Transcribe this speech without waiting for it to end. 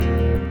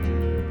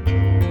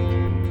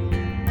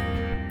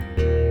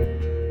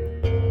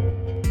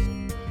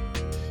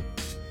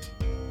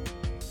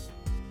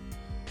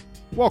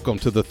Welcome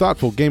to the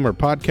Thoughtful Gamer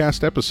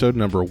Podcast, episode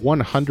number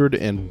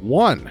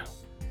 101.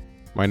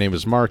 My name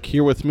is Mark.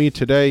 Here with me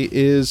today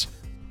is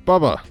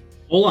Bubba.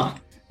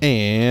 Hola.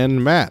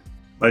 And Matt.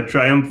 My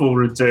triumphal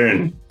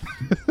return.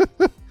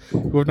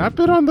 Who have not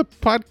been on the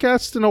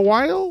podcast in a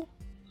while?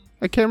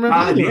 I can't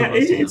remember. Yeah,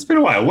 it's been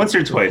a while. Once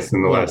or twice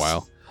in the last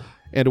while.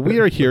 And we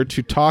are here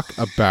to talk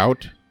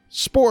about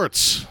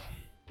sports.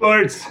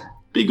 Sports.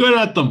 Be good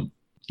at them.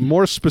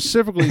 More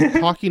specifically,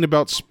 talking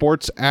about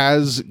sports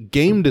as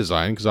game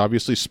design, because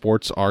obviously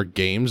sports are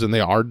games and they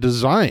are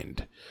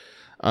designed.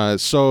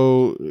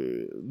 So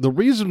the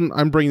reason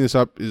I'm bringing this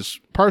up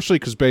is partially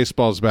because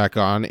baseball's back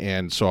on,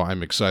 and so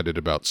I'm excited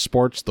about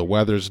sports. The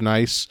weather's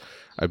nice.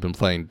 I've been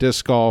playing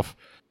disc golf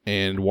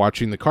and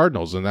watching the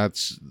Cardinals, and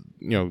that's,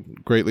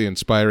 greatly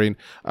inspiring.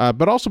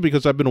 But also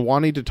because I've been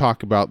wanting to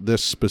talk about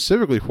this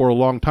specifically for a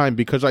long time,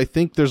 because I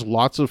think there's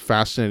lots of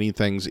fascinating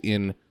things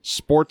in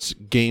sports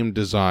game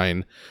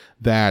design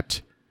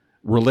that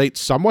relate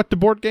somewhat to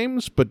board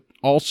games, but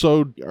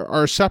also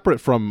are separate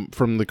from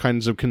the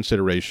kinds of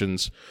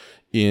considerations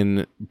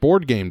in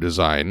board game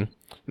design.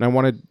 And I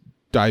want to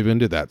dive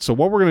into that. So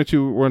what we're going to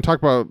do, we're going to talk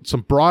about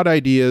some broad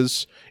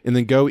ideas and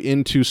then go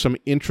into some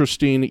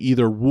interesting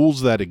either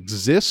rules that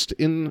exist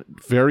in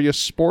various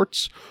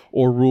sports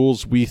or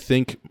rules we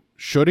think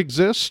should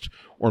exist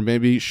or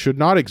maybe should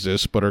not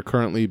exist but are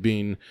currently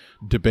being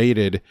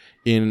debated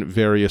in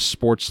various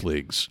sports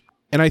leagues.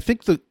 And I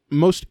think the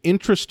most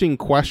interesting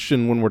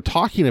question when we're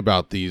talking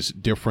about these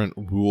different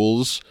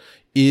rules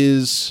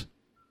is,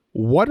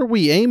 what are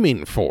we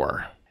aiming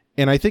for?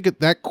 And I think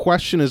that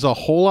question is a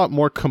whole lot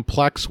more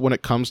complex when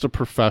it comes to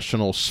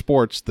professional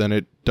sports than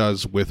it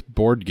does with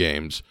board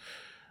games.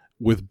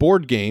 With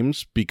board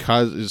games,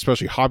 because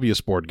especially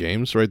hobbyist board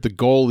games, right, the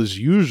goal is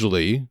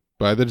usually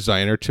by the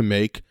designer to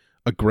make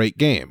a great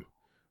game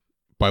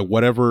by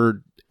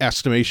whatever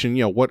estimation,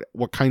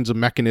 what kinds of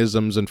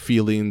mechanisms and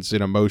feelings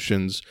and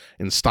emotions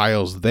and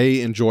styles they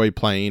enjoy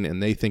playing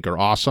and they think are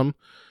awesome.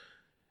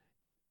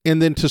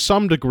 And then to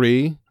some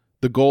degree,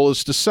 the goal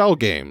is to sell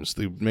games.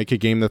 They make a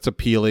game that's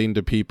appealing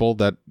to people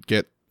that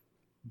get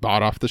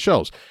bought off the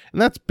shelves.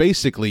 And that's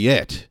basically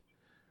it.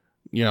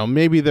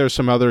 Maybe there's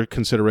some other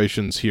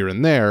considerations here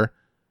and there,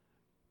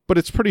 but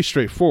it's pretty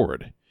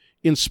straightforward.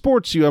 In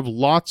sports, you have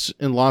lots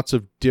and lots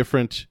of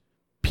different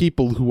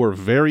people who are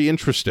very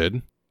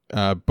interested,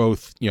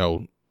 both,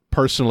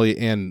 personally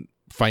and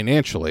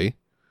financially,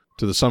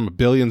 to the sum of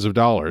billions of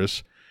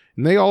dollars.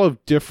 And they all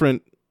have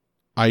different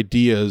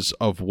ideas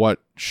of what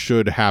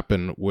should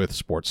happen with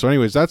sports. So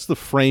anyways, that's the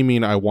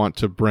framing I want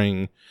to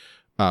bring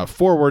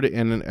forward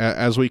and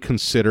as we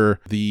consider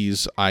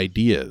these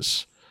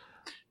ideas.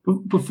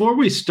 Before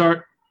we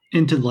start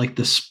into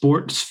the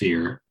sport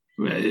sphere,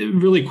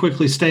 really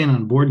quickly staying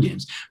on board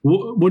games,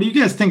 what do you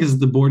guys think is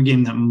the board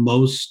game that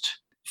most,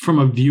 from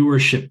a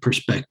viewership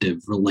perspective,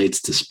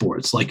 relates to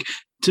sports?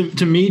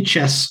 To me,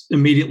 chess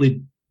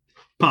immediately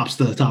pops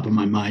to the top of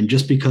my mind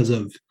just because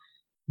of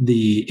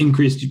the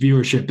increased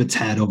viewership it's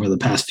had over the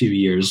past few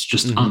years,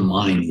 just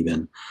online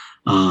even.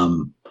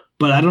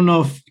 But I don't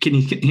know if can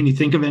you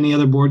think of any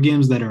other board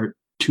games that are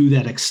to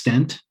that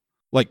extent?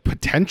 Like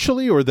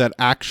potentially, or that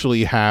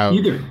actually have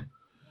either.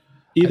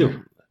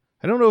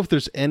 I don't know if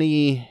there's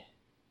any.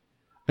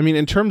 I mean,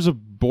 in terms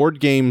of board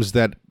games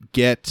that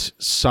get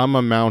some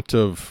amount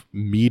of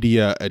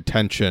media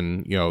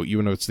attention,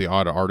 even if it's the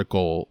odd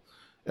article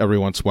every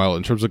once in a while,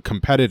 in terms of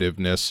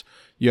competitiveness,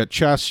 you got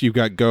chess, you've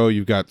got Go,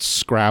 you've got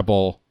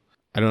Scrabble.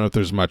 I don't know if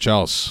there's much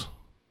else.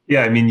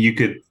 Yeah, I mean, you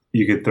could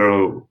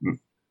throw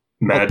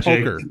Magic.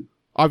 Poker.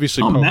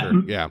 Obviously,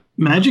 poker. Yeah,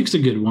 Magic's a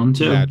good one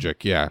too.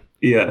 Magic, yeah.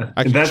 Yeah,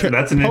 actually,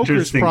 that's an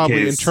interesting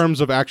probably, case. In terms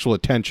of actual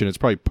attention, it's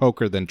probably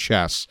poker, then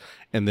chess,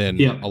 and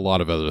then a lot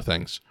of other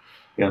things.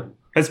 Yeah.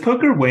 Has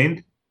poker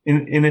waned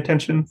in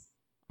attention?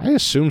 I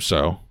assume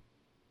so.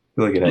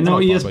 I know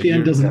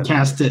ESPN doesn't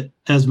cast it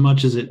as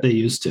much as they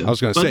used to. I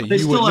was going to say, they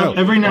you still would have,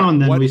 know. every now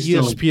and then. What we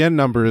ESPN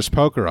number is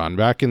poker on?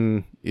 Back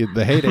in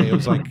the heyday, it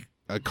was like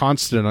a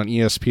constant on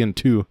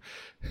ESPN2.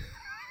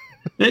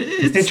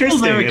 It's still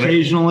there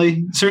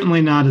occasionally.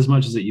 Certainly not as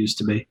much as it used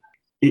to be.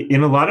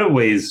 In a lot of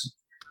ways,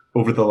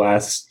 over the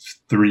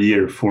last 3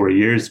 or 4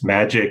 years,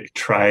 Magic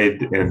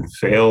tried and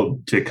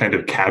failed to kind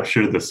of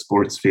capture the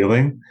sports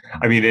feeling.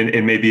 I mean,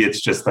 and maybe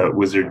it's just that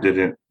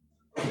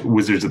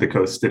Wizards of the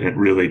Coast didn't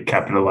really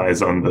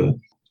capitalize on the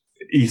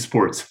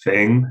esports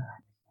thing.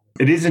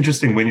 It is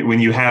interesting when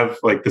you have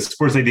the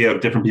sports idea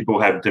of different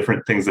people have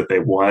different things that they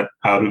want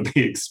out of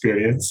the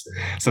experience.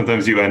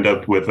 Sometimes you end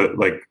up with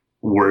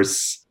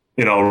worse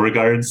in all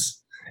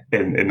regards.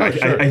 And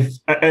sure.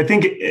 I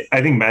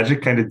think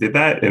Magic kind of did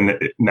that, and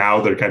now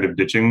they're kind of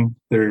ditching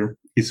their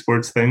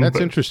esports thing. That's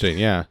interesting,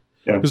 yeah.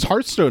 Because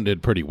Hearthstone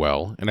did pretty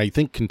well, and I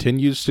think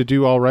continues to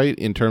do all right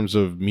in terms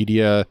of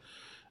media,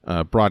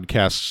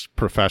 broadcasts,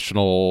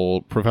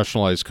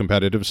 professionalized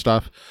competitive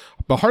stuff.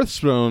 But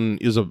Hearthstone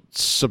is a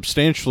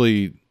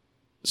substantially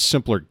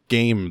simpler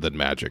game than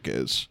Magic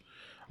is.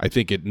 I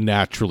think it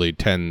naturally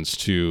tends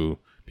to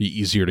be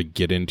easier to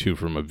get into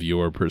from a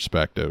viewer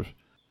perspective.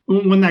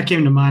 when that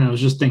came to mind, I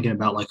was just thinking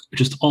about like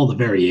just all the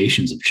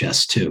variations of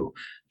chess too,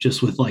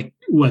 just with like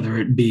whether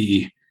it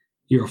be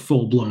your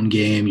full blown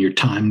game, your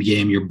timed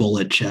game, your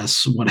bullet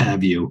chess, what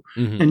have you,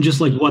 and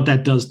just like what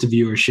that does to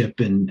viewership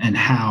and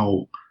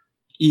how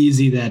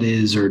easy that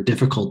is or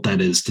difficult that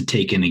is to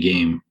take in a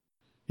game.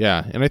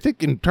 Yeah, and I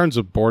think in terms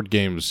of board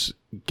games,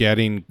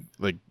 getting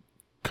like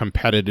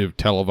competitive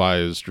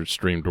televised or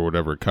streamed or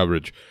whatever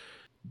coverage,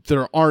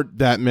 there aren't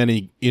that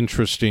many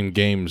interesting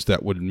games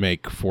that would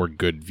make for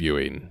good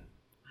viewing.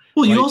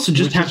 Well, you also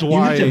just have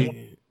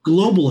to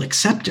global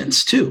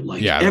acceptance too.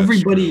 Like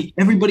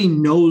everybody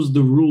knows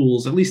the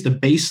rules, at least the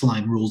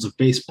baseline rules of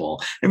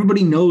baseball.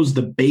 Everybody knows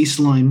the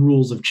baseline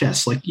rules of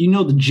chess. Like, you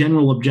know, the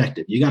general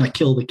objective, you got to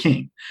kill the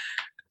king.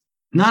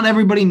 Not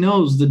everybody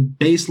knows the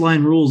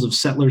baseline rules of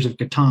Settlers of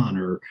Catan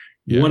or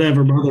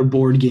whatever other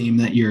board game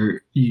that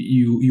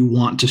you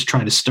want to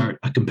try to start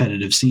a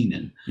competitive scene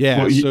in.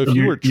 Yeah, well, so if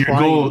you were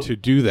trying to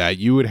do that,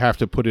 you would have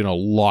to put in a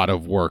lot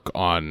of work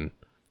on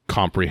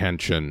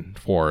comprehension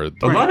for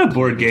a lot of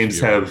board games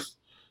have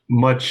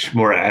much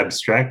more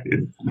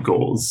abstracted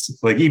goals.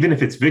 Like, even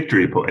if it's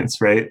victory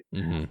points, right?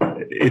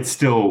 It's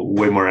still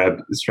way more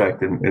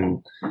abstract,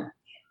 and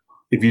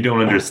if you don't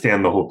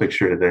understand the whole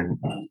picture, then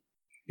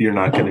you're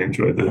not going to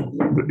enjoy the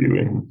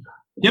viewing.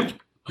 Yep,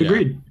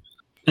 agreed.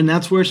 And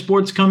that's where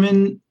sports come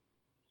in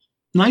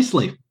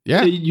nicely.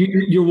 Yeah,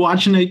 you're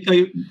watching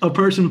a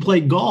person play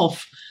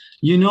golf.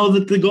 You know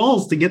that the goal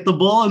is to get the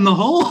ball in the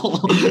hole.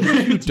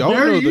 You don't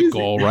know the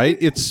goal, right?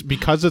 It's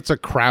because it's a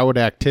crowd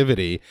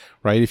activity,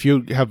 right? If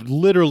you have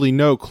literally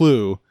no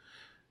clue,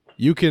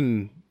 you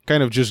can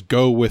kind of just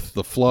go with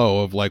the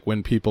flow of like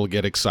when people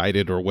get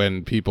excited or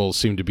when people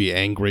seem to be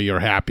angry or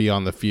happy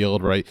on the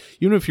field, right?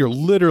 Even if you're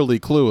literally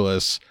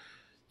clueless,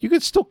 you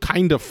can still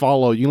kind of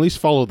follow. You at least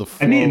follow the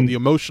flow, the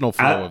emotional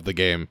flow of the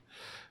game.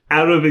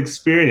 Out of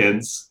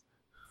experience,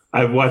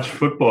 I've watched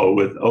football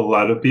with a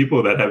lot of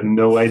people that have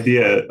no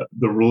idea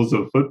the rules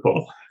of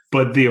football,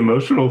 but the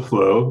emotional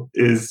flow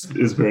is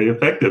very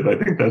effective. I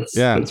think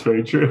that's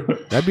very true.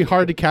 That'd be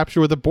hard to capture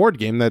with a board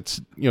game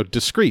that's,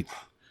 discrete.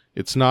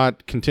 It's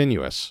not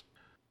continuous.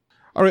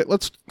 All right,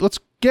 let's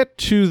get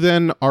to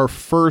then our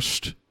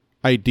first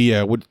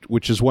idea,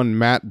 which is one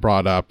Matt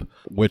brought up,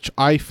 which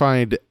I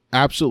find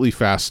absolutely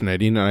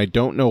fascinating, and I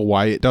don't know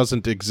why it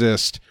doesn't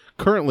exist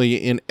currently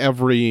in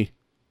every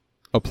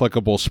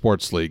applicable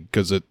sports league,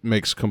 because it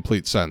makes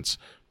complete sense.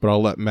 But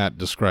I'll let Matt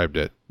describe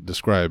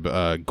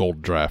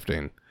gold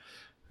drafting.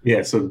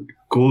 Yeah, so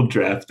gold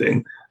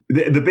drafting.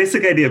 The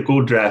basic idea of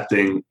gold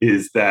drafting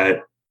is that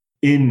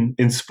in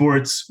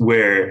sports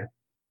where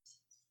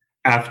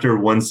after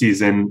one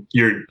season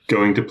you're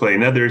going to play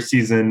another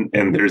season,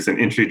 and there's an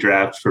entry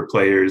draft for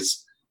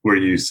players where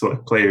you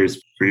select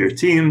players for your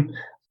team,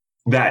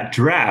 that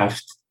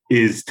draft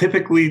is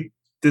typically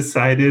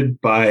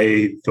decided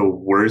by the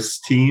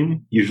worst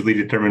team, usually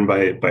determined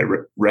by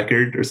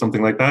record or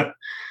something like that,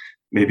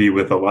 maybe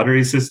with a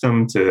lottery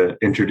system to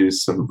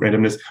introduce some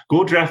randomness.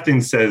 Gold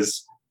drafting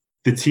says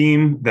the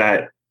team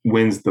that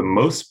wins the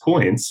most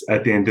points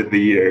at the end of the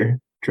year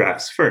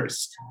drafts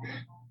first.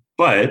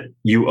 But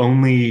you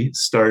only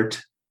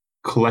start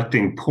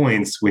collecting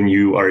points when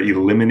you are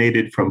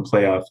eliminated from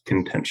playoff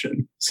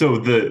contention. So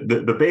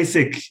the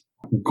basic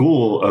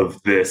goal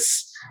of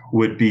this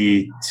would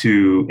be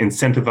to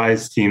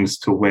incentivize teams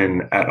to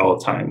win at all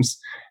times.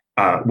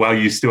 While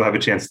you still have a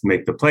chance to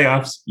make the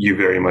playoffs, you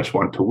very much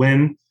want to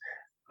win.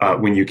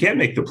 When you can't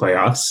make the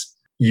playoffs,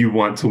 you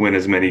want to win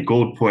as many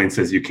gold points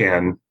as you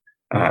can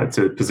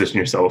to position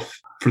yourself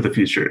for the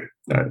future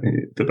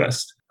the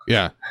best.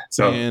 Yeah.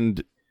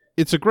 And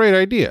it's a great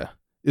idea,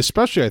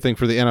 especially I think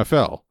for the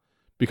NFL,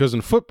 because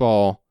in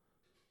football,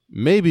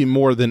 maybe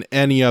more than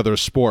any other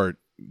sport,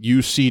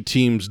 you see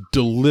teams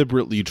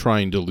deliberately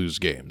trying to lose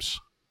games.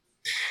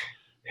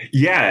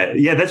 Yeah,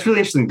 that's really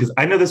interesting, because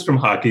I know this from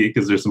hockey,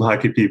 because there's some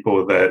hockey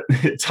people that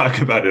talk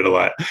about it a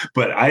lot.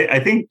 But I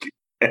think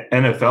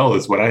NFL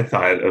is what I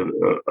thought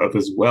of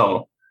as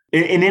well.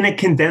 And in a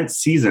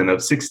condensed season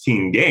of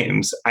 16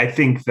 games, I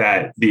think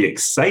that the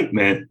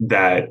excitement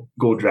that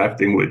gold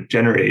drafting would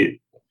generate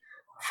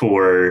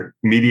for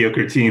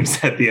mediocre teams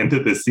at the end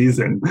of the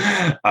season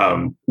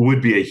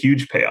would be a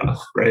huge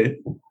payoff, right?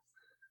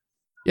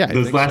 Yeah,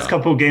 those last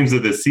couple games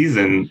of the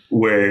season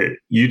where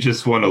you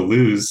just want to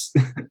lose.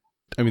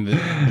 I mean,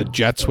 the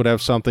Jets would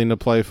have something to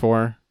play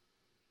for.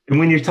 And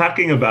when you're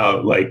talking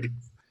about like,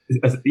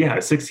 a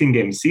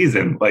 16-game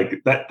season,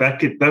 like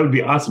that would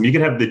be awesome. You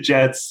could have the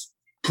Jets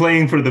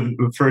playing for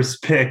the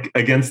first pick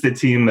against a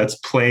team that's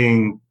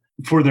playing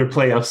for their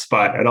playoff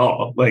spot at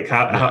all. Like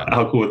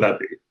how cool would that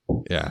be?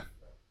 Yeah.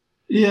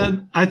 Yeah,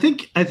 I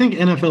think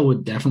NFL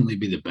would definitely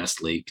be the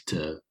best league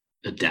to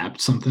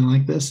adapt something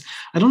like this.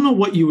 I don't know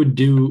what you would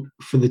do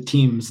for the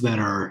teams that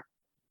are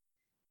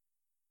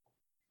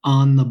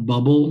on the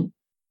bubble.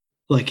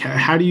 Like,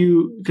 how do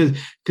you,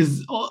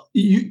 because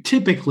you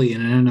typically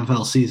in an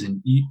NFL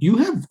season, you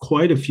have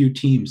quite a few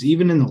teams,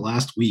 even in the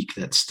last week,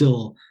 that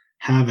still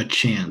have a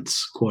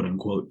chance, quote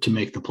unquote, to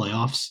make the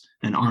playoffs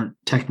and aren't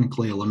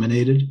technically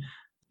eliminated.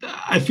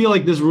 I feel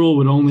like this rule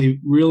would only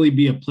really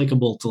be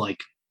applicable to like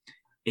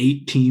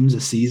 8 teams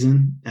a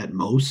season at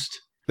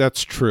most.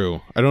 That's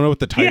true. I don't know what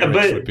the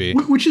tiebreaks would be,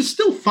 which is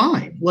still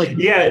fine. Like,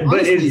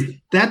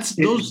 honestly,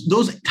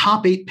 those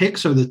top 8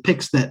 picks are the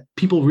picks that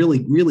people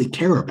really, really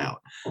care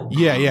about.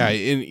 Yeah,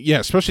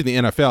 especially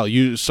in the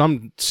NFL.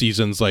 Some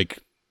seasons, like,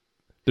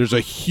 there's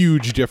a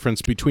huge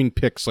difference between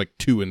picks like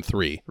 2 and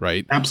 3,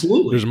 right?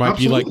 Absolutely. There might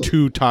be like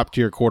 2 top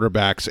tier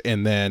quarterbacks,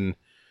 and then,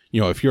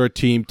 if you're a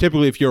team,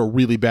 typically if you're a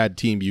really bad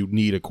team, you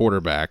need a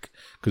quarterback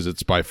because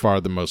it's by far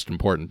the most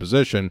important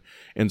position,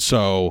 and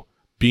so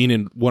being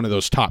in one of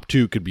those top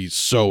 2 could be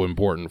so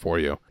important for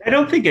you. I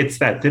don't think it's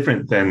that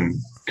different than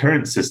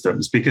current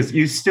systems because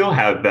you still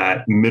have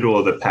that middle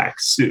of the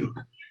pack soup.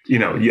 You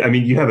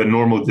have a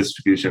normal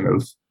distribution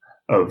of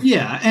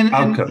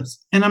outcomes.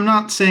 And I'm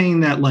not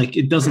saying that like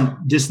it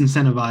doesn't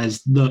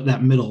disincentivize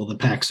that middle of the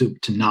pack soup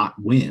to not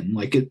win.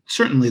 Like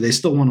certainly they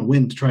still want to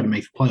win to try to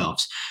make the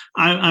playoffs.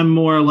 I'm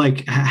more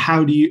like,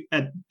 how do you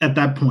at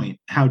that point?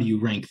 How do you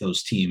rank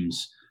those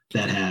teams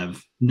that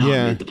have not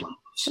made the playoffs?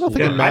 I don't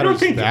think it matters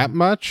that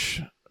much.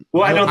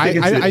 Well, I don't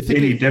think it's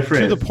any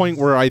different. To the point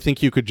where I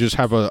think you could just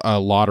have a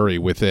lottery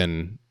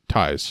within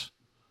ties.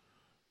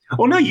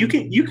 Well, no, you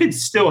could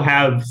still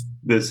have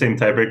the same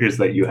tiebreakers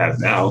that you have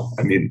now.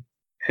 I mean,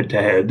 head to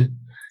head,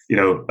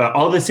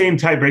 all the same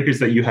tiebreakers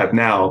that you have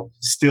now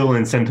still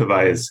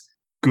incentivize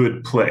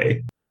good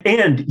play.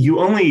 And you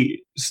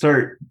only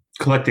start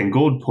collecting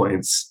gold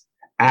points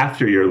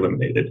after you're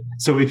eliminated.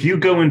 So if you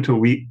go into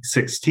week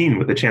 16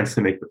 with a chance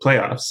to make the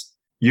playoffs,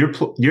 you're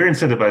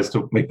incentivized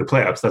to make the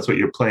playoffs. That's what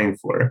you're playing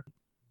for.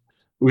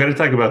 We got to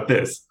talk about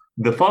this.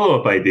 The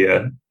follow-up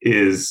idea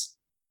is,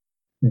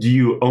 do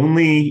you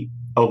only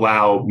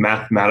allow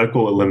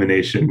mathematical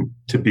elimination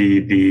to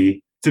be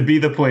the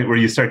point where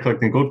you start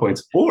collecting gold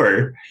points,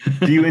 or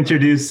do you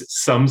introduce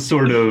some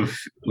sort of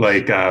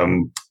like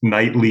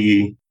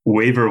nightly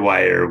waiver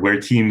wire where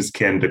teams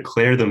can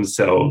declare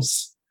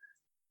themselves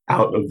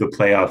out of the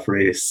playoff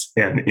race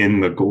and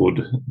in the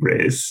gold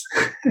race?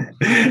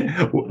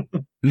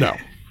 No,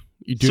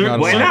 you do not.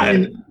 Why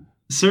not?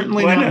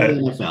 Certainly not in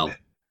the NFL.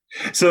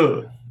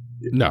 So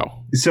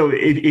no. So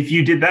if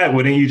you did that,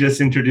 wouldn't you just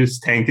introduce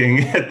tanking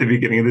at the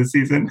beginning of the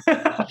season?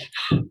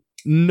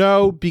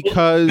 No,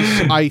 because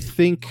I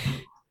think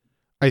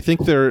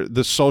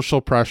the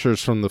social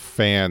pressures from the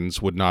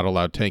fans would not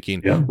allow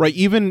tanking. Yeah. Right?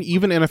 Even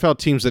NFL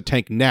teams that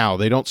tank now,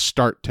 they don't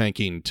start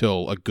tanking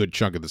till a good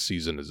chunk of the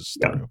season is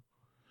through.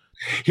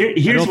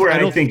 Here's where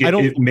I think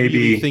it maybe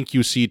really think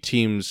you see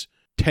teams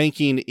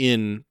tanking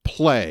in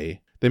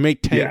play. They may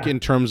tank in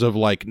terms of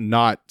like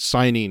not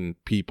signing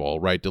people,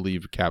 right, to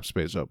leave cap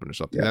space open or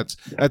something. Yeah.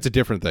 That's a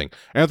different thing.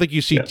 I don't think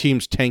you see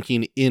teams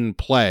tanking in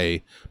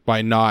play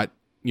by not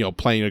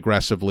playing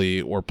aggressively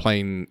or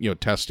playing,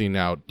 testing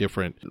out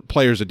different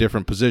players at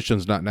different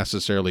positions, not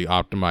necessarily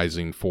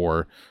optimizing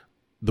for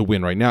the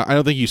win right now. I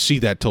don't think you see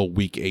that till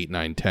week 8,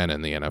 9, 10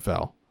 in the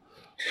NFL.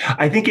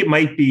 I think it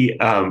might be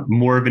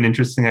more of an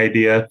interesting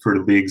idea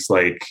for leagues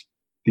like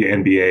the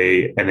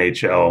NBA,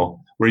 NHL,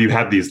 where you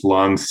have these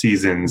long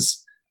seasons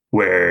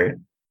where,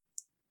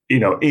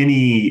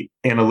 any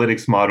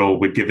analytics model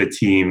would give a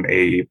team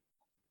a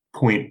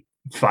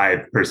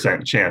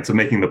 0.5% chance of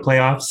making the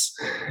playoffs.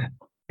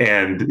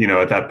 And,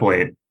 at that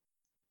point,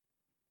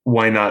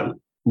 why not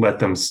let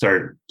them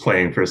start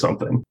playing for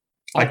something?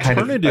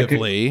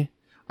 Alternatively,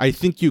 I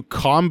think you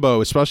combo,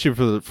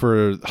 especially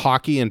for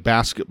hockey and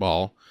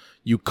basketball,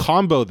 you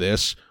combo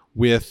this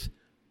with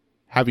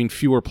having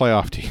fewer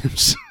playoff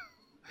teams.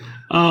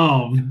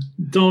 Oh,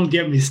 don't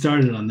get me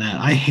started on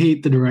that. I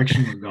hate the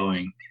direction we're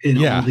going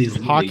in all these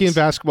leagues. Hockey and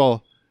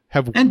basketball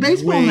have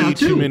way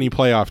too many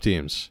playoff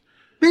teams.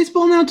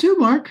 Baseball now too,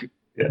 Mark.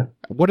 Yeah.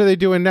 What are they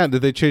doing now?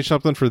 Did they change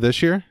something for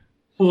this year?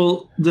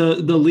 Well, the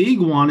league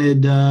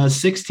wanted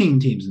 16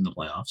 teams in the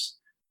playoffs,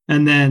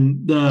 and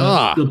then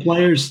the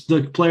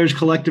players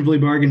collectively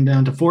bargained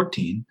down to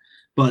 14.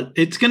 But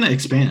it's going to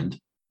expand.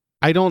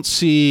 I don't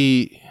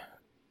see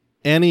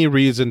any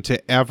reason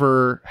to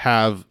ever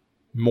have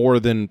more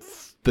than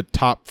the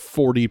top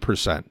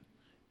 40%,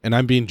 and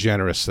I'm being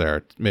generous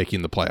there,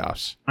 making the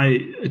playoffs.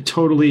 I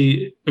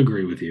totally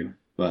agree with you,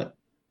 but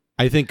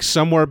I think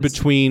somewhere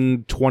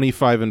between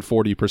 25 and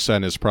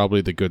 40% is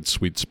probably the good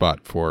sweet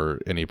spot for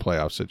any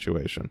playoff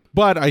situation.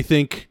 But I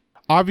think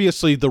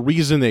obviously the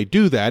reason they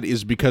do that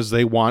is because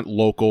they want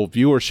local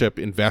viewership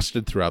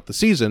invested throughout the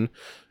season.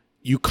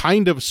 You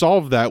kind of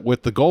solve that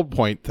with the gold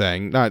point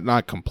thing,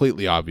 not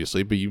completely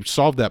obviously, but you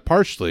solve that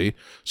partially.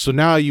 So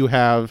now you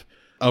have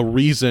a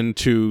reason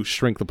to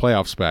shrink the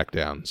playoffs back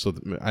down. So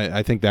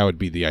I think that would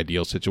be the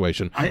ideal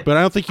situation. But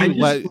I don't think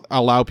you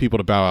allow people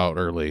to bow out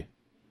early.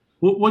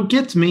 What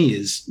gets me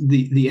is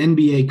the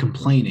NBA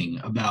complaining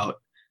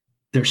about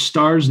their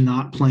stars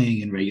not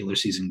playing in regular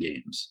season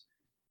games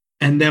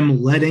and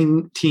them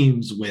letting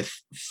teams with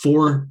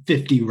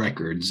 450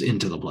 records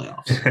into the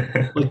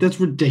playoffs. Like, that's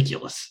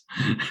ridiculous.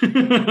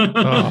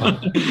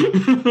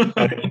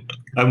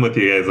 I'm with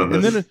you guys on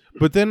this.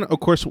 But then,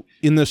 of course,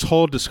 in this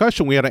whole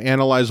discussion, we had to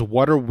analyze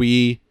what are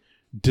we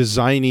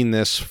designing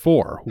this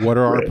for? What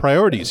are our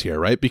priorities here,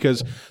 right?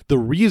 Because the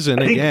reason,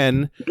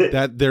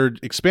 that they're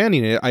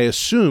expanding it, I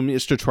assume,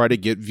 is to try to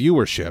get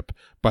viewership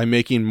by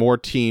making more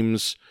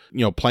teams,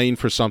 playing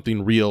for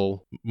something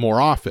real more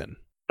often.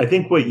 I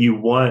think what we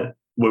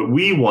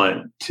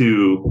want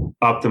to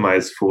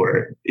optimize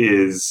for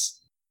is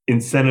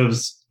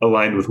incentives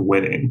aligned with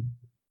winning.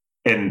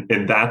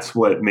 And that's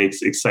what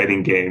makes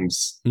exciting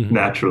games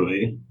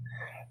naturally.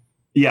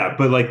 Yeah,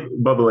 but like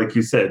Bubba, like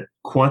you said,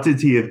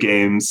 quantity of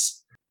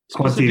games,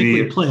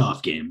 specifically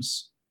playoff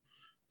games,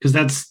 because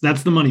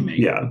that's the money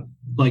maker. Yeah,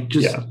 like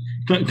just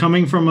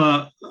coming from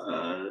a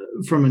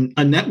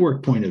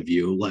network point of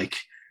view, like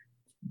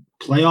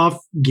playoff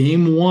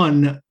game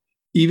 1,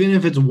 even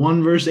if it's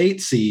 1 versus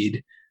 8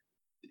 seed,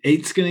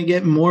 8's going to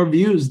get more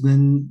views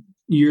than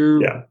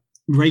your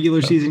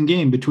regular season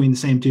game between the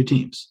same 2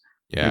 teams.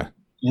 Yeah.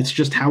 That's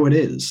just how it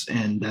is.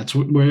 And that's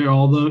where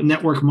all the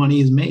network money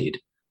is made.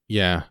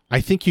 Yeah.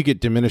 I think you get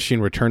diminishing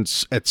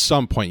returns at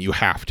some point. You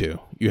have to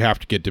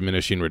get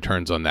diminishing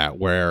returns on that,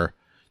 where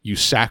you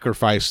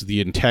sacrifice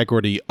the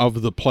integrity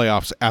of the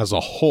playoffs as a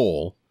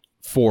whole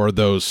for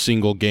those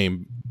single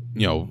game,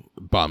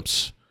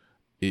 bumps.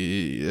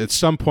 At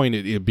some point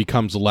it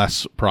becomes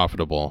less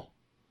profitable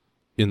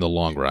in the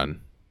long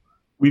run.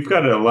 We've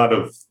got a lot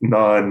of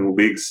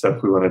non-league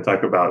stuff we want to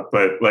talk about,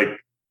 but like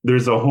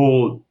there's a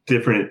whole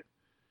different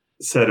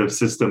set of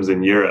systems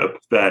in Europe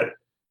that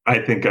I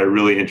think are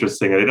really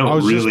interesting. I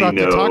don't really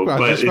know,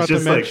 but it's just about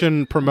to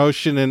mention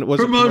promotion and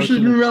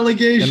promotion and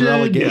relegation.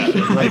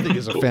 I think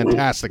is a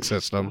fantastic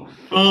system.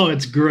 Oh,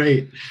 it's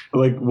great!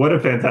 Like what a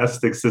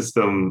fantastic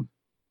system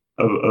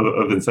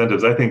of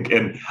incentives, I think.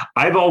 And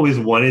I've always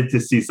wanted to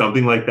see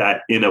something like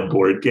that in a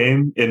board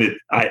game. And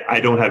I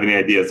don't have any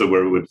ideas of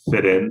where it would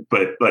fit in,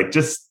 but like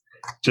just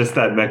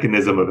that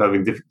mechanism of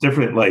having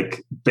different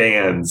like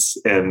bands,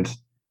 and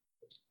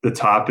the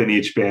top in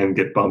each band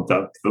get bumped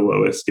up, the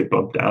lowest get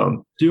bumped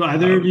down. Do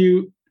either of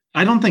you?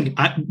 I don't think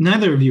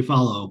neither of you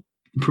follow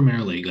Premier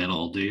League at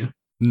all, do you?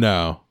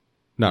 No,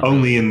 not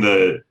only really. In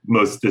the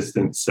most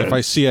distant sense. If I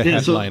see a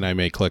headline, I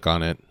may click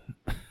on it.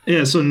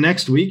 Yeah. So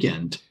next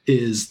weekend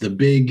is the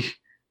big,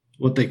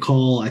 what they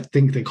call, I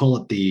think they call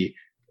it the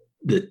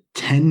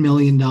 $10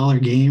 million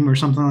game or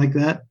something like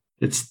that.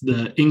 It's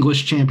the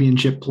English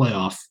Championship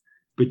playoff,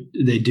 but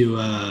they do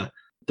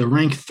the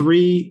rank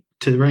 3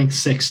 to rank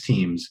 6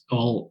 teams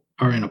all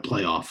are in a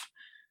playoff.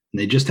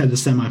 And they just had the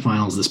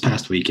semifinals this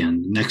past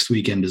weekend. Next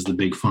weekend is the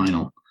big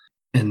final.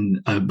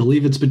 And I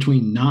believe it's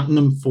between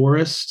Nottingham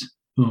Forest,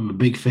 who I'm a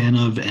big fan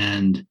of,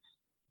 and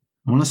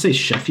I want to say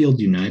Sheffield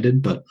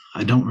United, but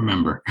I don't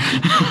remember.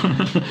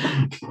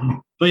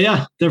 But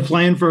yeah, they're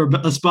playing for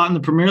a spot in the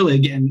Premier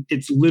League, and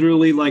it's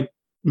literally like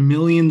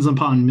millions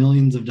upon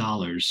millions of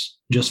dollars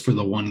just for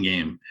the one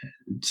game.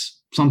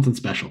 It's something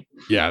special.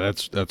 Yeah,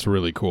 that's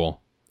really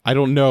cool. I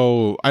don't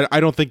know. I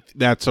don't think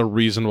that's a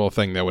reasonable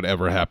thing that would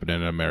ever happen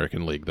in an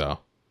American league, though,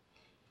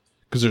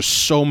 because there's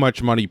so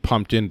much money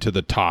pumped into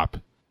the top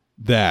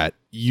that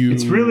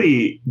it's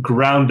really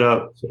ground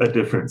up a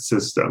different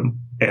system,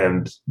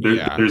 and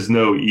there's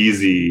no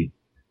easy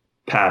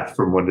path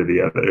from one to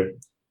the other,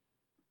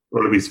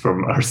 or at least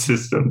from our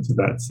system to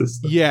that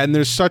system. Yeah, and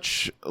there's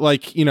such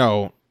like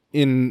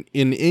in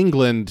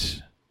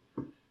England,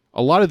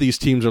 a lot of these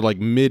teams are like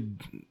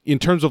mid in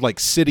terms of like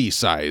city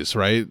size,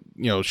 right?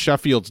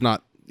 Sheffield's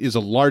is a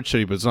large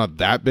city, but it's not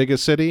that big a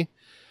city.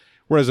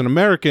 Whereas in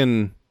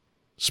American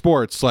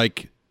sports,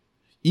 like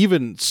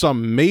even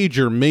some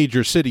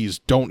major cities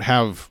don't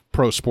have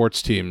pro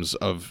sports teams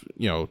of,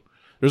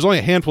 there's only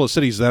a handful of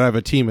cities that have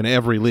a team in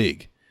every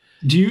league.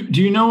 Do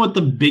you know what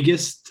the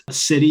biggest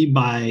city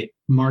by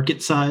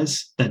market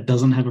size that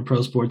doesn't have a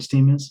pro sports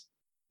team is?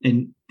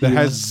 That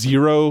has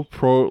zero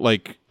pro,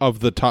 like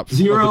of the top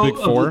zero of the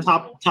big four? Of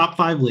the top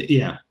 5 league.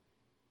 Yeah.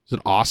 Is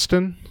it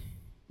Austin?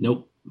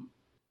 Nope.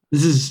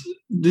 This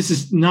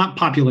is not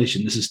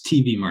population. This is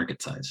TV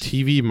market size.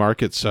 TV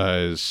market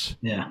size.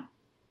 Yeah.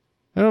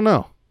 I don't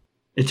know.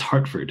 It's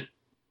Hartford.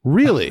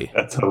 Really?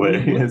 That's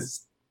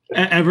hilarious.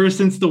 Ever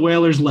since the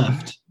Whalers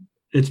left,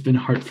 it's been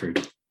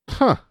Hartford.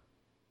 Huh.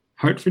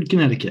 Hartford,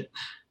 Connecticut.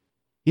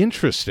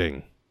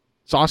 Interesting.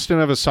 Does Austin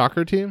have a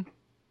soccer team?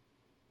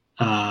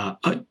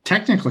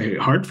 Technically,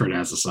 Hartford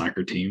has a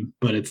soccer team,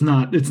 but it's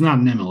not an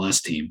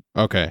MLS team.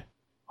 Okay.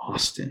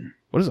 Austin.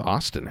 What does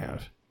Austin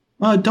have?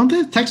 Don't they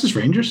have Texas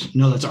Rangers?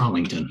 No, that's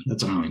Arlington.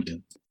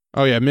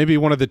 Oh, yeah. Maybe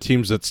one of the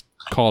teams that's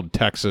called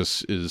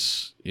Texas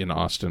is in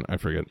Austin. I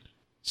forget.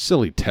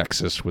 Silly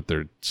Texas with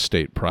their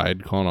state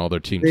pride, calling all their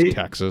teams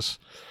Texas.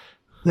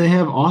 They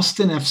have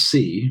Austin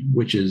FC,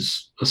 which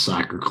is a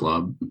soccer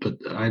club, but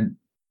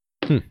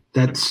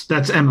that's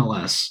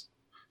MLS.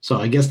 So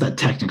I guess that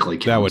technically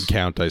counts. That would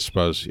count, I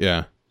suppose.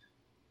 Yeah.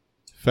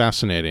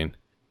 Fascinating.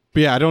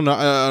 But yeah, I don't know.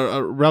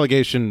 A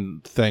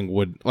relegation thing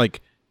would,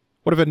 like,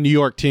 what if a New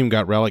York team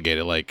got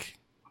relegated? Like,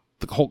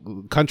 the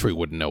whole country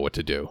wouldn't know what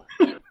to do.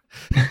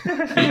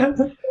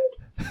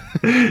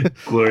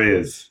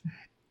 Glorious.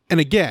 And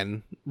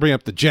again, bring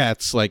up the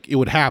Jets, like, it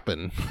would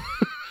happen.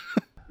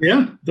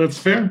 Yeah, that's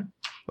fair.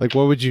 Like,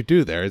 what would you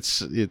do there?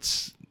 It's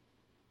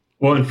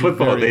well, in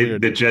football, very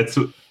weird. the Jets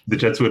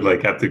would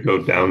like have to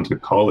go down to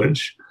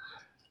college.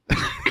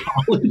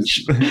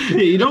 College. Yeah,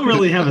 you don't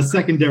really have a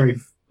secondary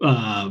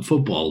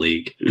football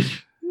league.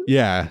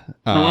 Yeah,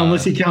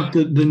 unless you count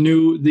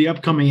the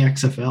upcoming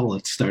XFL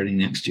that's starting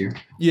next year.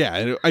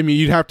 Yeah, I mean,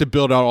 you'd have to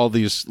build out all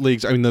these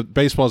leagues. I mean, the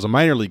baseball is a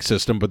minor league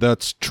system, but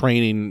that's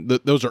training.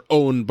 Those are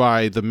owned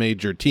by the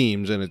major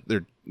teams, and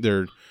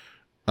they're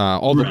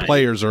all the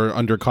players are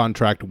under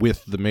contract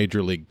with the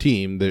major league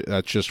team.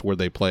 That's just where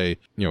they play.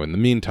 In the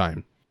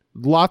meantime,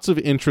 lots of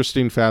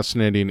interesting,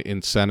 fascinating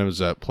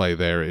incentives at play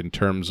there in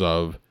terms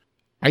of.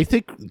 I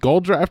think goal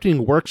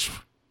drafting works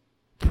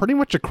pretty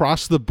much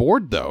across the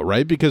board, though,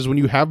 right? Because when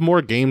you have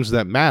more games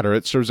that matter,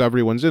 it serves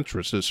everyone's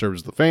interest. It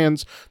serves the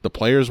fans. The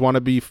players want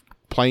to be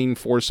playing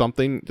for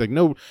something. Like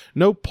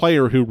no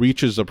player who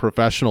reaches a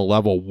professional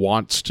level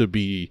wants to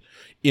be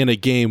in a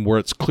game where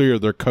it's clear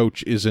their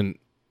coach isn't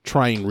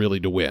trying really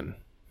to win,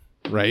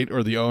 right?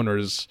 Or the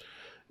owners,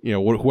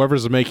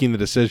 whoever's making the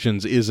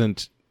decisions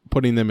isn't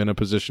putting them in a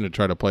position to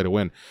try to play to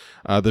win.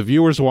 The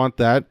viewers want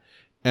that.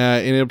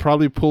 And it'll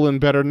probably pull in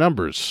better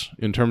numbers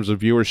in terms of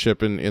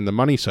viewership in the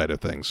money side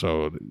of things.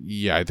 So,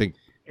 yeah, I think.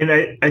 And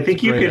I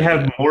think you could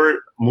have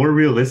more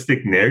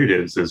realistic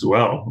narratives as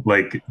well.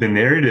 Like the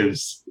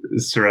narratives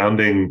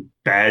surrounding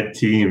bad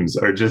teams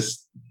are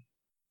just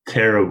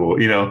terrible.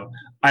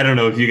 I don't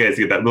know if you guys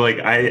get that, but like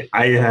I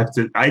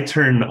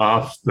turn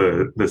off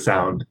the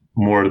sound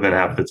more than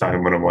half the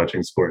time when I'm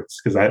watching sports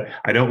because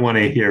I don't want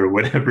to hear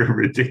whatever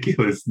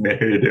ridiculous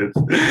narrative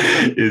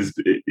is,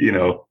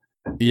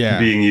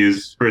 being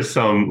used for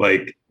some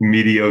like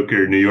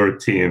mediocre New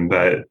York team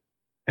that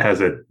has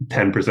a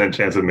 10%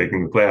 chance of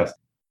making the playoffs.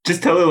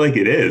 Just tell it like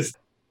it is.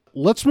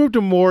 Let's move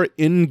to more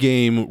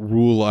in-game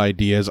rule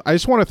ideas. I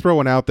just want to throw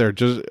one out there,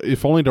 just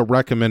if only to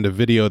recommend a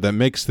video that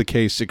makes the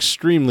case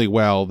extremely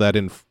well that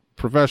in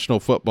professional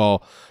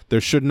football,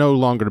 there should no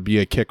longer be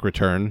a kick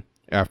return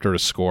after a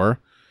score.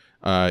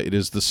 It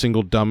is the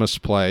single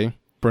dumbest play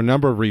for a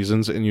number of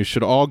reasons, and you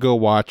should all go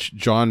watch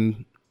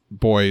John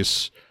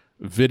Boyce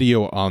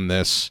video on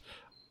this.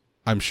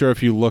 I'm sure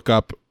if you look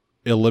up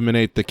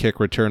eliminate the kick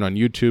return on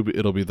YouTube,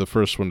 it'll be the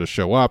first one to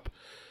show up.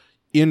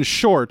 In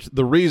short,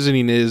 the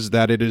reasoning is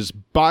that it is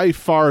by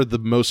far the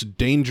most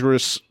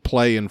dangerous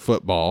play in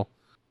football,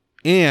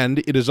 and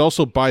it is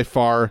also by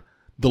far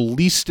the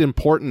least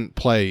important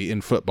play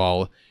in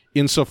football,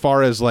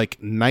 insofar as like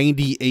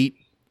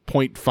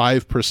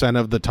 98.5%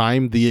 of the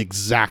time the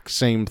exact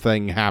same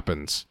thing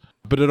happens.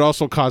 But it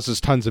also causes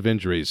tons of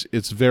injuries.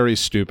 It's very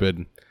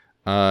stupid.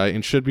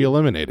 And should be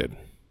eliminated.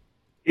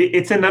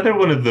 It's another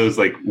one of those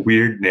like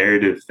weird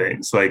narrative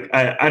things. Like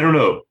I don't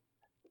know,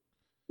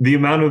 the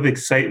amount of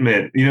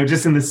excitement,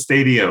 just in the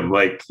stadium.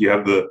 Like you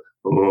have the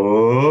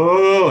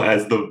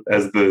as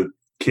the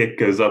kick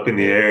goes up in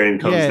the air and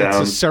comes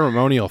down. It's a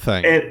ceremonial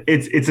thing. And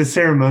it's a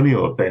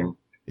ceremonial thing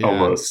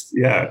almost,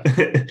 yeah.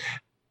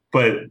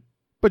 But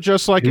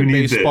just like in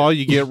baseball,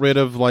 you get rid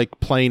of like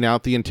playing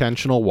out the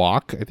intentional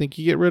walk. I think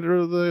you get rid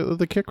of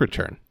the kick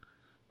return.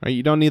 Right?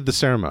 You don't need the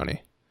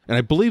ceremony. And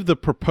I believe the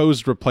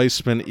proposed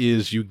replacement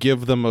is you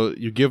give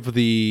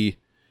the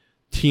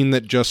team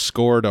that just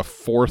scored a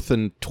 4th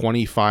and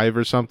 25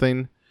 or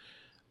something,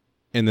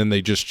 and then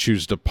they just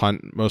choose to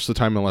punt most of the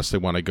time unless they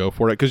want to go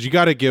for it. Because you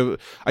got to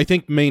I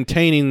think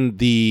maintaining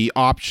the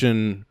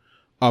option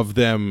of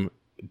them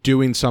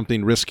doing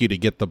something risky to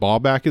get the ball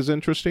back is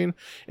interesting.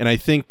 And I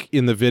think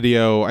in the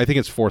video, I think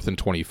it's 4th and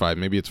 25,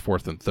 maybe it's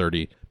 4th and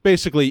 30.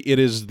 Basically, it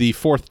is the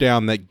 4th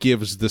down that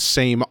gives the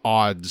same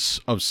odds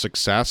of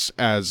success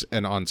as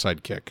an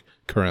onside kick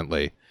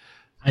currently.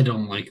 I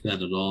don't like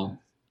that at all.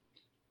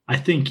 I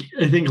think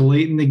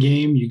late in the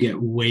game, you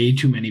get way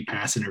too many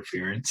pass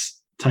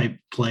interference type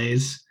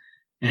plays,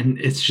 and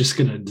it's just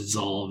going to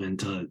dissolve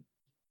into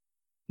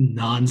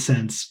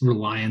nonsense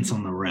reliance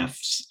on the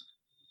refs.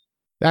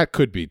 That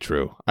could be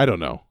true. I don't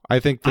know. I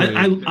think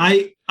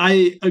I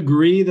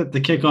agree that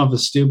the kickoff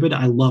is stupid.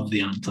 I love the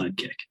onside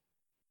kick.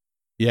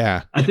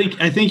 Yeah, I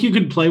think you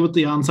could play with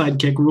the onside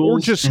kick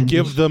rules, or just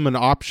give them an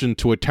option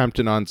to attempt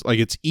an onside. Like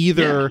it's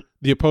either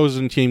the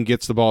opposing team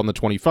gets the ball in the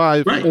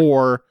 25,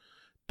 or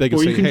they can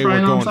say, "Hey,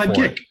 we're going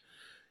for it."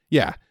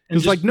 Yeah,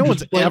 it's like no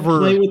one's ever.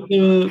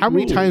 How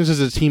many times has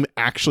a team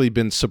actually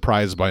been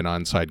surprised by an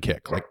onside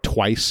kick? Like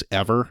twice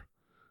ever.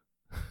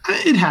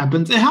 It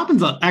happens. It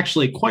happens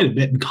actually quite a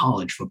bit in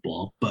college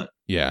football, but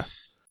yeah.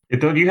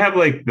 Don't you have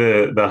like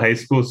the high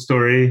school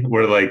story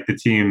where like the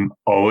team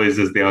always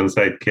is the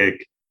onside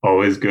kick?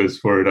 Always goes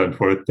for it on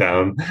 4th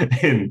down,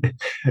 and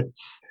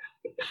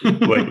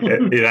like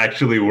it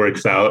actually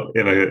works out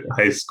in a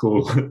high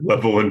school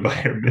level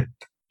environment.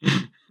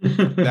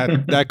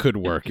 That could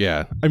work,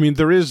 yeah. I mean,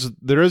 there is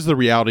the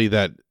reality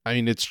that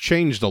it's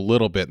changed a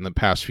little bit in the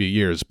past few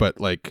years, but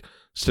like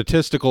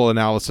statistical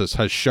analysis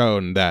has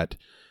shown that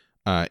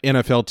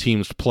NFL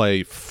teams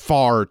play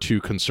far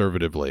too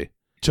conservatively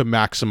to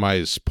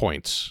maximize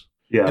points.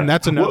 Yeah. And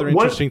that's another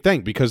interesting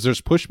thing, because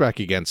there's pushback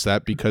against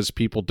that because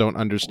people don't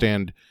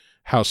understand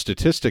how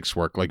statistics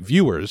work, like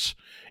viewers.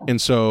 And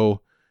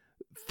so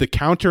the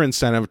counter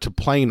incentive to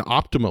playing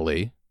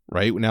optimally,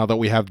 right, now that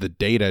we have the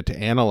data to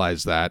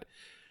analyze that,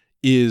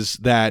 is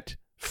that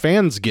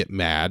fans get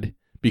mad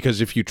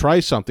because if you try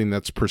something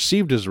that's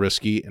perceived as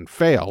risky and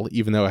fail,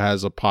 even though it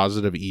has a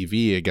positive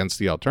EV against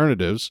the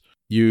alternatives,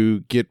 you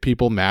get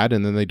people mad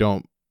and then they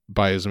don't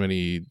buy as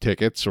many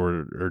tickets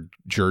or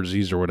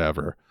jerseys or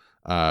whatever,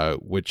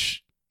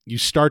 which you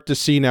start to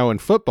see now in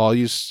football.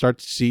 You start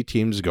to see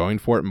teams going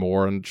for it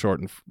more on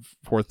short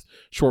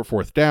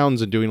fourth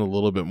downs and doing a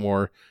little bit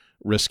more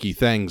risky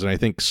things. And I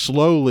think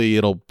slowly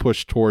it'll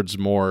push towards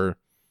more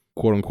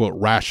quote unquote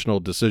rational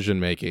decision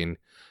making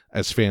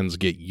as fans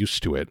get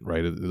used to it,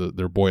 right?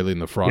 They're boiling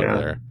the frog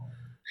there.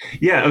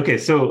 Yeah. Okay.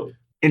 So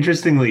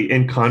interestingly,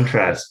 in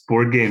contrast,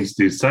 board games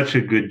do such a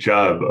good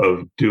job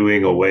of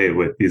doing away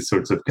with these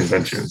sorts of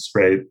conventions,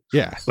 right?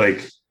 Yeah.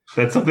 Like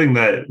that's something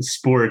that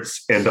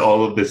sports and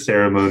all of the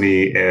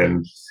ceremony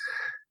and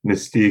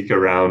mystique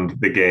around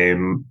the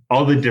game,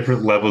 all the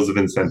different levels of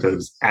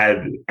incentives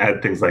add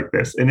things like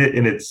this. And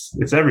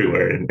it's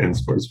everywhere in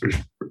sports for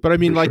sure. But I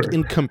mean, like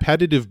in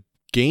competitive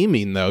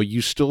gaming though,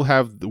 you still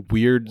have the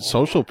weird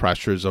social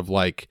pressures of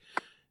like,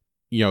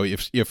 you know,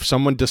 if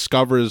someone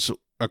discovers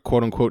a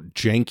quote unquote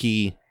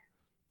janky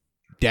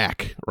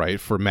deck, right,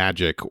 for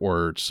Magic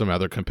or some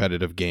other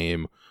competitive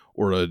game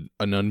or an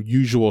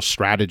unusual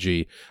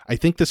strategy. I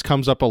think this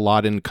comes up a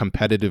lot in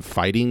competitive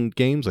fighting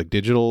games, like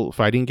digital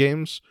fighting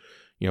games.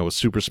 You know, with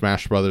Super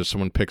Smash Brothers,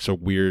 someone picks a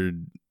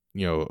weird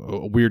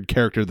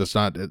character that's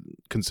not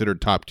considered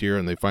top tier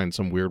and they find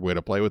some weird way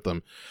to play with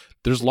them.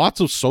 There's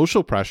lots of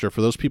social pressure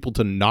for those people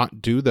to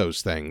not do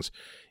those things,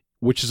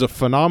 which is a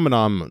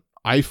phenomenon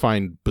I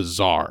find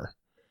bizarre.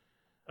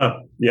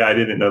 Oh, yeah, I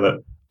didn't know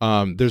that.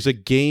 There's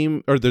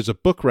a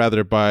book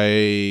rather by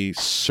David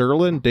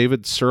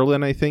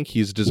Sirlin, I think.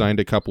 He's designed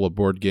a couple of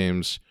board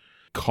games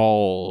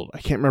called, I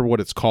can't remember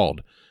what it's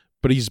called,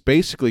 but he's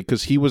basically,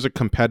 because he was a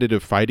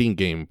competitive fighting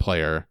game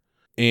player,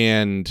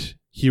 and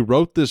he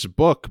wrote this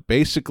book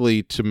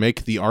basically to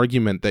make the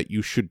argument that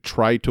you should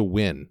try to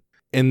win.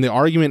 And the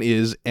argument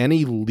is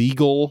any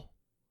legal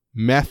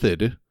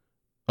method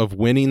of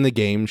winning the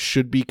game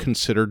should be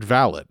considered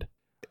valid.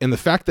 And the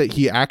fact that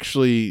he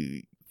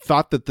actually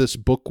thought that this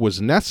book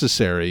was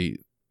necessary,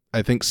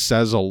 I think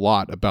says a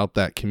lot about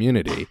that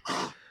community.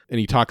 And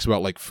he talks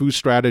about like foo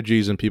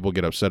strategies, and people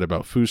get upset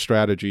about foo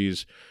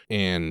strategies.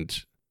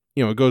 And,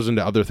 you know, it goes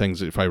into other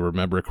things if I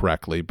remember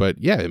correctly. But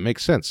yeah, it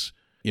makes sense.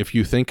 If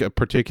you think a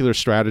particular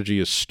strategy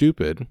is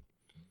stupid,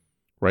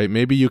 right,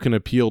 maybe you can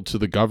appeal to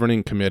the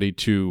governing committee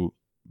to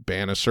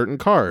ban a certain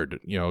card.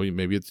 You know,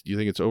 maybe you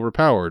think it's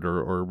overpowered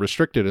or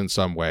restricted in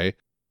some way.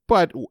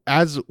 But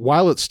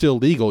while it's still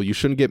legal, you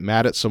shouldn't get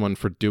mad at someone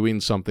for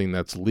doing something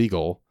that's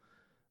legal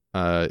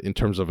in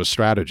terms of a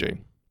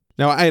strategy.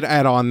 Now, I'd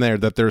add on there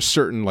that there's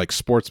certain like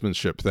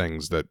sportsmanship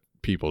things that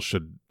people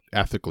should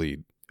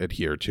ethically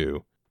adhere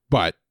to.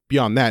 But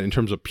beyond that, in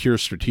terms of pure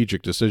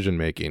strategic decision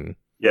making.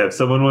 Yeah, if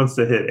someone wants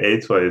to hit A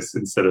twice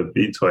instead of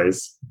B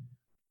twice,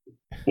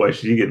 why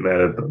should you get mad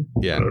at them?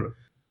 Yeah.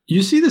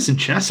 You see this in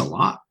chess a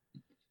lot.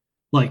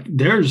 Like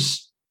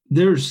there's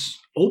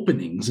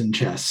openings in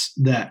chess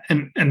that,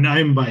 and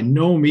I'm by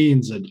no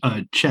means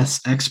a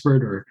chess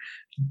expert,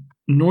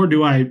 nor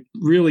do I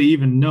really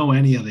even know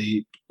any of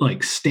the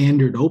like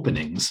standard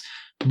openings.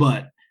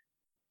 But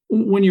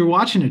when you're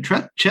watching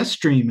a chess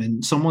stream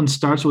and someone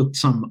starts with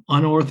some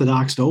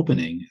unorthodox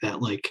opening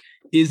that like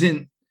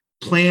isn't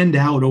planned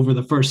out over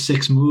the first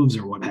 6 moves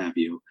or what have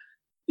you,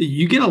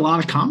 you get a lot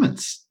of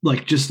comments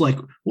like just like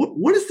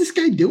what is this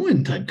guy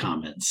doing type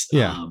comments.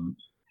 Yeah.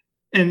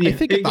 And I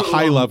think at the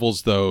high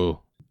levels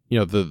though, you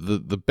know,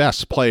 the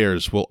best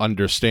players will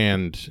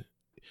understand.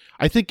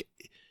 I think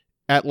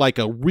at like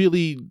a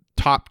really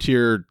top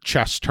tier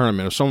chess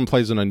tournament, if someone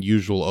plays an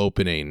unusual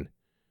opening,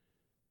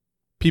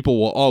 people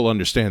will all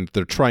understand that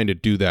they're trying to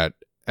do that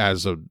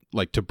as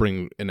to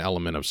bring an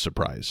element of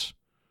surprise.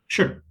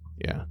 Sure.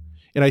 Yeah.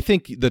 And I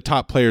think the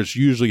top players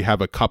usually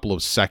have a couple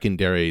of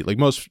secondary, like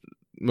most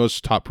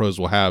top pros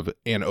will have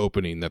an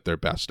opening that they're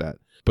best at,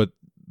 but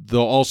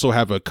they'll also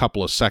have a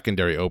couple of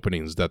secondary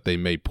openings that they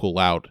may pull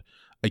out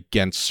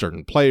against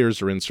certain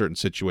players or in certain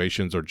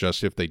situations, or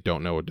just if they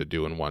don't know what to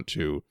do and want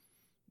to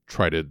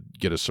try to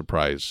get a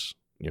surprise,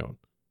 you know,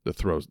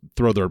 to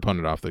throw their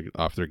opponent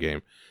off their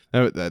game.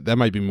 That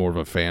might be more of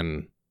a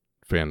fan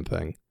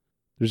thing.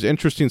 There's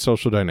interesting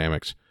social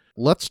dynamics.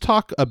 Let's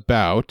talk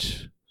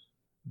about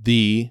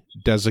the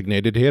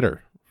designated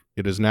hitter.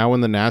 It is now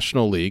in the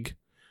National League.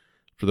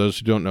 For those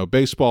who don't know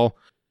baseball,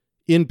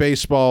 in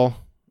baseball,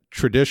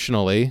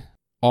 traditionally,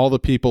 all the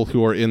people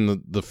who are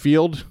in the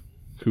field,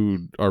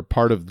 who are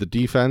part of the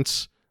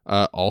defense,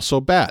 also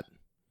bat.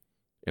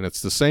 And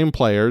it's the same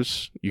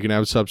players. You can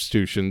have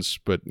substitutions,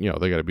 but you know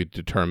they got to be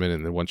determined.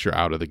 And then once you're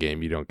out of the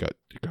game, you don't get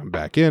to come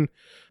back in.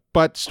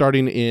 But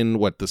starting in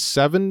the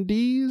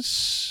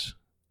 70s,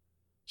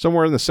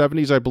 somewhere in the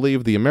 70s, I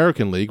believe, the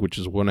American League, which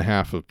is one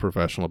half of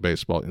professional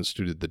baseball,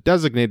 instituted the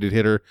designated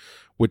hitter,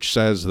 which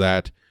says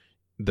that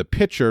the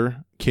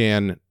pitcher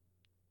can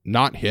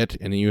not hit,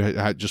 and then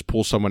you just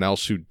pull someone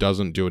else who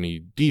doesn't do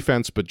any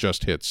defense but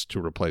just hits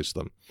to replace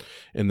them.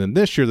 And then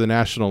this year, the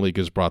National League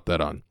has brought that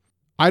on.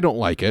 I don't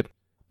like it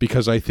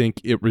because I think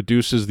it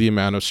reduces the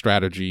amount of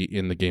strategy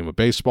in the game of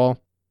baseball.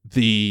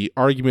 The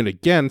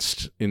argument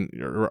the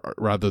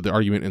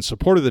argument in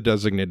support of the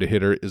designated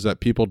hitter is that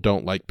people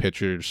don't like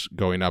pitchers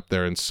going up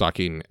there and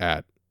sucking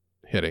at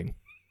hitting.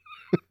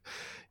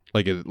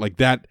 like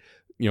that,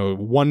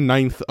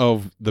 1/9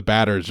 of the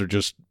batters are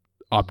just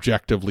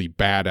objectively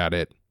bad at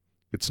it.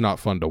 It's not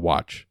fun to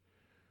watch.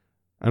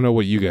 I don't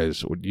know do you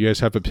guys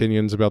have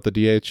opinions about the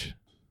DH?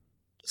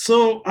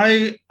 So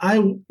I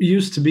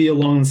used to be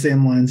along the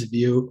same lines of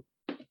you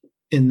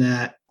in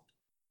that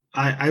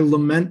I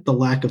lament the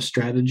lack of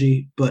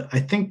strategy, but I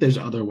think there's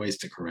other ways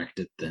to correct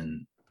it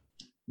than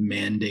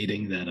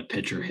mandating that a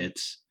pitcher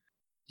hits.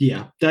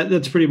 Yeah,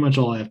 that's pretty much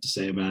all I have to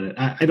say about it.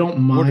 I don't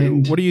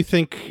mind. What do you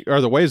think are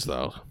the ways,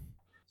 though?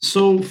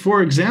 So,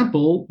 for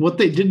example, what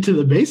they did to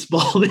the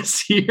baseball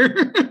this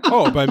year.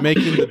 By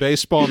making the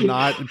baseball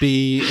not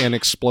be an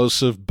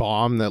explosive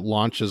bomb that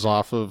launches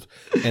off of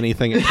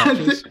anything it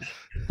touches?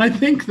 I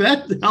think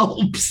that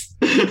helps.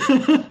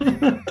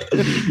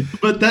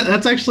 But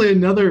that's actually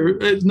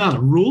it's not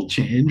a rule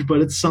change, but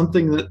it's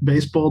something that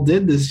baseball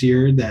did this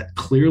year that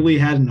clearly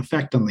had an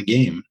effect on the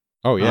game.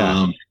 Oh,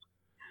 yeah.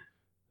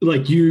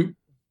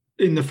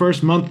 In the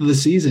first month of the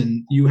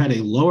season, you had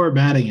a lower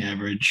batting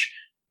average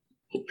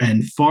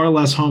and far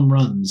less home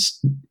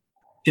runs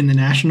in the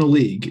National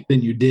League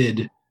than you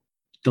did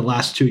the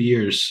last 2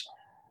 years.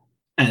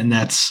 And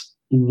that's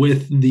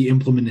with the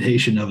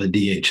implementation of a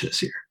DH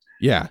this year.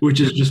 Yeah. Which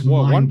is just at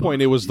one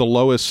point it was the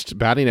lowest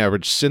batting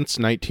average since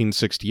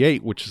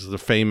 1968, which is the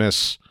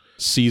famous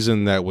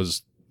season that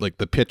was like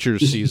the pitcher's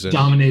just season.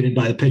 Dominated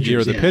by the pitchers. Year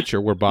of the pitcher,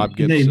 where Bob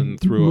Gibson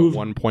threw a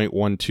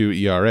 1.12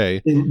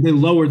 ERA. They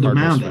lowered the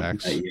mound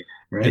that year.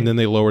 Right? And then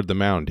they lowered the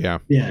mound,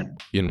 yeah,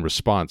 in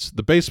response.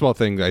 The baseball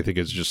thing, I think,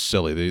 is just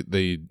silly.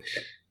 They've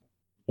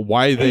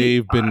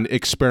been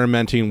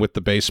experimenting with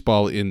the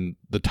baseball in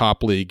the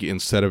top league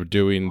instead of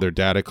doing their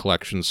data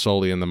collection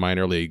solely in the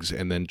minor leagues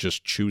and then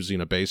just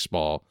choosing a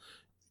baseball.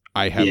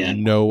 I have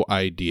no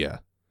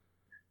idea.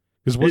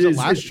 Because was it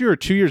last year or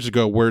 2 years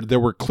ago where there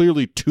were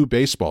clearly two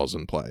baseballs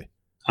in play?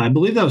 I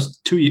believe that was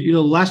 2 years.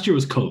 Last year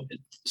was COVID,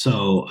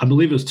 so I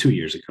believe it was 2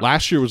 years ago.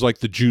 Last year was like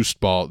the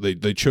juiced ball.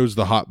 They chose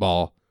the hot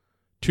ball.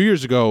 2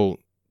 years ago,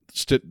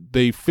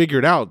 they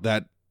figured out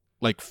that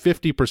like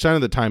 50%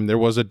 of the time there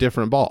was a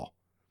different ball.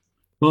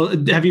 Well,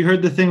 have you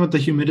heard the thing with the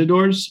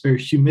humidors or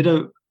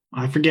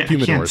I forget.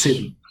 Humidors. I can't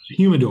say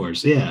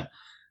humidors. Yeah,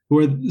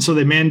 so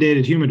they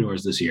mandated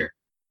humidors this year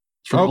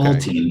for all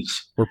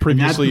teams. Where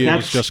previously it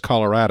was just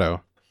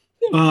Colorado.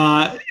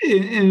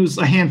 It was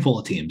a handful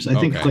of teams. I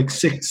think like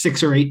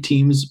six or eight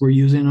teams were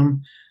using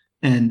them,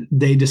 and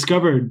they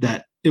discovered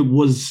that it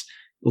was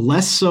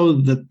less so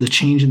that the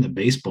change in the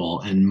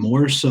baseball and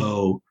more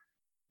so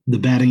the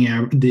batting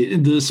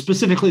average,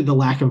 specifically the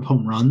lack of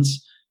home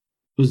runs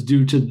was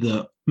due to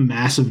the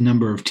massive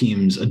number of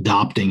teams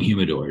adopting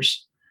humidors.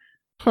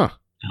 Huh.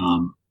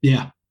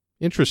 Yeah.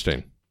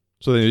 Interesting.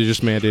 So they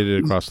just mandated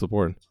it across the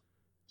board.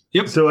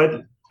 Yep. So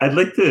I'd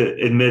like to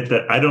admit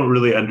that I don't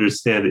really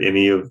understand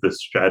any of the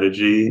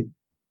strategy.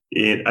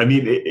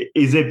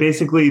 Is it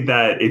basically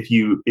that if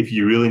you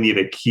really need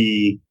a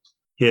key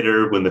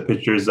hitter when the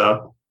pitcher's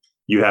up,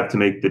 you have to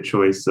make the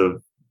choice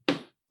of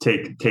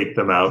take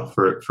them out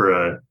for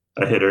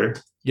a hitter?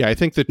 Yeah, I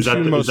think the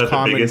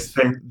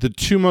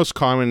two most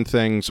common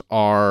things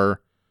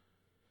are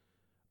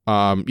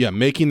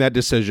making that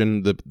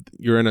decision.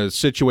 You're in a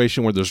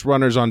situation where there's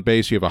runners on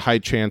base, you have a high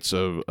chance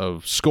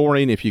of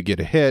scoring if you get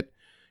a hit,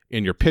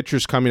 and your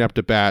pitcher's coming up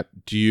to bat.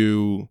 Do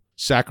you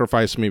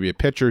sacrifice maybe a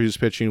pitcher who's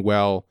pitching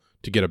well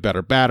to get a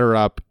better batter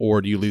up,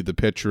 or do you leave the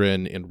pitcher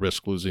in and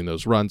risk losing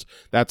those runs?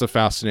 That's a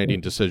fascinating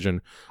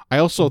decision. I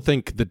also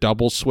think the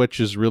double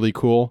switch is really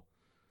cool.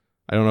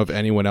 I don't know if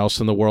anyone else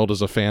in the world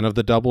is a fan of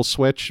the double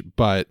switch,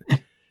 but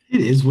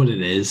it is what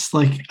it is.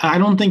 Like, I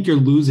don't think you're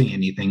losing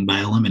anything by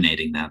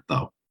eliminating that,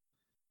 though.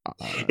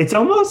 It's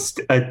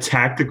almost a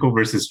tactical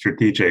versus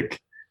strategic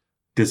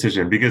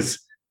decision, because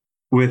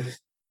with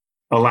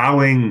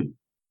allowing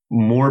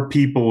more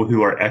people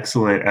who are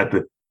excellent at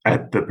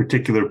the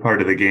particular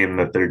part of the game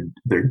that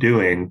they're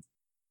doing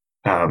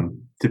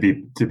to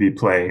be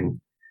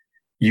playing,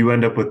 you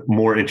end up with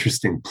more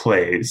interesting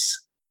plays,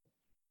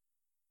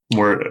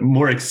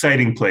 more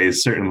exciting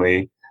plays,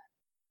 certainly,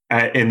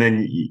 and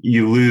then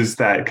you lose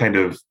that kind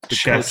of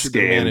chess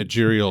game,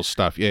 managerial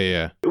stuff.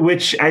 Yeah.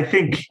 Which I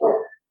think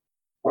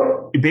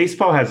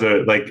baseball has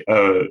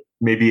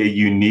maybe a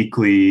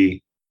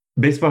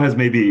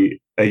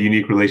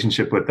unique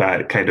relationship with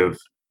that kind of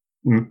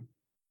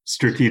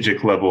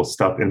strategic level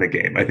stuff in the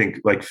game. I think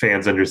like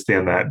fans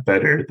understand that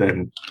better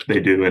than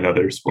they do in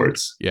other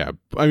sports. Yeah.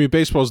 I mean,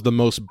 baseball is the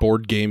most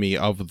board gamey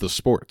of the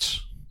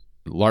sports,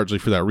 largely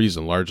for that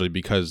reason, largely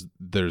because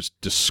there's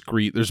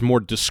more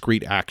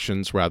discrete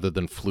actions rather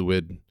than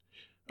fluid,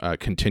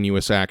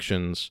 continuous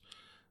actions.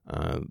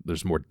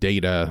 There's more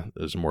data.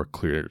 There's more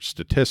clear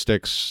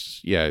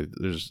statistics. Yeah,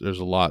 there's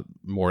a lot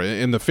more,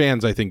 and the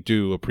fans I think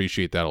do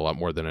appreciate that a lot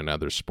more than in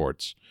other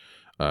sports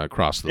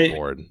across the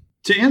board.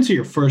 To answer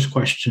your first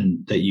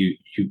question that you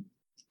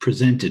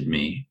presented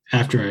me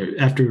after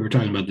we were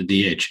talking about the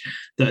DH,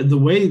 the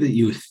way that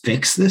you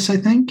fix this, I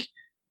think,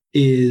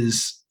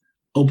 is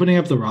opening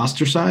up the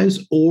roster size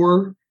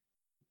or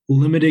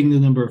limiting the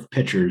number of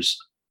pitchers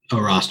a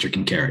roster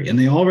can carry. And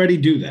they already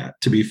do that,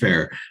 to be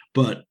fair.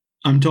 But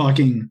I'm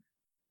talking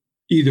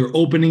either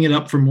opening it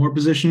up for more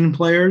position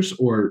players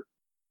or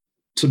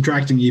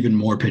subtracting even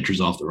more pitchers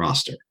off the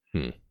roster,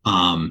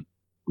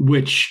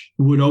 which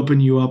would open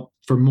you up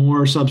for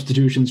more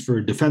substitutions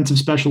for defensive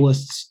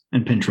specialists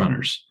and pinch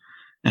runners.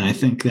 And I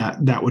think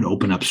that would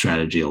open up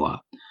strategy a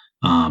lot.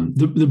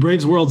 The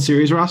Braves World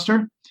Series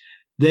roster,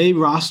 they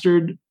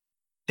rostered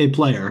a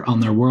player on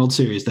their World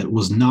Series that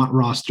was not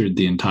rostered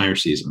the entire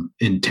season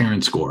in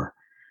Terrence Gore.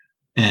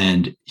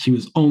 And he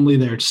was only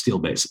there to steal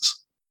bases.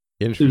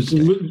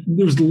 Interesting.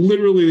 There's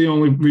literally the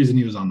only reason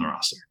he was on the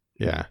roster.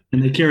 Yeah.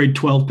 And they carried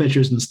 12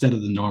 pitchers instead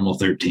of the normal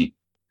 13.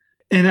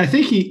 And I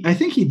think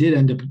he did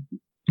end up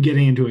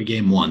getting into a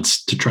game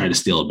once to try to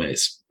steal a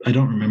base. I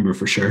don't remember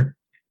for sure,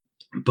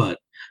 but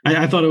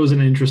I thought it was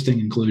an interesting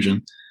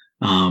inclusion.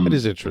 It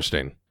is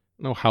interesting.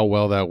 I don't know how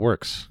well that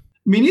works.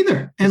 Me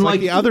neither. And like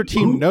the other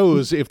team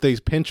knows if they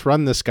pinch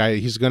run this guy,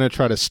 he's going to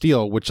try to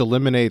steal, which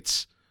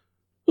eliminates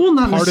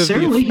not part of the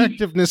necessarily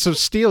effectiveness of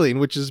stealing,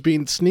 which is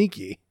being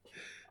sneaky.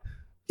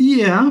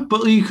 Yeah,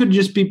 but you could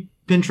just be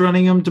pinch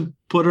running him to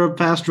put a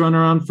fast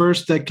runner on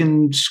first that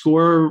can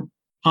score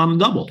on a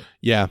double.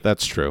 Yeah,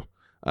 that's true.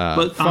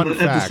 But fun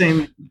fact, at the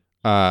same,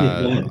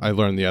 I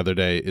learned the other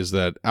day is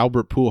that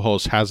Albert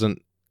Pujols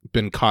hasn't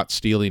been caught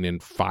stealing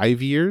in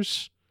 5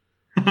 years.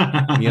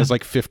 And he has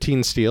like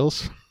 15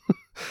 steals.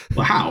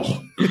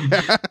 Wow.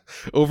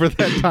 Over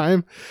that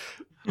time.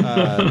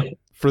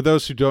 For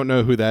those who don't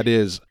know who that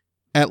is,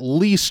 at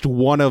least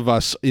one of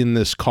us in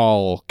this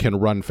call can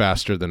run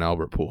faster than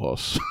Albert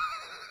Pujols.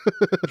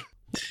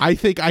 I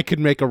think I could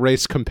make a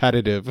race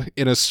competitive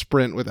in a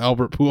sprint with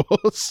Albert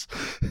Pujols.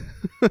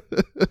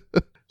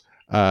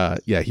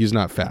 Yeah, he's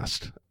not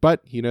fast,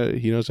 but he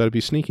knows how to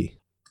be sneaky.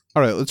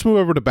 All right, let's move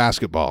over to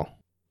basketball.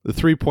 The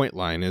 3-point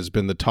line has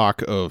been the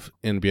talk of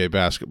NBA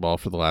basketball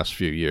for the last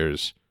few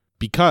years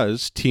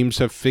because teams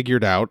have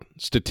figured out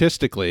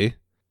statistically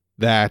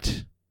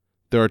that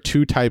there are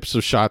two types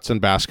of shots in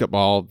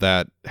basketball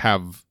that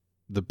have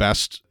the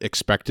best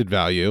expected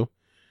value.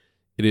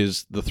 It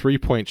is the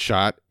 3-point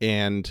shot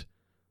and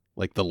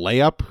like the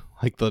layup,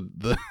 like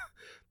the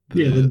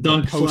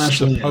dunk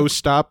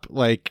post up,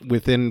 like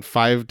within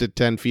 5 to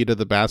 10 feet of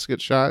the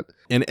basket shot,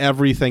 and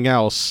everything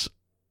else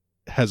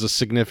has a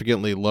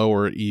significantly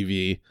lower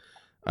EV,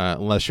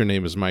 unless your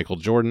name is Michael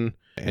Jordan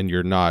and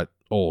you're not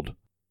old.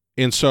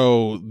 And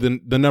so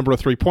the number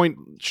of 3-point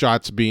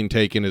shots being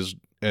taken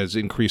has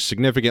increased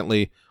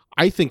significantly.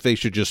 I think they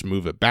should just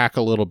move it back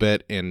a little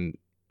bit and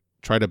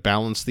try to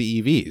balance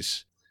the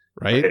EVs,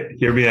 right? Okay,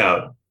 hear me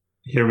out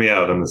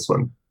on this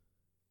one.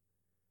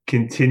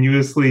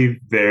 Continuously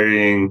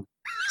varying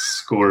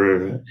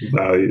score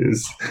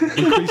values.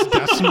 Increase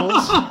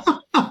decimals.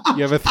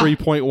 You have a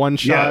 3.1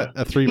 shot,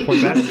 a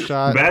 3.1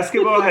 shot.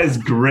 Basketball has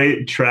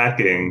great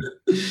tracking.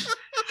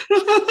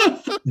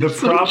 The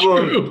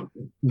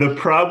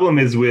problem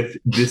is with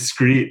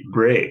discrete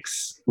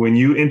breaks. When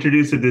you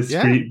introduce a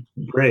discrete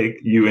break,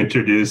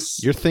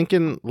 you're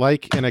thinking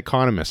like an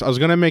economist. I was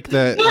gonna make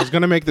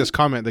this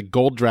comment that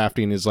gold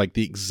drafting is like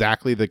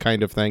exactly the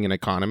kind of thing an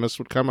economist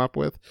would come up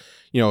with.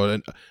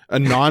 A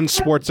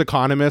non-sports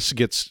economist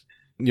gets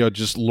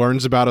just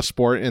learns about a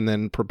sport and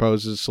then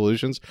proposes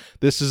solutions.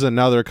 This is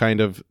another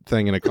kind of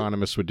thing an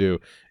economist would do,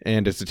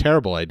 and it's a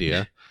terrible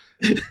idea.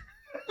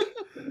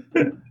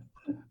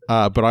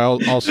 But I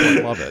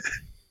also love it.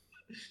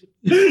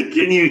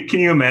 Can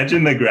you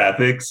imagine the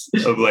graphics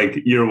of like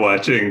you're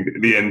watching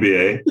the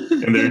NBA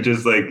and they're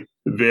just like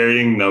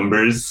varying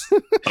numbers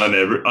on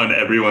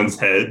everyone's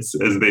heads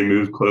as they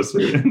move closer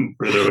and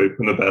further away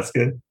from the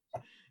basket?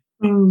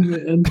 Oh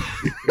man!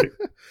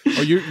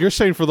 Oh, you're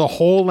saying for the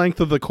whole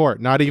length of the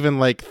court, not even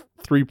like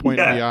 3-point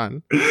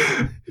beyond.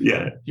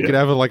 Yeah, you could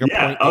have it like a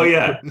point. Oh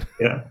yeah,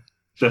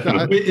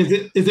 definitely.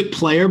 Wait, is it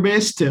player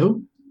based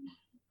too?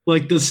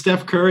 Like, does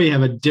Steph Curry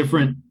have a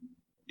different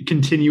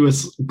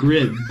continuous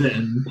grid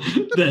than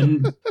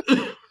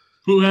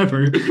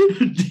whoever?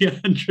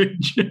 DeAndre.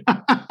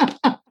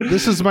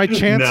 This is my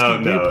chance to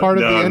be part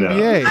of the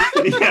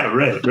NBA. Yeah,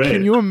 right.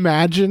 Can you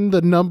imagine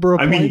the number of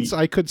points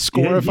I could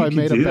score if I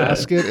made a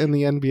basket in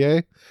the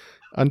NBA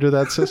under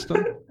that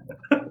system?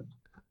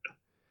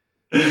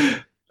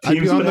 I'd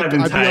be on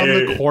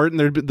the court,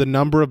 and the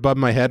number above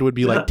my head would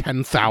be like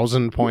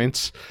 10,000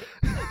 points.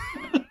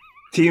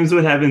 Teams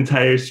would have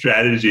entire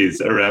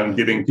strategies around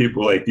getting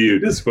people like you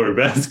to score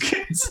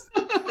baskets.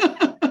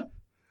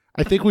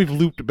 I think we've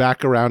looped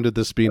back around to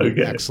this being an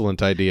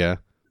excellent idea.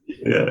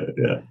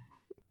 Yeah.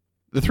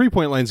 The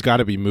 3-point line's got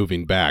to be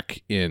moving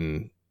back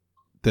in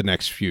the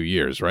next few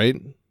years, right?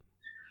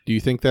 Do Do you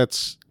think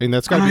that's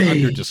got to be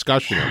under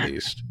discussion at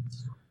least?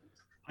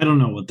 I don't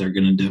know what they're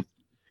going to do.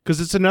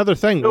 Because it's another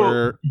thing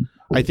where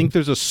I think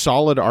there's a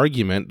solid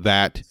argument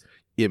that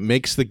it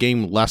makes the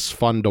game less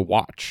fun to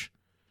watch.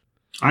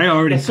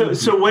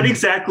 So what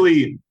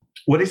exactly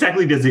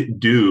does it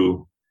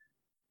do?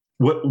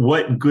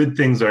 What good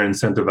things are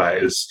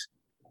incentivized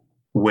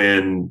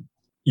when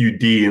you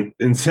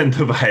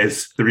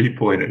de-incentivize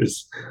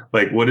 3-pointers?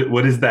 Like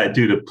what does that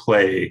do to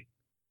play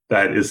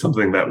that is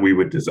something that we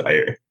would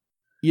desire?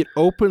 It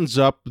opens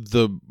up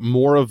the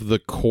more of the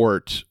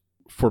court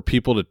for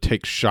people to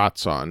take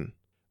shots on.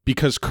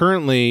 Because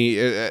currently,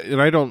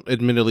 and I don't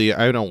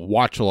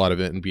watch a lot of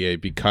NBA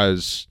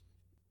because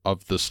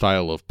of the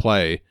style of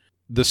play.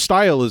 The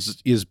style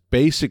is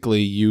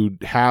basically you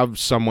have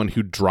someone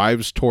who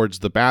drives towards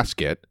the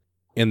basket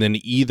and then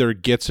either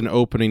gets an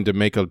opening to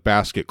make a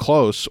basket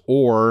close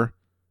or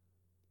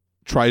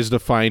tries to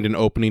find an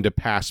opening to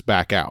pass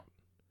back out.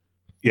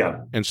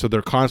 Yeah. And so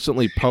they're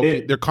constantly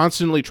they're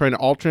constantly trying to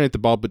alternate the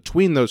ball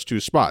between those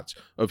two spots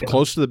of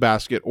close to the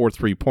basket or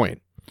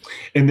 3-point.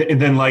 And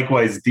then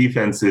likewise,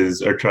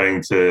 defenses are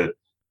trying to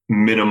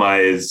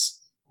minimize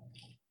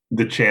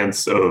the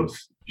chance of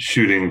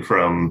shooting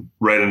from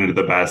right under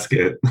the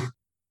basket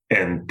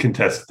and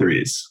contest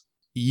threes.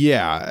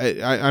 Yeah,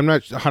 I'm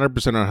not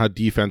 100% on how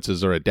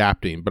defenses are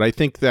adapting, but I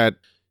think that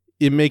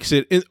it makes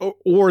it,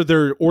 or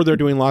they're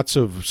doing lots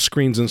of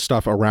screens and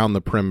stuff around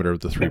the perimeter of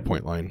the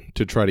 3-point line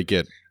to try to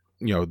get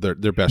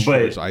their best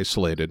shooters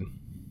isolated.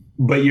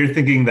 But you're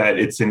thinking that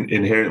it's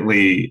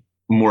inherently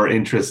more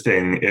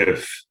interesting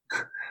if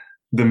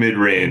the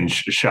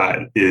mid-range shot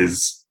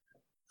is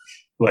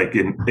like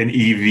an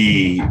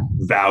EV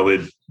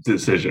valid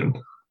decision.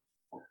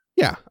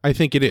 Yeah, I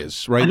think it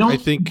is, right? I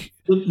think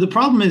the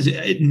problem is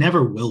it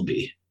never will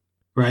be,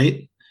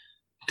 right?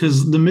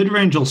 Because the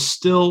mid-range will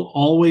still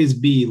always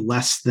be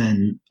less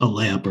than a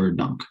layup or a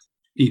dunk,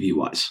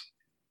 EV-wise.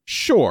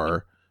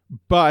 Sure,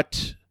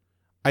 but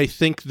I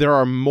think there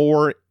are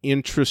more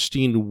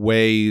interesting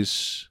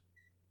ways.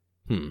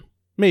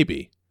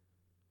 Maybe.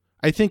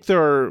 I think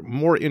there are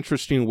more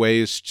interesting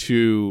ways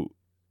to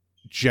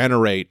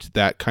generate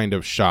that kind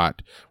of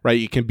shot,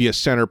 right? It can be a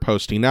center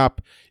posting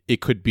up.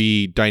 It could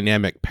be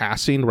dynamic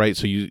passing, right?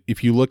 So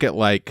if you look at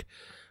like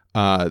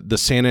the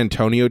San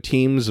Antonio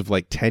teams of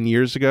like 10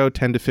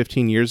 to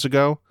 15 years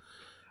ago,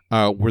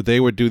 where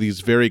they would do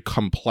these very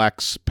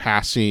complex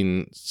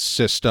passing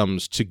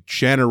systems to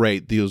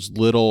generate those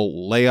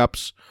little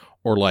layups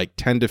or like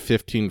 10 to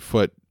 15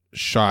 foot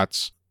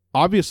shots.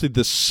 Obviously,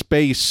 the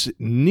space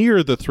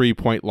near the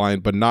 3-point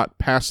line, but not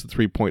past the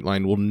 3-point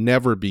line, will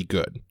never be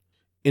good.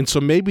 And so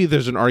maybe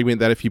there's an argument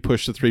that if you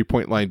push the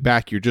 3-point line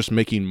back, you're just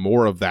making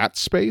more of that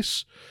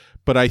space.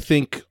 But I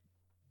think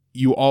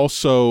you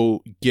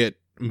also get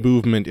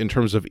movement in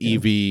terms of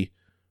EV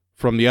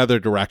from the other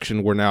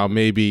direction, where now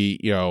maybe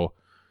an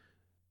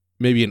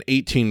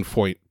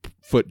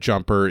 18-foot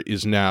jumper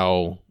is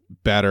now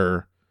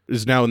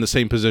in the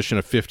same position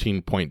a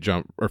 15-point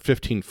jump or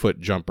 15-foot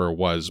jumper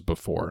was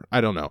before. I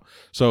don't know.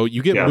 So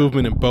you get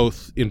movement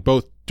in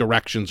both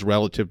directions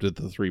relative to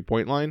the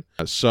 3-point line.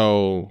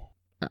 So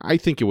I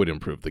think it would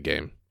improve the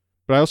game.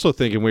 But I also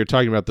think, and we were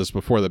talking about this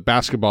before, that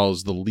basketball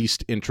is the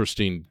least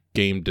interesting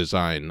game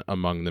design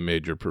among the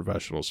major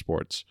professional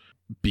sports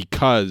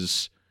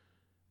because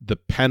the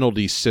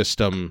penalty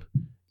system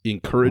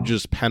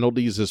encourages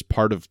penalties as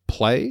part of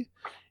play,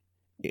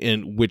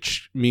 and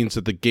which means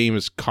that the game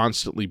is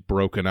constantly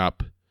broken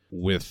up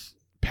with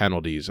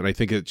penalties. And I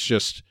think it's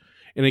just,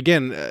 and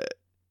again,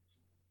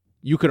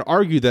 you could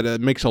argue that it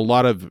makes a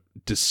lot of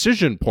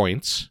decision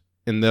points,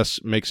 and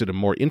thus makes it a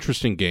more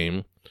interesting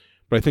game.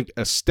 But I think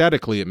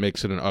aesthetically it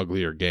makes it an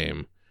uglier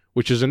game,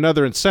 which is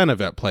another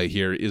incentive at play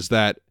here, is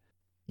that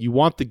you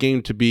want the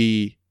game to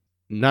be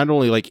not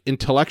only like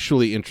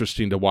intellectually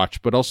interesting to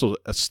watch, but also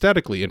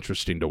aesthetically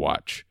interesting to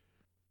watch,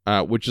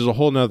 which is a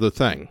whole nother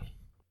thing.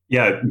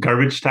 Yeah,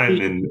 garbage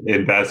time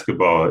in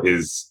basketball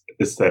is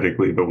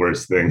aesthetically the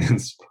worst thing in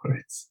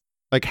sports.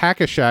 Like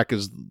Hack-a-Shaq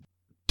is the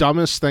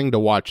dumbest thing to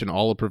watch in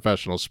all of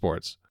professional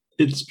sports.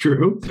 It's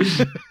true.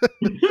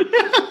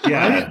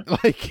 Yeah.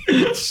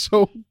 It's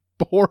so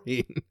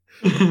boring.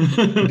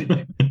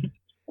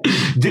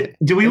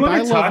 Do we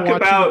want to talk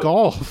about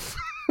golf?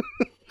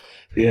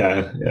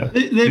 Yeah.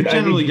 They've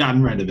generally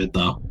gotten rid of it,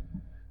 though.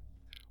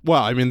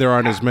 Well, I mean, there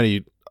aren't as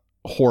many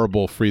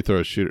horrible free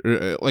throw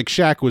shooters. Like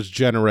Shaq was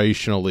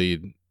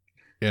generationally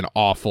an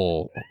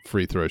awful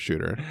free throw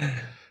shooter.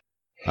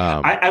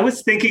 I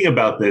was thinking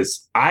about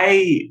this.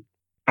 I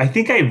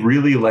think I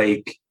really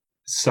like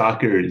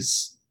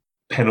soccer's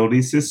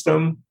penalty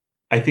system.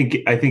 I think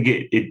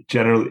it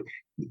generally,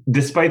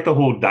 despite the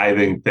whole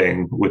diving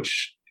thing,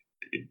 which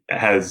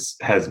has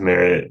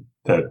merit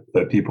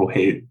that people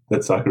hate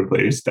that soccer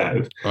players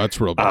dive. Oh, that's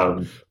real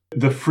bad.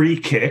 The free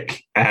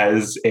kick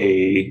as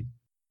a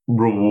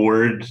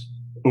reward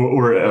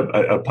or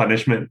a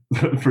punishment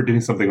for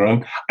doing something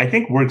wrong, I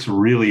think works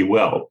really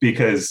well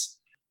because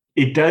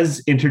it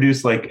does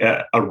introduce like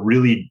a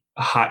really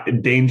hot,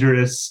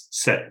 dangerous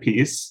set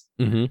piece,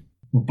 mm-hmm.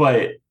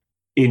 but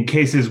in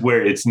cases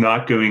where it's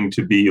not going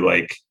to be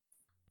like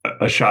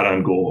a shot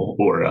on goal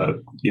or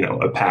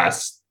a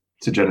pass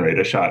to generate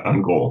a shot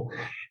on goal,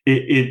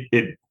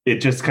 it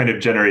just kind of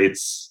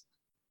generates,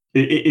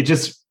 it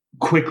just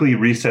quickly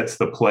resets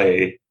the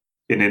play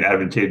in an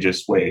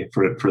advantageous way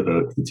for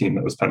the team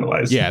that was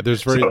penalized. Yeah,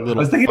 there's very little. I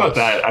was thinking about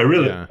that. I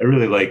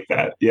really like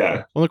that.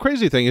 Yeah. Well, the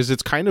crazy thing is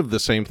it's kind of the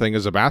same thing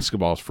as a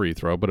basketball free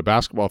throw, but a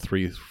basketball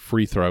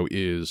free throw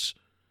is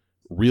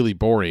really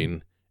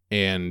boring,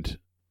 and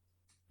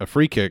a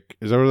free kick,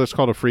 is that what that's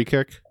called, a free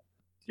kick?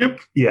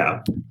 Yep.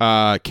 Yeah.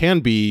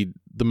 Can be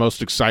the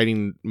most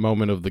exciting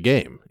moment of the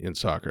game in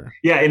soccer.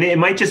 Yeah, and it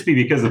might just be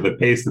because of the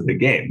pace of the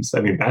games.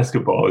 I mean,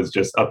 basketball is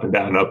just up and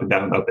down, up and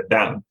down, up and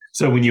down.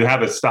 So when you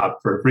have a stop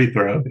for a free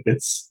throw,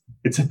 it's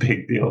a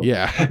big deal.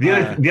 Yeah.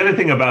 The other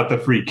thing about the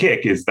free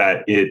kick is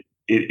that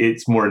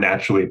it's more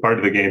naturally part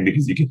of the game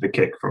because you get the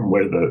kick from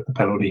where the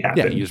penalty happened.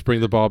 Yeah, you just bring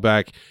the ball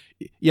back.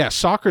 Yeah,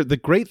 soccer, the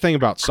great thing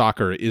about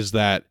soccer is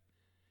that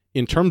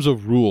in terms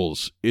of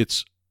rules,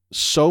 it's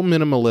so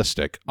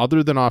minimalistic,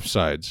 other than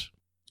offsides.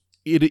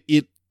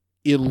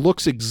 It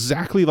looks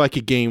exactly like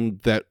a game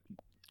that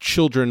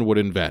children would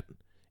invent.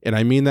 And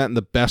I mean that in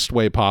the best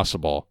way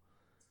possible.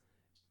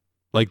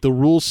 Like, the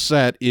rule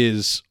set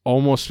is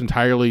almost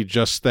entirely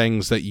just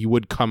things that you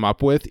would come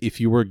up with if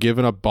you were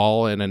given a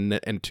ball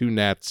and two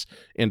nets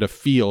and a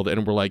field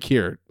and were like,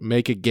 here,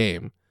 make a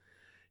game.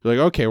 You're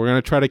like, okay, we're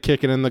going to try to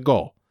kick it in the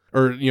goal.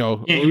 Or, what are we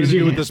going to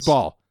do with this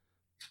ball?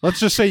 Let's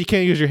just say you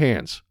can't use your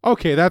hands.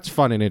 Okay, that's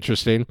fun and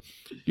interesting.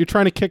 You're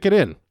trying to kick it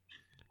in.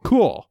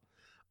 Cool.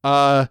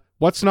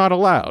 What's not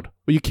allowed?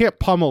 Well, you can't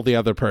pummel the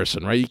other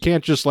person, right? You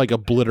can't just like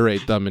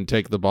obliterate them and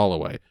take the ball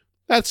away.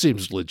 That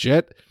seems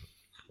legit.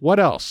 What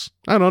else?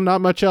 I don't know,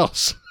 not much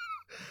else.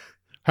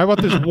 How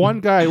about this one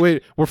guy?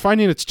 Wait, we're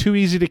finding it's too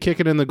easy to kick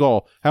it in the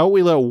goal. How about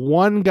we let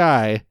one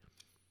guy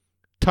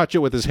touch it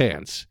with his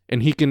hands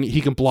and he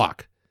can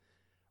block?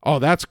 Oh,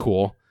 that's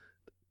cool.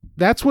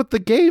 That's what the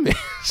game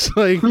is.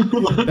 Like,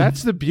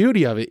 that's the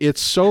beauty of it.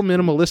 It's so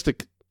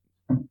minimalistic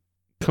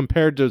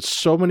compared to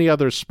so many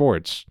other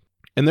sports.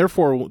 And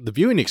therefore, the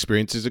viewing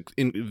experience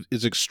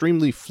is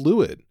extremely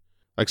fluid.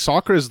 Like,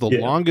 soccer is the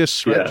longest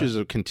stretches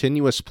of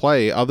continuous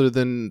play, other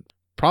than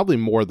probably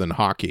more than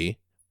hockey.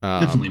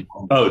 Definitely.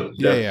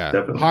 Yeah.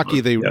 Definitely.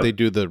 Hockey, they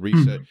do the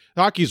reset.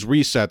 Hockey's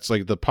resets,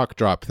 like the puck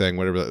drop thing,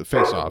 whatever, the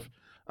face off,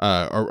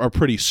 are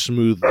pretty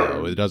smooth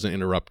though. It doesn't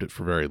interrupt it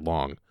for very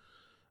long.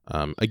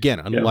 Again,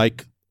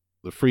 unlike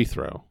the free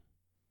throw.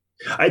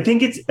 I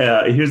think it's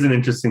here's an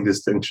interesting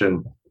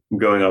distinction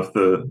going off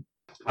the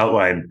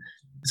outline.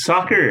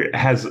 Soccer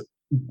has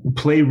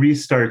play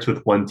restarts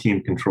with one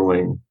team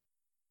controlling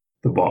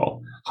the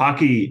ball.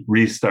 Hockey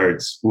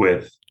restarts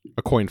with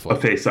a coin flip,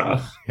 a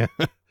face-off,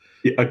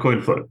 a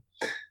coin flip.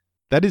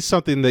 That is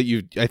something that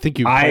I think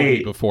you've told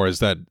me before, is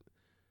that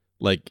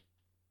like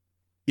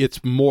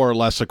it's more or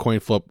less a coin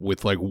flip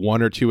with like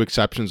one or two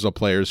exceptions of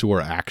players who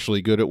are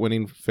actually good at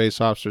winning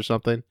face-offs or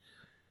something.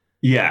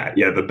 Yeah.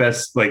 The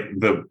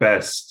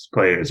best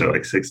players are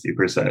like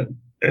 60%,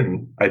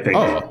 and I think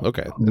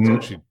okay, that's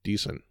actually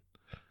decent.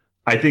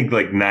 I think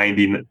like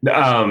 90.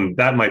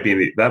 That might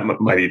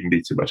even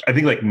be too much. I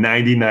think like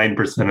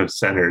 99% of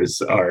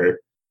centers are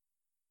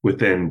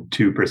within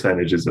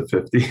 2% of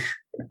 50.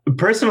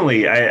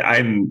 Personally,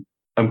 I'm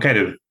kind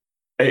of.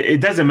 It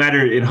doesn't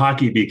matter in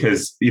hockey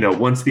because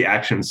once the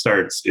action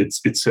starts,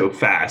 it's so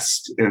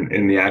fast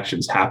and the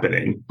action's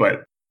happening.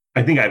 But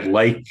I think I'd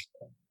like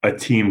a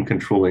team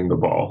controlling the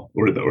ball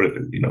or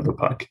the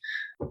puck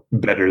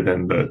better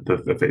than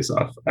the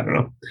face-off. I don't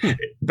know.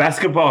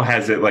 Basketball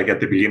has it like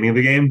at the beginning of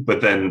the game, but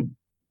then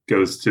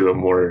goes to a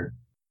more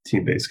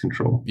team-based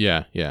control.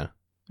 Yeah.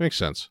 Makes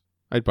sense.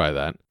 I'd buy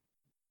that.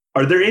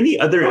 Are there any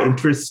other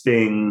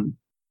interesting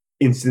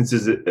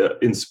instances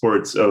in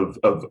sports of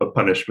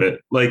punishment?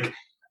 Like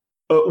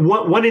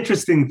one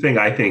interesting thing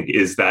I think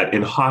is that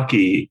in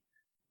hockey,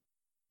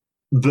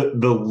 the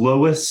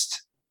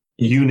lowest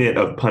unit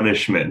of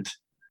punishment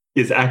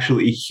is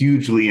actually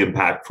hugely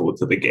impactful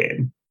to the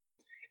game.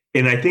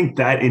 And I think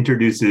that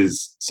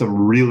introduces some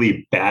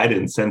really bad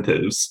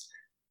incentives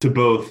to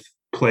both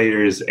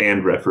players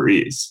and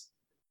referees.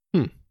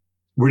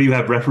 Where you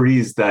have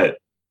referees that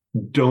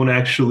don't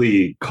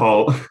actually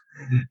call.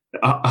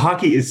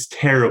 Hockey is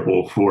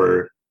terrible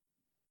for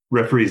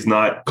referees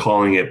not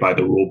calling it by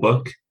the rule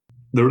book.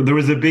 There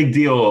was a big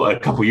deal a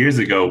couple years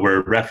ago where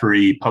a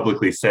referee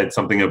publicly said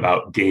something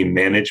about game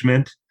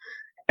management.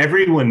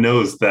 Everyone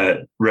knows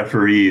that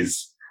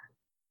referees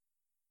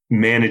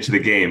manage the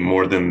game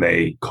more than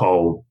they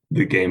call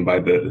the game by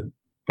the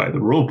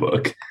rule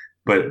book,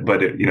 but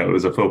it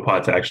was a faux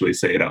pas to actually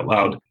say it out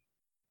loud.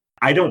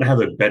 I don't have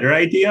a better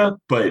idea,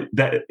 but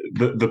that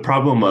the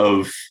problem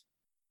of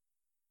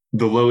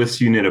the lowest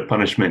unit of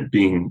punishment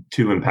being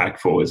too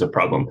impactful is a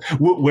problem.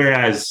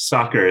 Whereas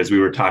soccer, as we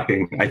were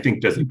talking, I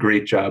think does a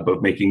great job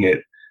of making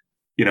it,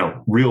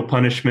 real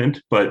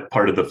punishment, but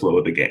part of the flow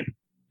of the game.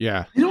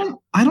 Yeah.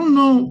 I don't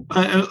know.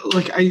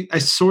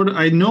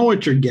 I know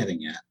what you're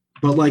getting at,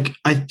 but like,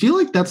 I feel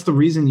like that's the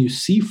reason you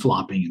see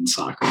flopping in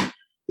soccer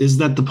is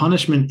that the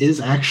punishment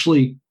is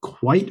actually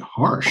quite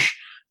harsh.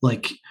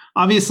 Like,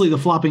 obviously the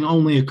flopping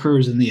only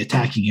occurs in the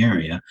attacking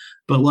area,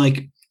 but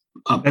like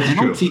a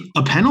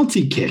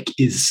penalty kick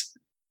is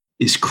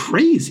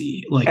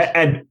crazy. Like,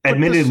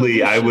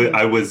 admittedly,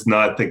 I was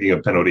not thinking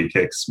of penalty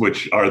kicks,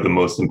 which are the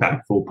most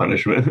impactful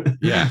punishment.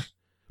 Yeah.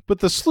 But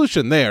the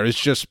solution there is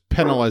just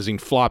penalizing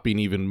flopping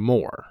even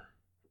more,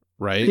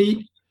 right?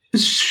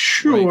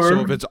 Sure. Right?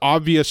 So if it's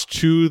obvious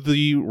to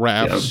the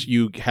refs,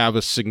 you have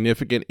a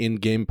significant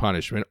in-game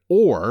punishment,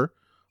 or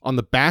on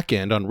the back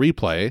end on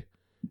replay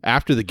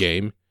after the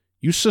game,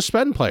 you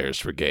suspend players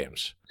for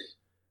games,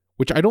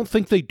 which I don't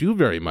think they do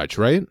very much,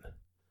 right?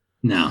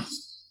 No.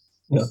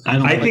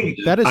 I think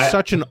that is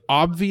such an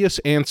obvious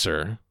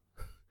answer.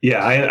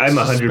 Yeah, I'm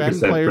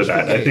 100% for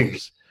that. I think.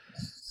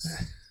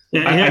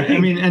 Yeah, I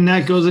mean, and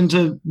that goes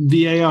into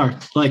VAR.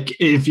 Like,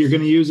 if you're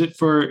going to use it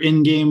for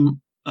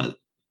in-game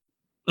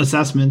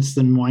assessments,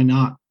 then why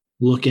not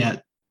look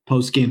at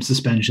post-game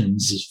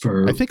suspensions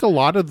for? I think a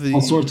lot of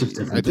all sorts of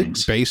different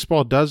things.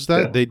 Baseball does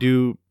that. Yeah. They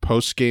do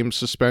post-game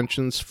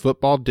suspensions.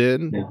 Football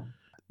did. Yeah.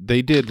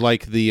 They did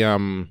like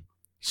the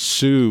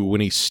Sue when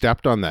he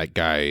stepped on that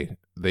guy.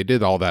 They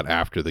did all that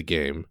after the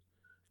game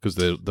because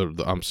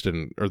the umps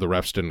didn't, or the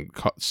refs didn't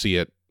see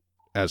it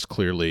as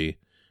clearly.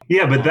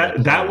 Yeah, but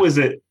that was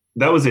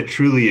a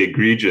truly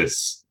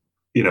egregious,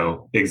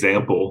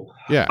 example.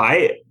 Yeah,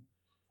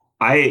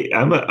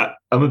 I'm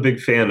a big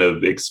fan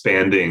of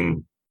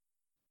expanding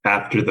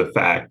after the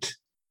fact.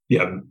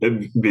 Yeah,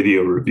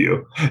 video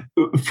review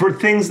for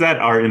things that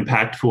are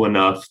impactful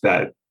enough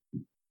that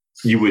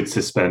you would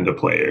suspend a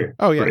player.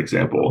 Oh yeah, for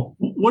example.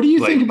 What do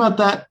you think about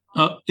that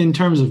in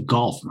terms of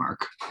golf,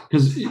 Mark?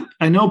 Because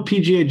I know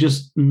PGA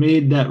just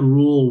made that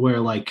rule where,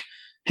 like,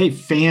 hey,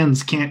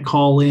 fans can't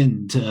call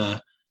in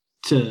to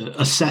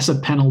assess a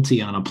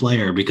penalty on a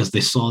player because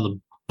they saw the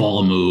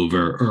ball move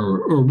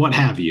or what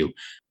have you.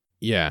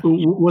 Yeah.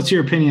 What's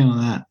your opinion on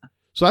that?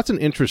 So that's an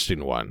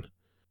interesting one.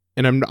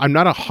 And I'm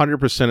not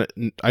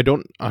 100%. I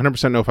don't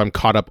 100% know if I'm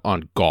caught up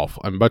on golf.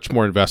 I'm much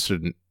more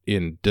invested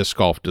in disc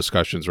golf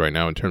discussions right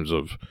now in terms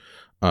of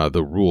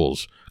the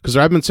rules, because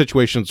there have been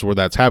situations where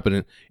that's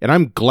happening, and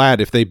I'm glad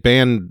if they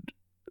banned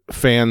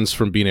fans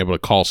from being able to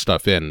call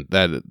stuff in.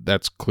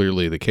 That's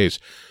clearly the case.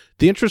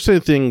 The interesting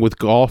thing with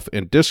golf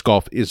and disc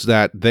golf is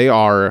that they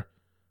are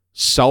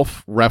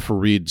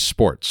self-refereed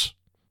sports.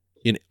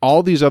 In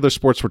all these other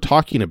sports we're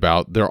talking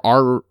about, there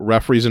are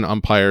referees and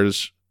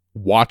umpires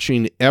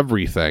watching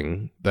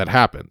everything that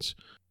happens.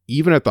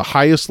 Even at the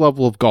highest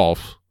level of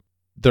golf,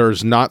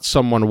 there's not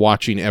someone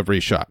watching every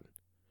shot.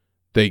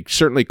 They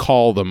certainly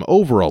call them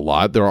over a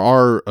lot. There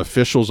are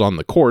officials on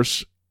the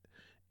course,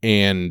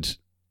 and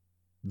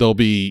they'll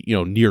be,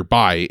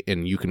 nearby,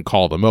 and you can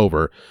call them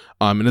over.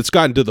 And it's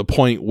gotten to the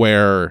point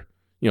where,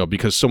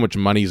 because so much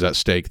money's at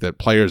stake, that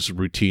players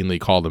routinely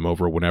call them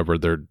over whenever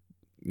they're,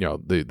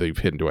 they've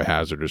hit into a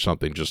hazard or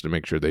something, just to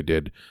make sure they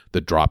did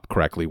the drop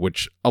correctly,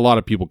 which a lot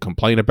of people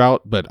complain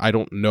about, but I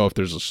don't know if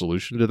there's a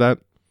solution to that,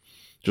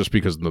 just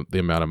because of the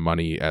amount of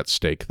money at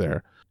stake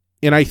there.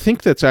 And I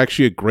think that's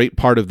actually a great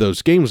part of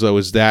those games, though,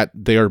 is that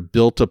they are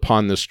built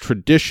upon this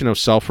tradition of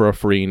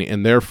self-refereeing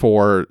and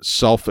therefore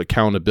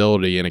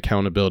self-accountability and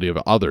accountability of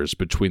others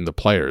between the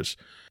players.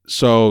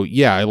 So,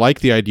 yeah, I like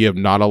the idea of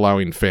not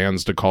allowing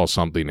fans to call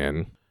something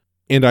in.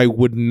 And I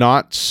would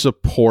not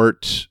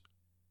support,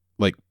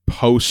 like,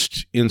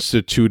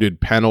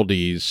 post-instituted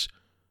penalties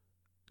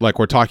like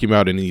we're talking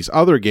about in these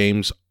other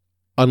games,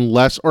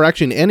 unless, or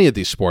actually in any of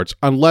these sports,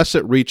 unless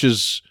it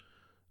reaches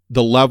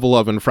the level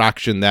of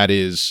infraction that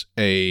is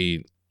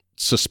a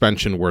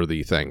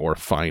suspension-worthy thing or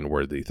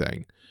fine-worthy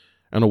thing.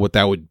 I don't know what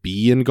that would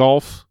be in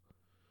golf,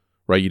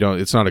 right?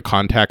 It's not a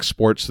contact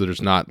sport, so there's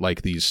not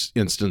like these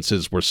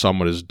instances where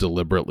someone is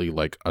deliberately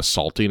like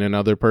assaulting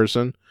another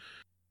person.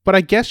 But I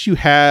guess you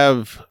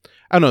have,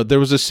 I don't know, there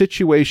was a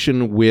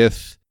situation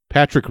with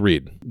Patrick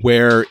Reed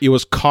where it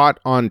was caught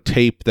on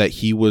tape that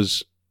he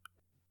was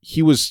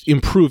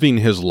improving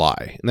his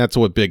lie, and that's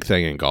a big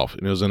thing in golf.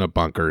 And it was in a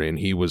bunker, and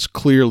he was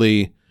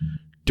clearly,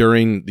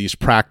 during these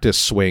practice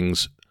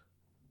swings,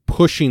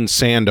 pushing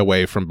sand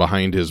away from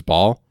behind his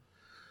ball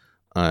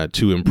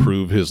to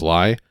improve his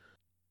lie.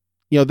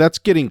 That's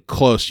getting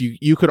close.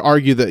 You could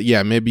argue that,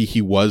 yeah, maybe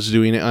he was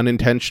doing it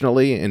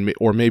unintentionally,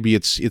 or maybe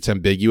it's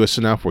ambiguous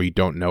enough where you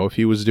don't know if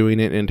he was doing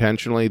it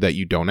intentionally, that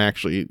you don't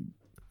actually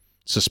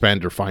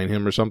suspend or fine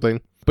him or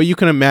something. But you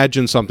can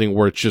imagine something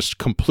where it's just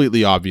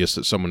completely obvious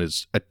that someone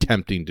is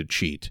attempting to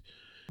cheat,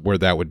 where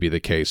that would be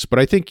the case. But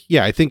I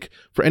think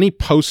for any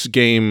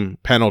post-game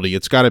penalty,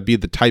 it's got to be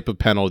the type of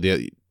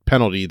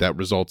penalty that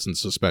results in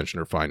suspension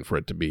or fine for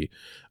it to be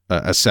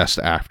assessed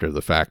after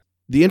the fact.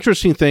 The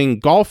interesting thing,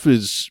 golf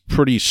is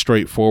pretty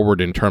straightforward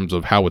in terms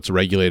of how it's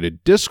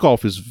regulated. Disc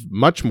golf is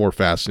much more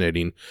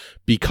fascinating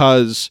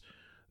because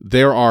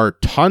there are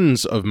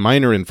tons of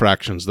minor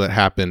infractions that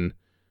happen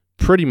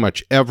pretty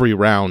much every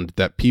round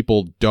that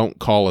people don't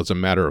call as a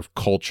matter of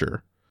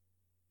culture.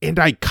 And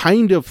I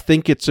kind of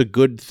think it's a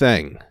good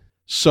thing.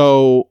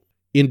 So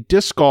in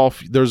disc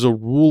golf, there's a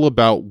rule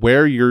about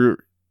where you're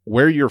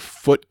where your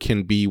foot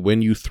can be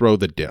when you throw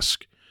the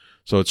disc.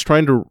 So it's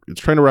trying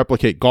to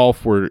replicate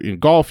golf, where in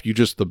golf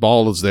the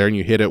ball is there and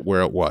you hit it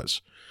where it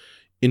was.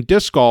 In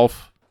disc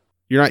golf,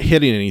 you're not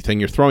hitting anything,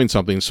 you're throwing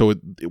something. So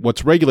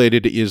what's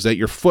regulated is that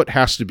your foot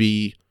has to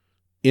be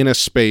in a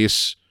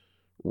space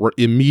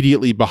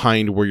immediately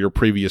behind where your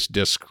previous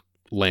disc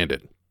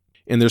landed.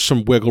 And there's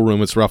some wiggle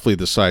room. It's roughly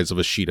the size of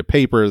a sheet of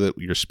paper that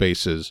your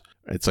space is.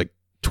 It's like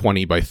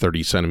 20 by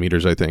 30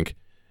 centimeters, I think.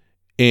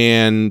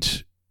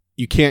 And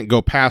you can't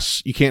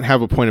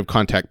have a point of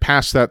contact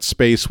past that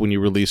space when you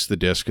release the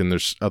disc, and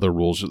there's other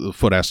rules. The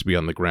foot has to be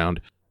on the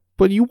ground.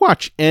 But you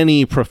watch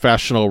any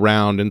professional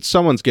round and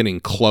someone's getting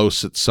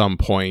close at some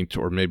point,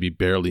 or maybe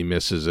barely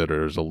misses it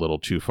or is a little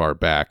too far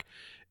back.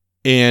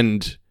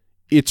 And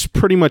it's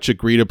pretty much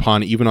agreed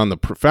upon, even on the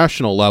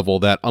professional level,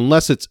 that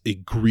unless it's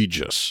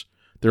egregious,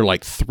 they're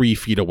like 3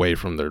 feet away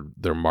from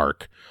their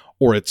mark,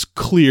 or it's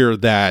clear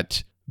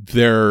that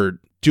they're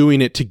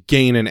doing it to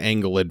gain an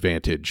angle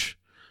advantage,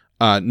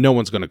 no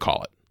one's going to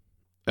call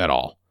it at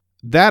all.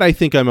 That I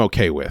think I'm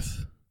okay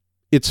with.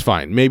 It's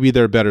fine. Maybe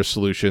there are better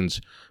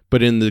solutions,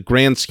 but in the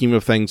grand scheme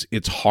of things,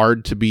 it's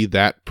hard to be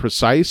that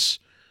precise,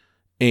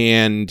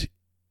 and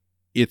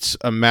it's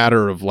a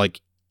matter of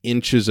like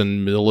inches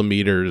and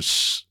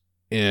millimeters,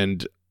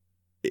 and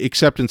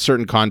except in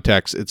certain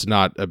contexts, it's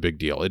not a big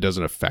deal. It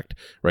doesn't affect,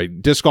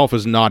 right? Disc golf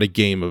is not a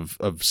game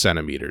of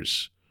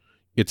centimeters.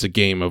 It's a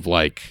game of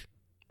like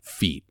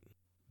feet.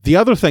 The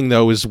other thing,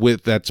 though,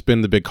 that's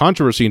been the big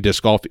controversy in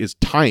disc golf is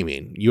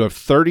timing. You have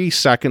 30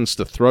 seconds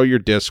to throw your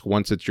disc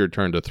once it's your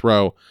turn to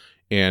throw,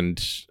 and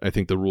I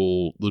think the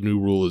new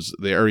rule is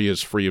the area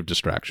is free of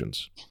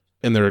distractions.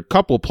 And there are a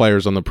couple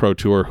players on the Pro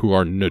Tour who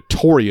are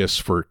notorious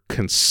for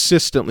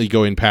consistently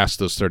going past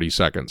those 30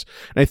 seconds.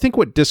 And I think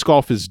what disc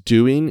golf is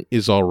doing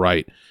is all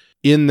right,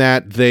 in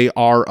that they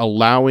are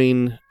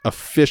allowing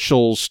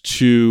officials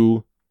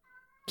to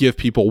give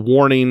people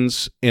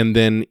warnings and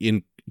then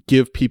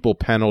give people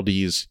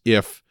penalties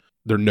if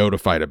they're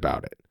notified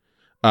about it.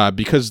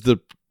 Because the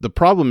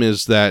problem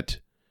is that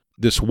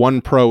this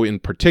one pro in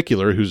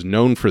particular, who's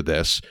known for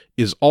this,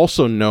 is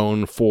also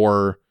known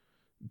for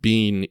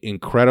being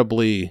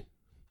incredibly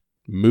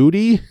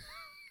moody,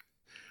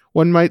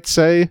 one might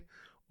say,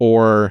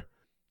 or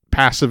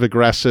passive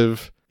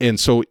aggressive. And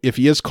so if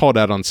he is called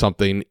out on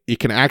something, it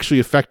can actually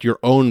affect your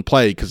own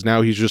play, because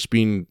now he's just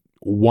being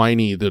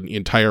whiny the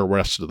entire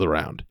rest of the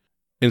round.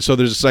 And so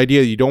there's this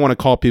idea that you don't want to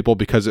call people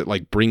because it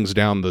like brings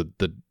down the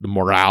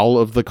morale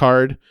of the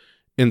card.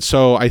 And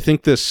so I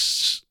think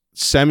this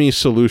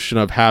semi-solution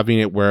of having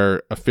it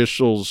where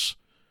officials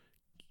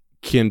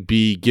can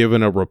be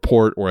given a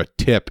report or a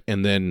tip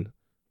and then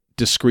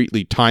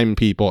discreetly time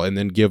people and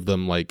then give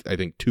them like, I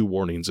think 2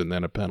 warnings and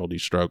then a penalty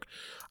stroke.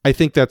 I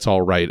think that's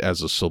all right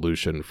as a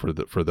solution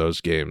for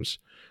those games,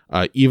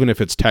 even if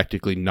it's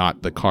technically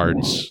not the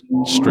cards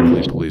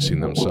strictly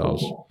policing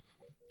themselves.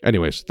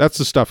 Anyways, that's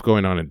the stuff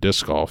going on in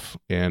disc golf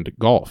and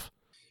golf.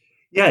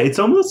 Yeah, it's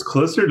almost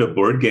closer to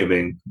board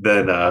gaming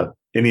than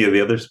any of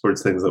the other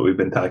sports things that we've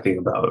been talking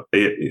about.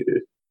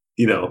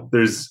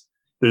 There's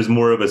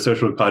more of a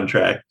social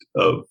contract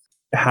of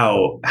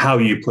how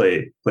you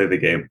play the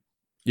game.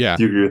 Yeah.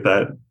 Do you agree with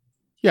that?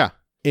 Yeah.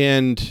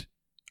 And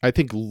I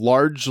think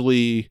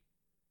largely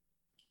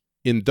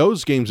in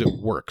those games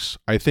it works.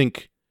 I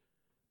think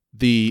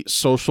the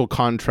social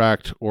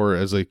contract, or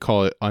as they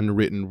call it,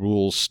 unwritten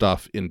rules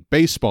stuff in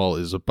baseball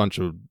is a bunch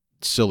of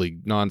silly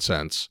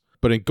nonsense.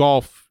 But in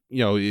golf,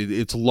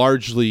 it's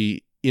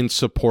largely in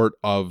support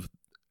of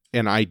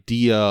an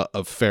idea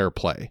of fair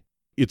play.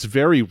 It's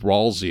very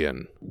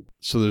Rawlsian.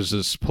 So there's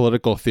this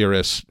political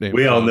theorist named...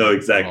 We all know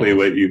exactly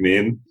what you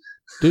mean.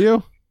 Do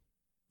you?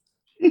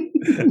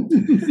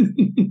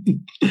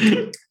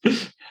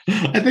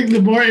 I think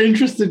the more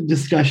interesting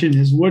discussion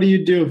is, what do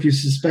you do if you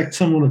suspect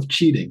someone of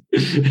cheating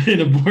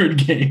in a board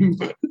game,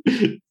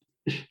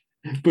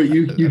 but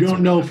you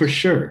don't know for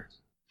sure?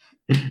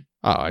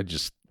 I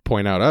just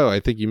point out, I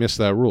think you missed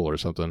that rule or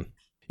something.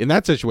 In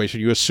that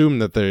situation, you assume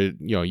that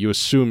you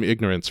assume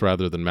ignorance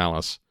rather than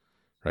malice,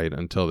 right?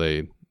 Until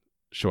they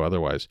show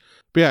otherwise.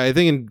 But yeah, I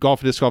think in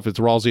golf and disc golf, it's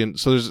Rawlsian.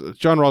 So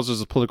John Rawls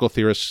is a political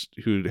theorist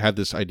who had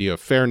this idea of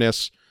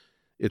fairness.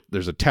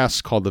 There's a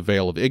test called the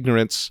veil of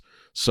ignorance.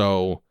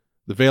 So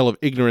the veil of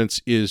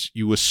ignorance is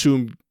you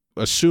assume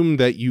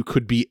that you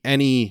could be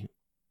any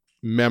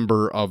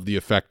member of the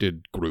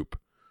affected group.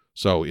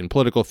 So in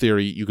political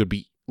theory, you could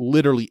be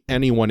literally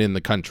anyone in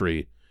the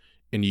country,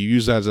 and you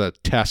use that as a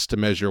test to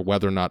measure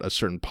whether or not a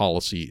certain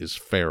policy is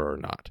fair or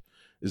not.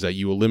 Is that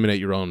you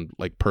eliminate your own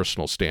like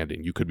personal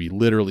standing. You could be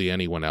literally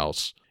anyone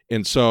else.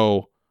 And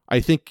so I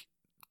think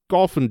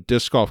golf and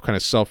disc golf kind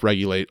of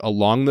self-regulate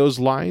along those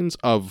lines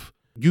of,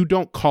 you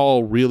don't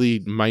call really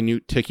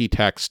minute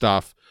ticky-tack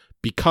stuff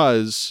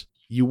because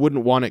you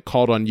wouldn't want it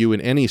called on you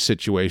in any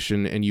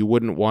situation, and you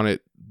wouldn't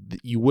want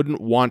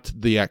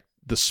the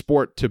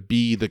sport to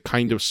be the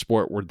kind of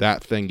sport where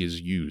that thing is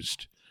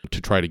used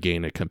to try to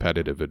gain a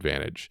competitive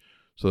advantage.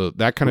 So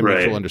that kind of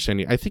mutual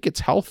understanding, I think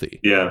it's healthy.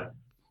 Yeah.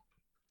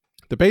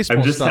 The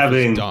baseball stuff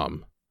is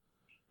dumb.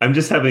 I'm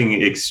just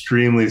having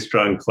extremely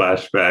strong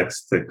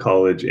flashbacks to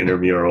college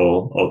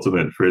intramural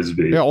ultimate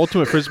frisbee. Yeah,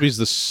 ultimate frisbee is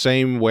the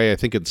same way. I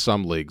think in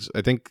some leagues,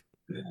 I think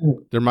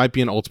there might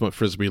be an ultimate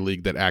frisbee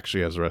league that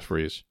actually has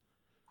referees.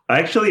 I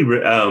actually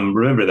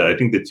remember that. I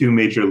think the two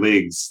major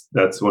leagues,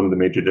 that's one of the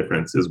major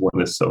differences.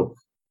 One is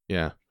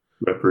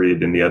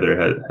refereed and the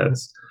other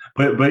has.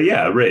 But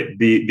yeah, right.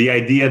 The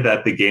idea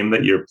that the game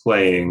that you're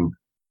playing,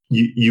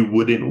 you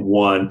wouldn't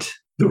want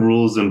the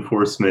rules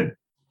enforcement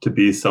to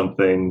be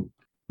something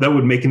that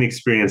would make an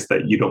experience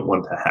that you don't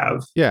want to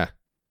have. Yeah.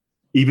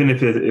 Even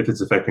if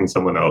it's affecting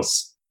someone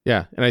else.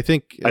 Yeah. And I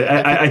think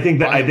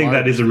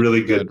that is a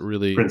really good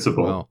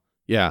principle. Well.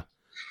 Yeah.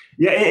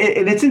 Yeah,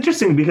 and it's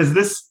interesting because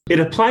it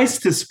applies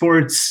to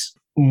sports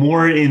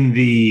more in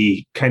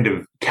the kind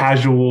of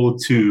casual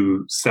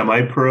to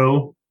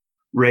semi-pro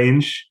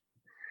range.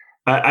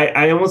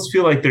 I almost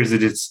feel like there's a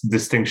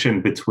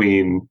distinction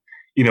between,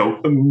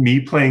 me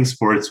playing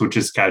sports, which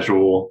is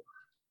casual,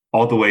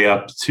 all the way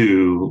up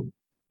to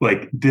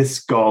like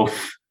disc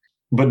golf,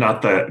 but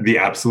not the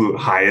absolute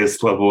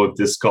highest level of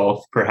disc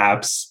golf,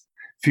 perhaps,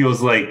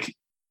 feels like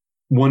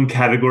one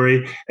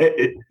category.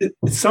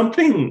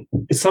 Something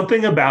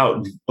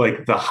about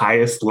like the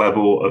highest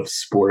level of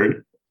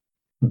sport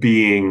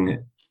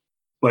being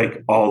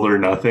like all or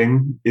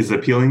nothing is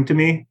appealing to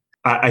me.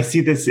 I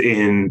see this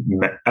in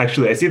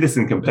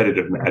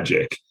competitive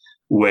Magic,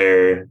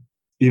 where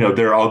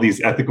there are all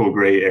these ethical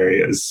gray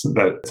areas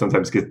that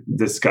sometimes get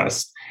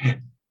discussed,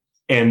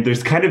 and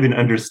there's kind of an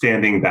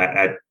understanding that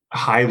at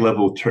high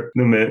level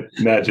tournament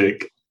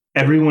Magic,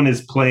 everyone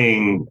is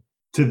playing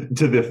to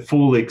the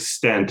full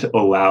extent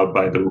allowed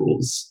by the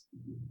rules,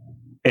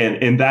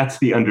 and that's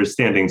the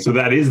understanding. So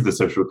that is the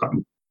social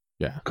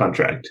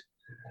contract,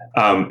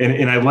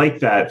 and I like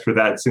that for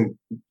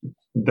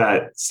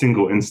that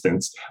single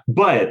instance.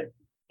 But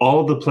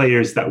all the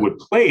players that would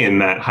play in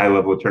that high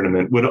level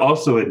tournament would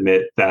also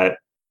admit that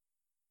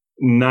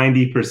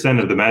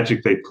 90% of the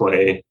Magic they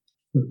play,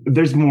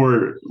 there's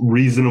more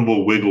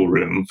reasonable wiggle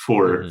room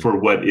for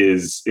what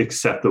is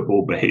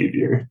acceptable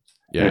behavior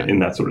in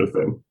that sort of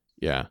thing.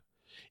 Yeah.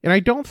 And I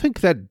don't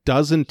think that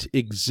doesn't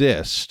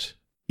exist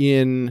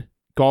in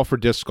golf or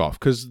disc golf,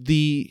 because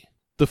the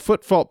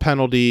foot fault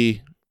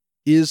penalty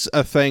is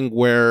a thing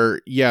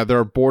where, there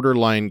are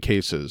borderline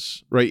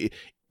cases, right?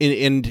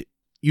 And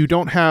you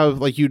don't have,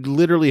 like, you'd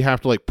literally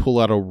have to, like, pull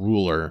out a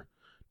ruler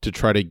to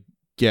try to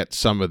get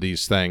some of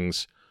these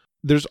things.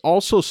 There's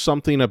also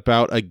something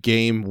about a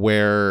game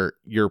where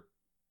you're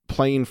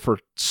playing for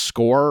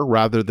score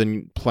rather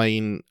than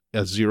playing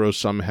a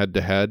zero-sum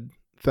head-to-head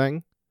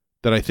thing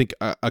that I think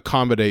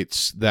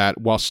accommodates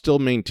that while still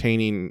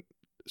maintaining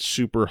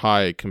super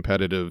high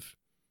competitive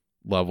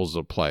levels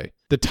of play.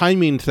 The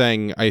timing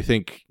thing, I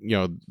think,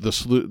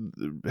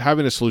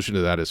 having a solution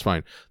to that is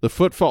fine. The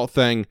foot fault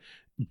thing,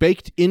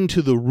 baked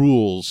into the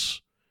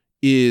rules,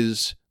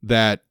 is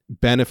that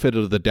benefit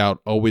of the doubt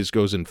always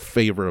goes in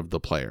favor of the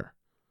player.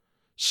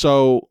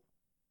 So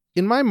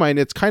in my mind,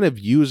 it's kind of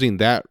utilizing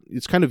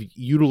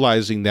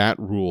that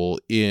rule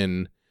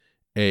in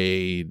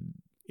a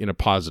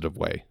positive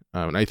way.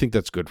 And I think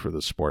that's good for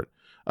the sport.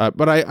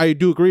 But I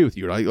do agree with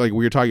you. Like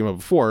we were talking about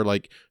before,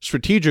 like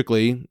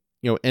strategically,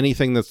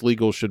 anything that's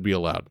legal should be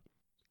allowed.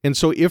 And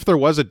so if there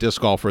was a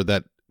disc golfer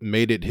that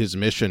made it his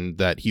mission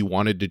that he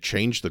wanted to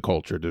change the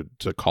culture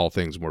to call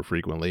things more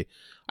frequently,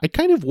 I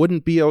kind of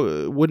wouldn't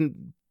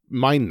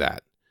mind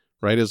that,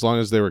 right? As long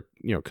as they were,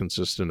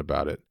 consistent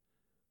about it.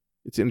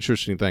 It's an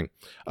interesting thing.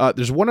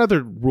 There's one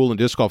other rule in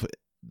disc golf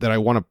that I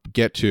want to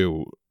get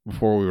to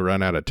before we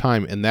run out of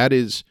time, and that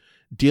is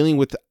dealing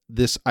with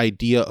this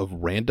idea of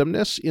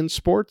randomness in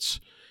sports.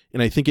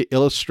 And I think it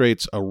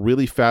illustrates a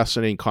really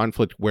fascinating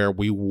conflict where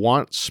we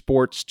want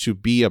sports to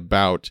be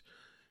about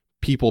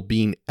people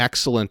being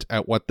excellent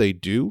at what they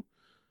do,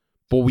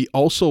 but we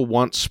also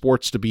want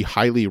sports to be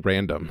highly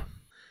random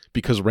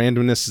because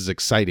randomness is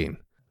exciting.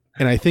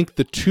 And I think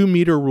the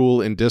 2-meter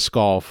rule in disc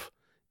golf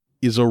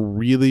is a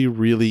really,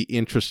 really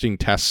interesting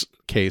test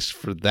case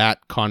for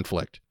that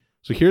conflict.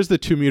 So here's the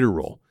 2-meter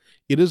rule.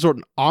 It is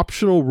an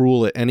optional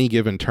rule at any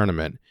given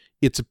tournament.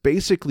 It's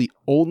basically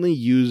only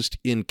used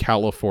in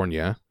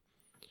California,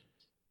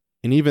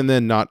 and even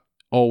then not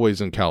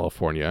always in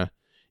California.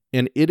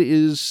 And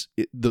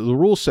the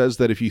rule says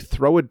that if you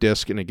throw a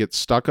disc and it gets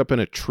stuck up in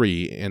a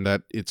tree and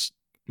that it's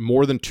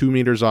more than 2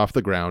 meters off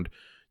the ground,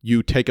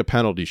 you take a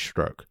penalty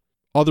stroke.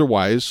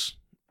 Otherwise,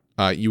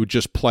 you would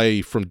just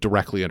play from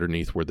directly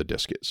underneath where the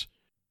disc is.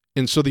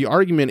 And so the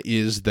argument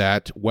is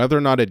that whether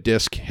or not a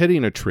disc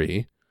hitting a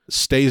tree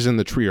stays in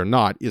the tree or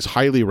not is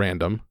highly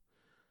random,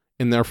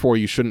 and therefore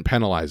you shouldn't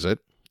penalize it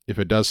if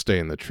it does stay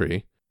in the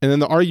tree. And then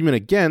the argument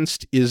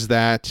against is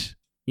that,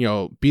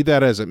 be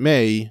that as it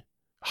may,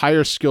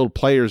 higher skilled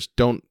players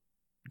don't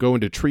go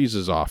into trees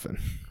as often,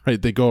 right?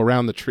 They go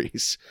around the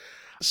trees.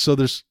 So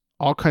there's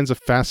all kinds of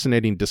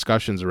fascinating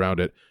discussions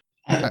around it.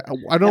 I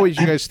don't know what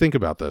you guys think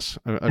about this.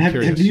 I'm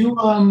curious.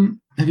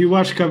 Have you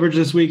watched coverage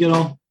this week at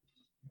all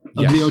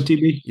of the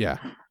OTB? Yeah.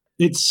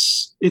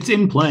 It's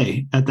in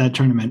play at that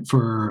tournament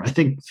for, I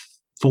think,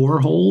 4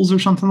 holes or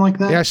something like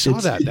that. Yeah, I saw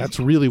that. That's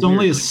really it's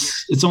weird.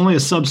 It's only a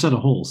subset of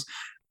holes.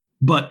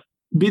 But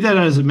be that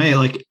as it may,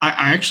 like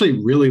I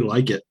actually really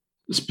like it,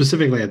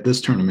 specifically at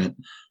this tournament,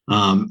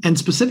 and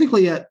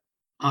specifically at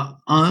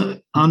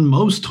on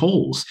most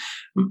holes.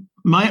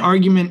 My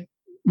argument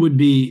would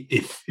be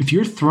if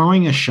you're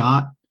throwing a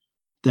shot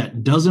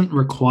that doesn't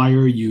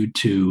require you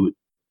to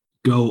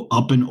go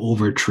up and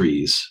over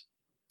trees,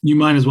 you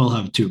might as well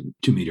have 2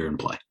 meter in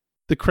play.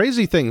 The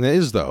crazy thing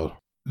is, though,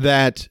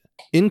 that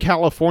in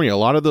California, a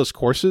lot of those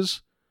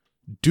courses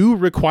do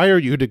require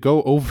you to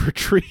go over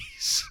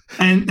trees,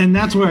 and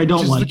that's where I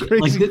don't like it.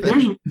 Like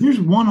there's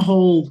one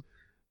hole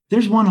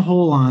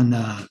on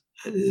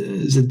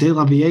is it De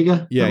La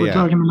Viega? Yeah, that we're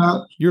talking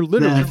about. You're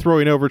literally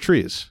throwing over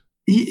trees,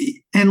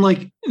 and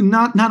like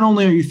not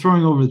only are you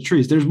throwing over the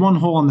trees, there's one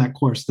hole on that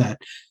course that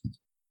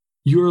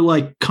you're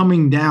like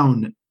coming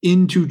down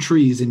into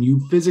trees, and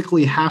you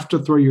physically have to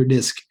throw your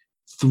disc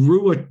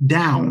through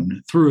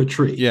a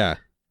tree. Yeah.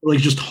 Like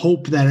just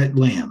hope that it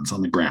lands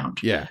on the ground.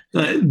 Yeah.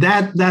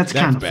 That's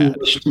kind of bad.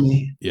 foolish to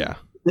me. Yeah.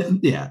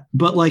 Yeah.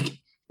 But like,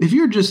 if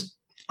you're just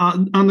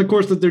on the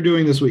course that they're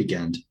doing this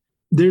weekend,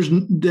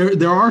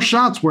 there are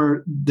shots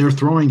where they're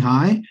throwing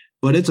high,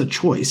 but it's a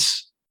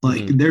choice.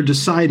 Like they're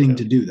deciding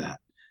to do that.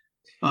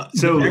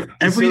 So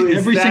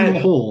every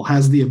single hole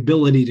has the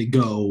ability to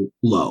go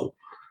low.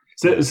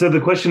 So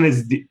the question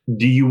is,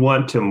 do you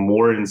want to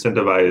more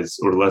incentivize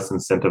or less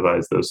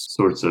incentivize those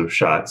sorts of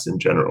shots in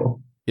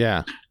general?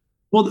 Yeah.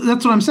 Well,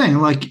 that's what I'm saying.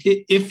 Like,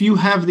 if you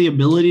have the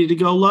ability to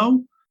go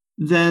low,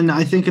 then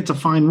I think it's a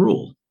fine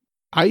rule.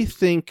 I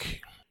think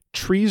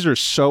trees are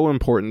so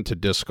important to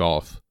disc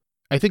golf.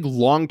 I think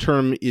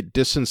long-term, it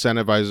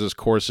disincentivizes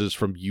courses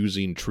from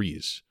using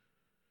trees,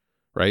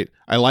 right?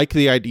 I like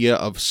the idea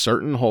of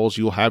certain holes,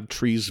 you'll have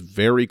trees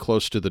very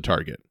close to the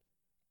target.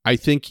 I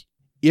think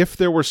if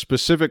there were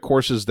specific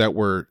courses that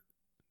were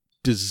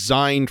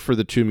designed for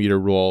the 2 meter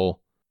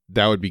rule,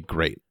 that would be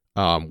great.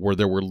 Where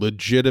there were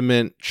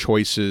legitimate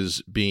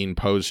choices being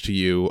posed to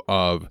you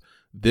of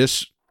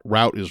this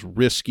route is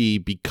risky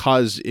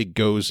because it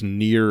goes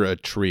near a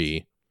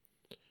tree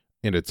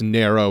and it's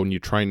narrow and you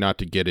try not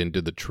to get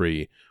into the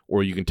tree,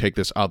 or you can take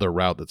this other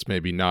route that's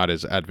maybe not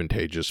as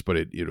advantageous, but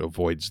it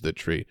avoids the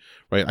tree,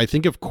 right? I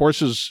think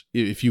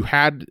if you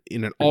had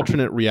in an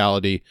alternate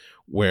reality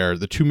where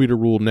the 2 meter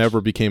rule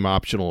never became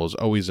optional, is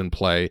always in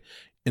play,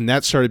 and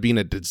that started being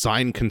a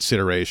design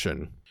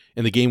consideration,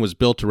 and the game was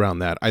built around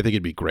that, I think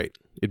it'd be great.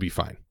 It'd be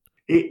fine.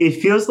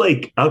 It feels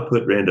like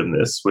output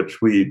randomness,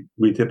 which we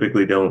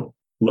typically don't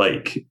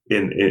like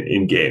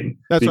in game.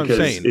 That's what I'm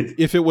saying.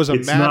 If it was a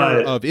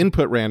matter of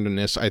input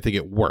randomness, I think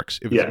it works.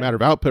 If it's a matter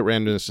of output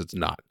randomness, it's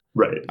not.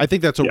 Right. I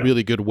think that's a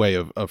really good way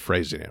of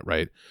phrasing it,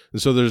 right?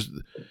 And so there's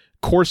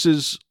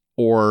courses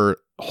or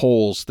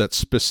holes that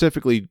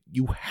specifically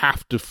you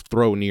have to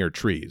throw near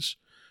trees,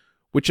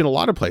 which in a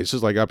lot of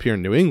places, like up here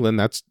in New England,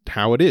 that's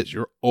how it is.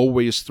 You're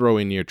always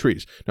throwing near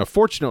trees. Now,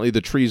 fortunately, the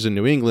trees in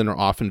New England are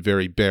often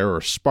very bare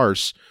or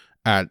sparse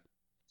at,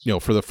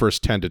 for the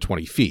first 10 to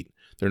 20 feet.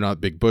 They're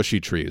not big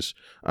bushy trees.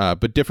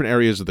 But different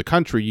areas of the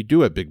country, you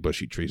do have big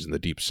bushy trees in the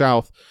deep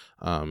south.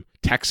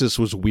 Texas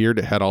was weird.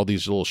 It had all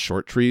these little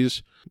short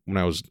trees when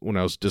I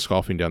was disc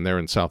golfing down there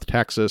in South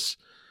Texas.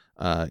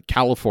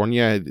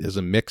 California is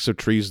a mix of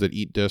trees that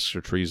eat discs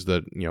or trees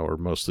that, are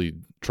mostly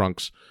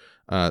trunks.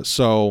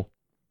 So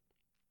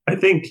I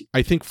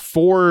think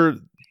for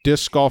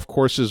disc golf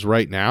courses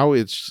right now,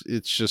 it's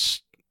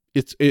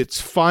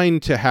fine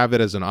to have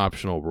it as an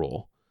optional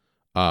rule.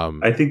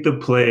 I think the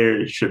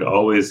player should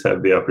always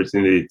have the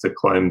opportunity to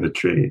climb the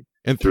tree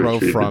and throw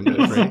from the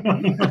tree.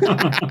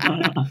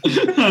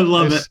 I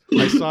love it.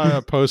 I saw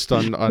a post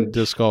on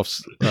disc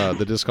golf's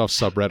the disc golf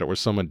subreddit where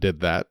someone did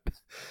that.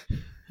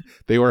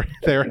 They were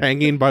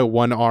hanging by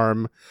one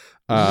arm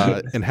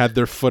and had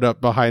their foot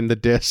up behind the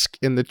disc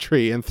in the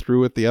tree and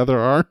threw with the other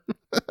arm.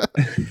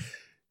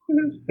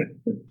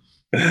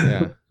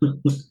 Yeah.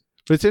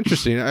 But it's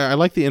interesting. I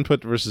like the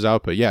input versus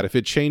output. Yeah, if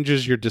it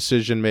changes your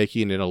decision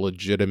making in a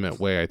legitimate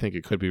way, I think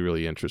it could be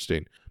really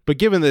interesting. But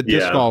given that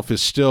disc golf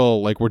is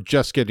still, like, we're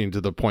just getting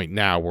to the point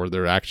now where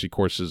there are actually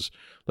courses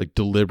like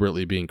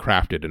deliberately being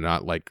crafted and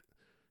not like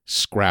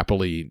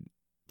scrappily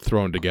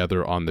thrown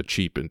together on the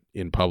cheap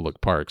in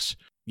public parks.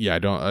 Yeah, I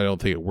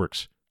don't think it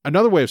works.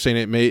 Another way of saying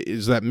it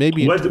is that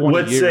maybe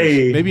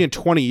in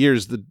 20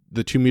 years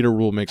the 2 meter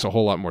rule makes a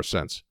whole lot more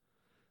sense.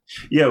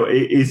 Yeah,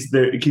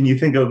 can you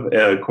think of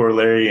a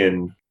corollary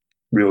in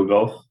real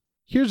golf?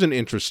 Here's an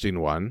interesting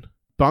one.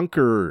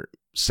 Bunker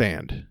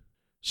sand.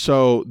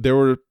 So there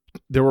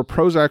were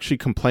pros actually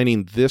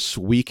complaining this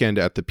weekend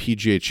at the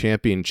PGA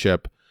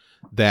Championship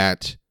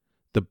that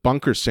the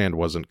bunker sand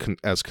wasn't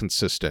as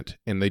consistent,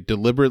 and they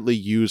deliberately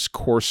used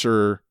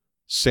coarser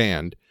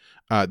sand.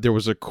 There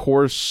was a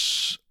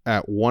course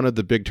at one of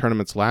the big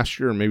tournaments last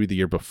year, or maybe the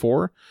year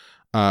before,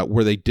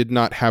 where they did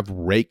not have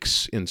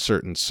rakes in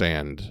certain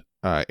sand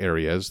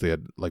areas. They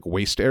had like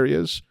waste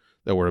areas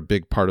that were a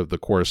big part of the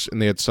course,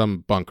 and they had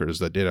some bunkers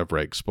that did have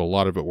rakes, but a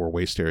lot of it were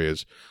waste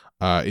areas.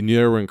 And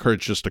you were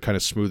encouraged just to kind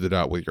of smooth it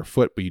out with your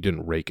foot, but you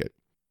didn't rake it.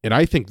 And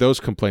I think those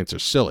complaints are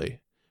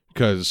silly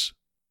because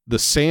the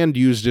sand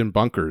used in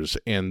bunkers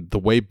and the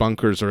way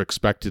bunkers are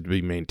expected to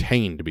be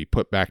maintained, to be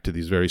put back to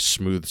these very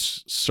smooth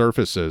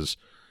surfaces,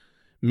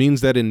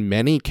 means that in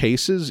many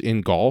cases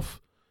in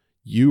golf,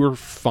 you are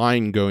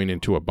fine going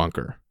into a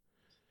bunker.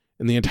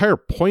 And the entire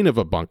point of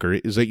a bunker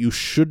is that you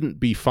shouldn't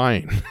be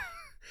fine.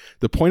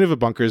 The point of a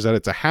bunker is that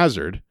it's a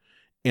hazard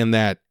and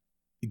that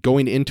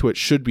going into it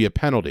should be a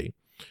penalty.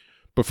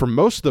 But for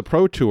most of the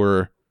Pro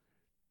Tour,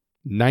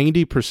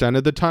 90%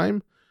 of the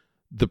time,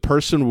 the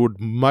person would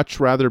much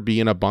rather be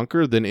in a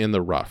bunker than in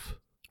the rough,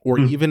 or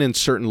even in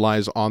certain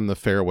lies on the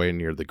fairway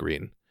near the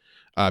green,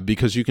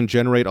 because you can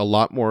generate a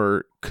lot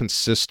more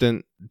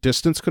consistent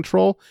distance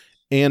control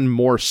and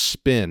more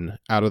spin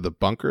out of the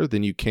bunker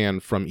than you can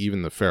from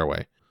even the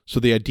fairway. So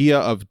the idea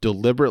of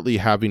deliberately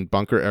having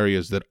bunker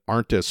areas that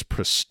aren't as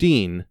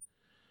pristine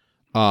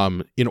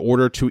in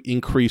order to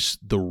increase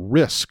the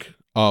risk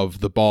of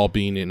the ball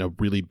being in a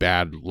really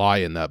bad lie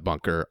in that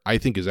bunker, I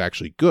think is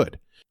actually good.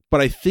 But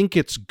I think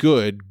it's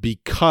good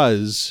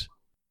because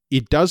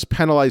it does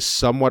penalize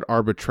somewhat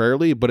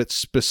arbitrarily, but it's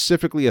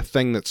specifically a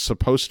thing that's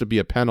supposed to be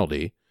a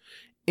penalty,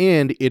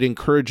 and it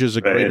encourages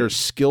a greater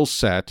skill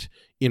set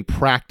in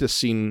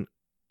practicing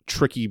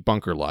tricky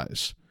bunker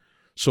lies.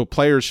 So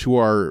players who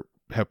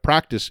have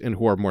practiced and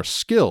who are more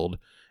skilled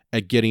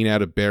at getting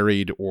out of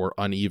buried or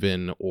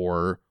uneven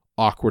or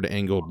awkward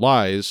angled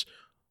lies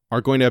are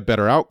going to have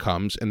better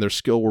outcomes, and their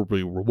skill will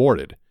be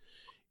rewarded.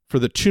 For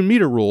the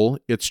 2-meter rule,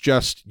 it's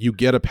just you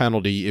get a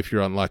penalty if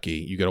you're unlucky.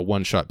 You get a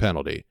one-shot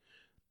penalty.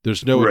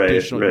 There's no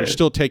additional. You're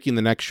still taking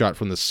the next shot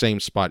from the same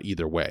spot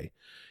either way.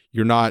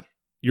 You're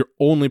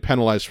only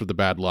penalized for the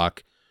bad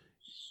luck.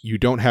 You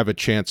don't have a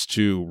chance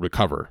to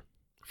recover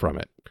from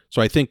it.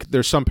 So I think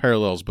there's some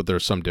parallels, but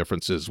there's some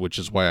differences, which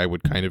is why I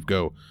would kind of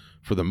go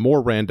for the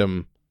more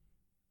random.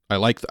 I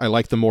like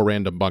the more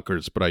random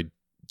bunkers, but I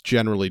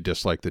generally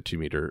dislike the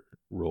 2-meter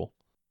rule.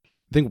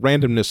 I think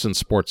randomness in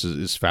sports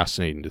is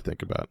fascinating to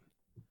think about.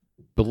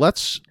 But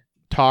let's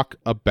talk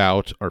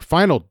about our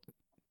final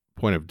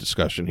point of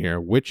discussion here,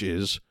 which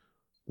is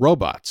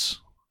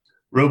robots.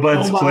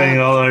 Robots playing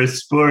all our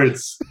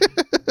sports.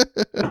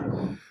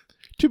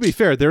 To be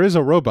fair, there is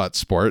a robot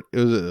sport.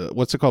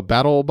 What's it called?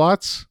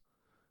 BattleBots?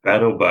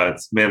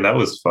 BattleBots. Man, that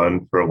was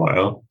fun for a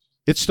while.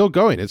 It's still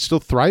going. It's still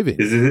thriving.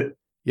 Is it?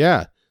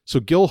 Yeah. So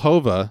Gil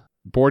Hova,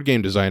 board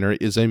game designer,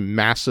 is a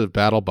massive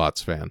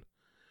BattleBots fan.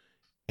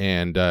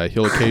 And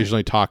he'll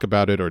occasionally talk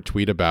about it or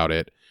tweet about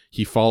it.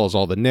 He follows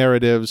all the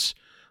narratives,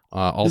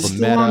 all the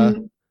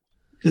meta.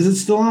 Is it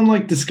still on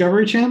like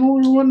Discovery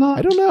Channel or whatnot?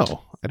 I don't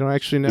know. I don't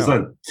actually know. It's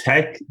on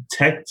Tech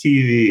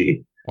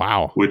TV.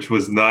 Wow. Which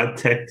was not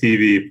Tech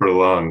TV for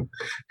long,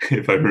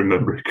 if I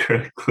remember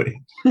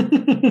correctly.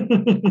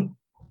 But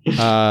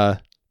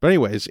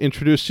anyways,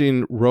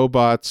 introducing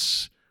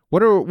robots.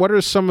 What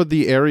are some of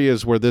the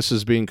areas where this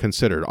is being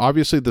considered?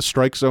 Obviously, the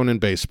strike zone in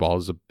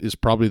baseball is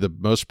probably the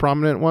most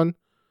prominent one.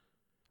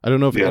 I don't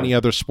know if any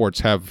other sports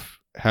have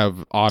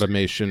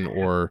automation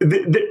or.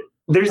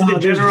 There's the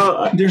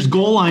general. There's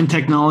goal line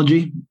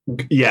technology.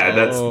 Yeah,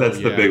 that's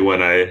the big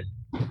one I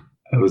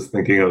was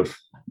thinking of.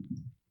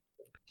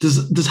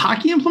 Does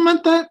hockey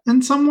implement that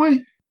in some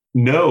way?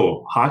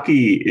 No,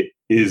 hockey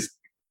is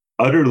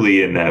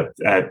utterly inept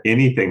at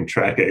anything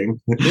tracking.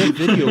 They have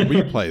video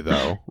replay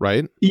though,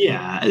 right?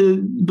 Yeah,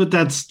 but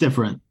that's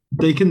different.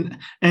 They can,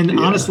 and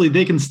honestly,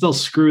 they can still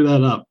screw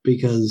that up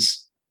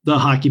because the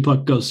hockey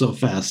puck goes so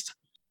fast.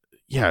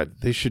 Yeah,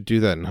 they should do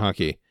that in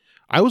hockey.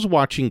 I was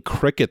watching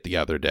cricket the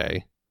other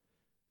day.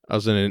 I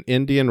was in an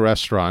Indian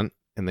restaurant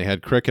and they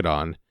had cricket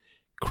on.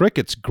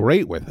 Cricket's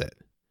great with it.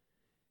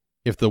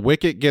 If the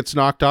wicket gets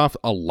knocked off,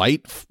 a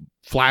light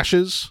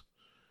flashes,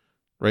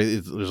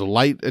 right? There's a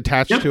light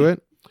attached to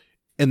it.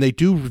 And they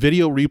do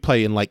video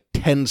replay in like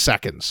 10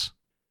 seconds.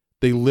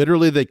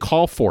 They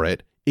call for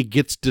it. It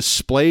gets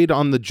displayed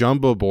on the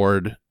jumbo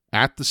board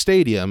at the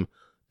stadium.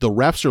 The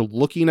refs are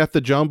looking at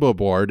the jumbo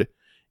board,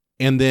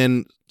 and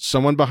then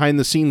someone behind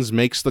the scenes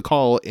makes the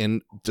call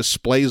and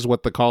displays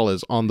what the call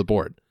is on the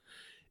board.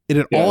 And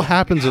it all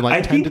happens in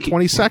like 10 to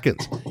 20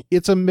 seconds.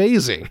 It's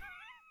amazing.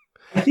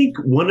 I think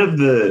one of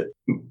the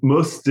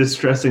most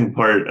distressing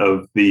part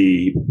of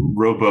the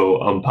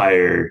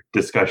robo-umpire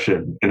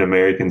discussion in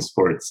American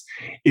sports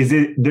is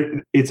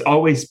it's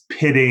always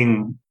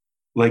pitting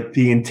like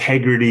the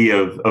integrity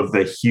of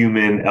the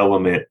human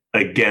element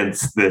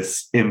against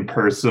this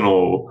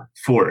impersonal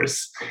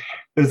force.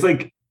 It's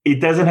like, it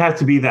doesn't have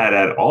to be that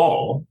at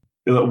all.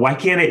 Why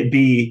can't it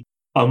be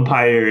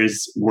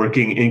umpires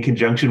working in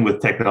conjunction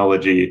with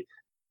technology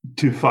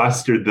to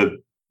foster the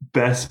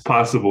best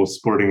possible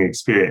sporting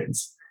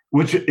experience,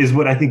 which is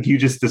what I think you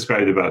just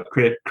described about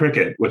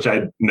cricket, which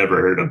I'd never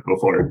heard of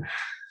before.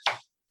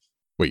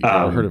 Wait, you've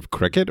never heard of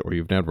cricket, or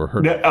you've never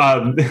heard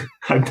of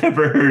I've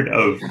never heard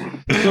of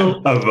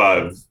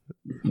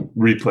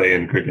replay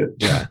in cricket.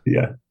 Yeah.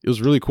 It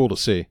was really cool to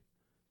see.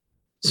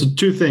 So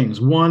two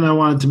things. One, I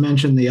wanted to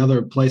mention the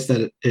other place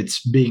that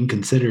it's being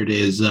considered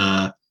is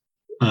the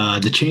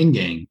chain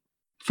gang,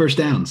 first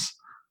downs.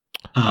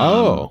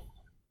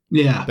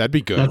 Yeah, That'd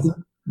be good.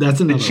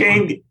 That's another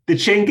The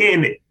chain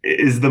game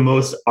is the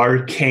most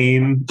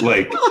arcane,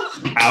 like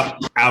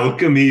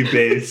alchemy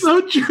based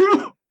so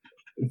true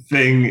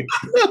thing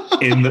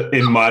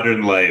in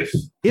modern life.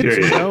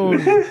 It's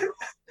known.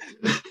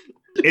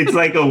 It's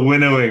like a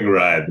winnowing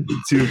rod.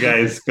 Two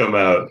guys come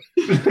out.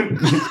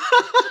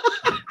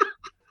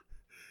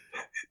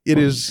 It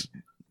is,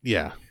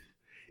 yeah.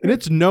 And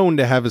it's known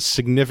to have a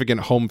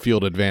significant home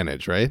field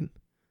advantage, right?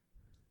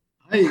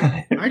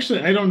 I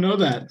don't know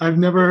that. I've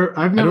never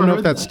I don't know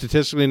if that's that.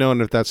 statistically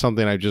known, if that's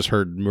something I've just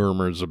heard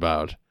murmurs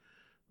about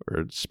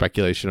or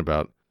speculation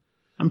about.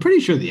 I'm pretty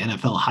sure the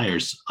NFL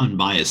hires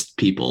unbiased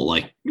people,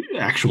 like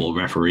actual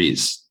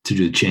referees, to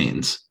do the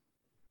chains.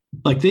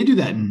 Like they do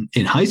that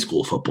in high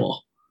school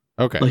football.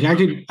 Okay.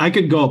 Like I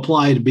could go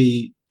apply to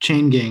be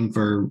chain gang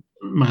for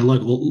my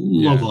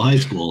local high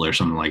school or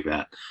something like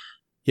that.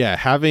 Yeah,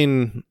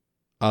 having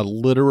a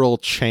literal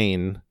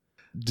chain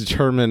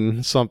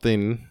determine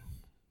something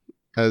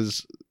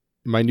as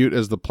minute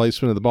as the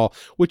placement of the ball,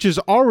 which is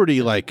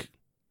already like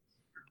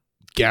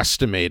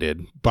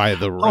guesstimated by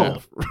the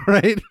ref,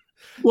 right?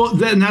 Well,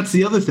 then that's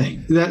the other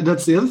thing.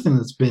 That's the other thing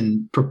that's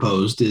been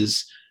proposed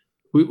is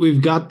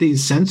we've got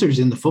these sensors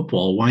in the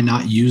football. Why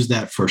not use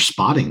that for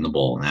spotting the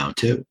ball now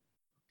too?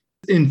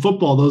 In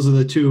football, those are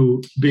the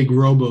two big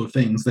robo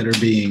things that are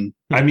being.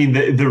 I mean,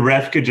 the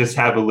ref could just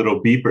have a little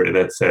beeper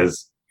that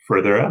says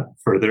further up,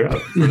 further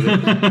up. Further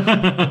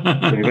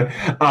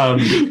up.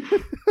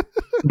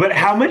 But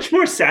how much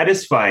more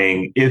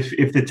satisfying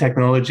if the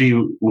technology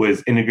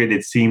was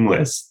integrated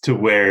seamless to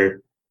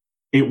where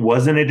it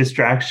wasn't a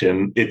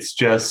distraction. It's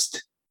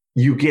just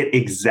you get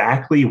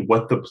exactly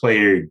what the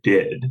player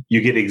did.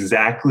 You get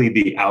exactly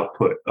the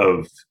output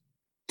of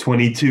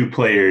 22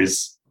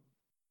 players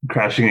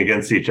crashing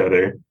against each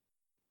other.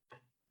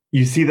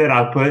 You see that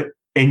output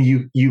and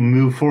you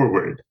move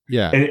forward.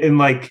 Yeah. And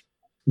like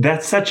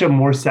that's such a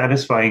more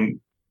satisfying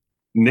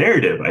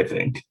narrative, I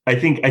think. I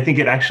think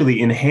it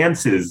actually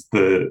enhances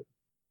the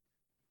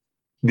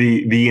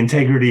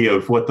integrity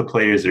of what the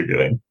players are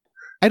doing.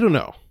 I don't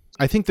know.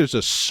 I think there's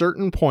a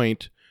certain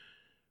point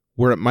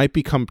where it might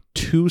become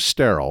too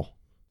sterile,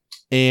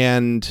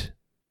 and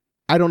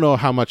I don't know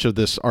how much of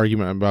this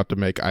argument I'm about to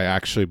make I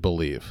actually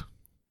believe.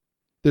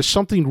 There's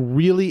something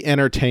really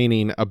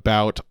entertaining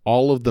about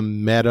all of the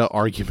meta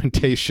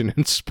argumentation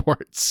in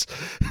sports.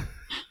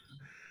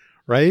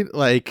 Right?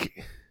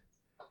 Like,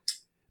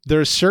 there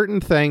are certain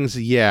things,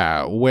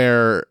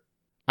 where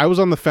I was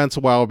on the fence a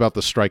while about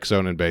the strike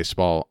zone in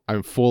baseball.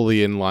 I'm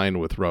fully in line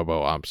with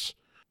robo-umps.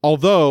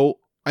 Although,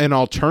 an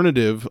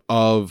alternative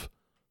of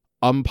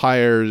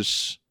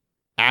umpires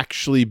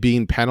actually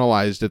being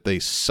penalized if they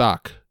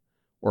suck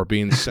or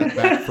being sent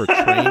back for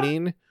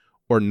training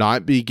or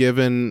not be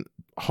given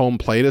home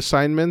plate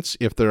assignments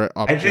if they're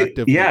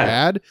objectively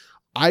bad,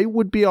 I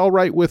would be all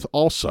right with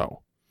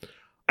also.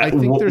 I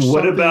think there's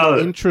something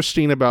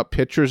interesting about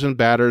pitchers and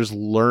batters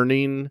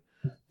learning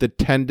the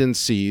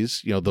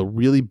tendencies, the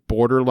really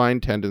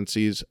borderline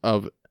tendencies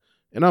of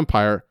an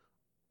umpire.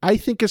 I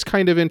think is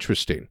kind of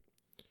interesting.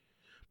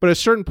 But at a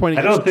certain point,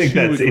 I don't think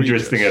that's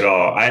interesting at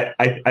all. I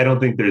don't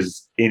think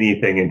there's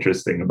anything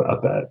interesting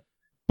about that.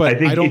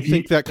 But I don't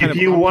think that kind of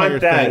umpire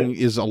thing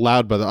is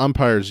allowed by the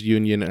umpires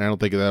union, and I don't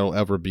think that'll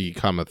ever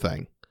become a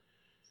thing.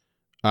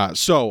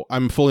 So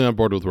I'm fully on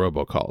board with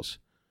robocalls.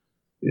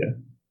 Yeah.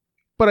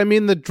 But I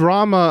mean, the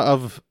drama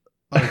of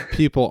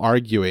people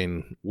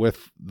arguing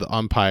with the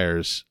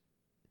umpires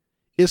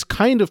is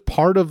kind of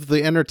part of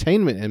the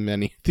entertainment in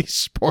many of these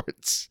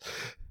sports.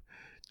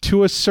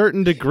 To a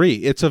certain degree,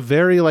 it's a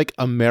very like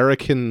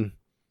American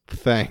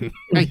thing.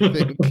 I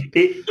think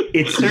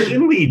it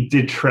certainly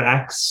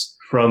detracts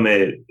from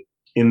it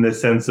in the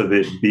sense of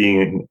it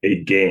being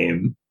a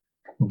game,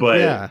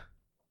 but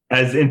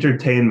as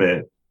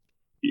entertainment,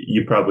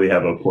 you probably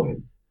have a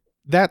point.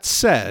 That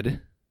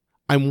said,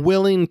 I'm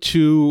willing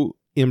to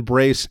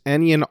embrace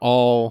any and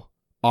all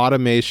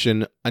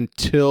automation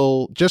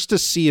until just to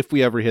see if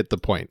we ever hit the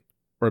point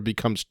where it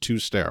becomes too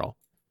sterile.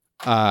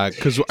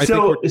 Because I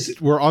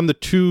think we're on the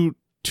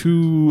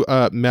too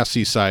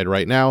messy side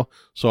right now,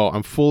 so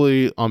I'm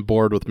fully on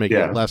board with making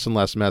it less and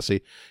less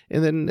messy,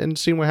 and then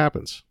seeing what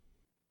happens.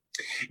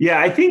 Yeah,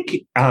 I think.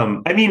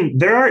 I mean,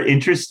 there are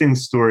interesting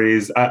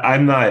stories.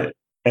 I'm not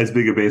as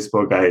big a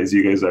baseball guy as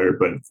you guys are,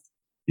 but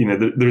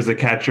there's a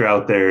catcher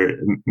out there,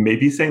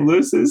 maybe St.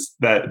 Louis is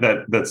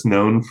that's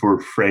known for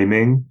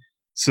framing.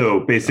 So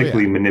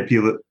basically,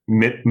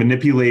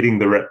 manipulating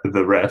the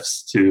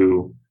refs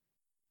to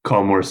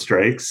call more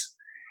strikes.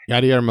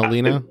 Yadier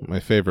Molina,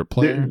 my favorite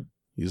player.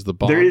 He's the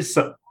bomb. There is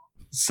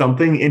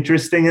something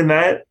interesting in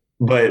that,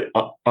 but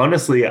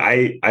honestly,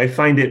 I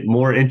find it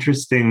more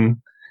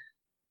interesting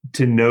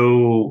to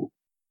know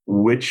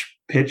which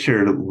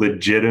pitcher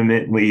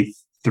legitimately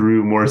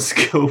threw more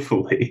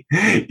skillfully,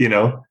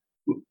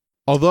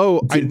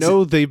 Although I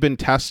know they've been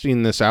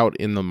testing this out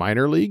in the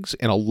minor leagues,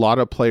 and a lot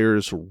of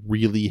players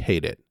really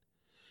hate it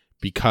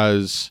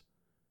because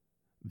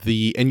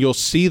and you'll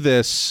see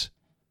this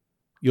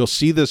You'll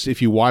see this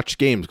if you watch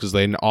games because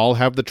they all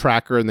have the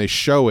tracker and they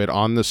show it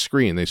on the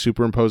screen. They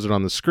superimpose it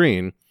on the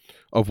screen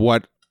of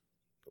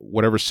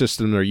whatever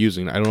system they're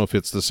using. I don't know if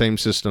it's the same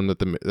system that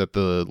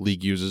the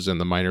league uses in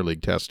the minor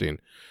league testing.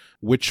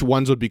 Which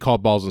ones would be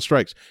called balls and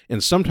strikes?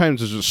 And sometimes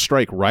there's a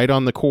strike right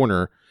on the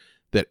corner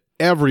that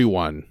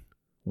everyone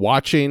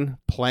watching,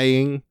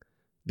 playing,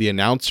 the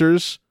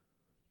announcers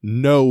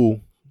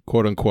know,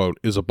 quote unquote,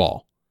 is a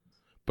ball.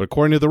 But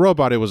according to the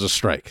robot, it was a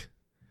strike.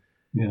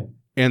 Yeah.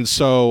 And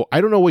so I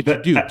don't know what you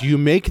do. Do you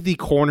make the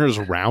corners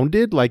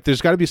rounded? Like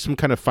there's got to be some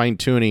kind of fine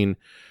tuning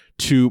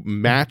to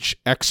match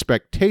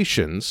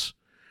expectations,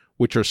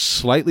 which are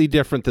slightly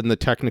different than the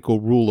technical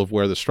rule of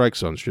where the strike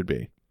zones should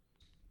be.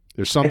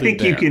 There's something. I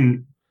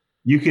think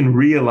you can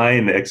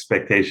realign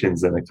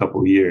expectations in a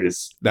couple of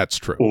years. That's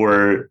true.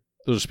 Or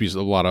there'll just be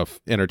a lot of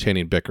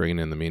entertaining bickering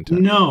in the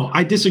meantime. No,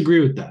 I disagree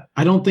with that.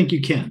 I don't think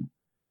you can.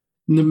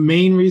 And the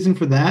main reason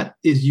for that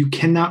is you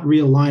cannot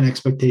realign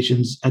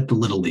expectations at the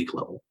little league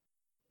level.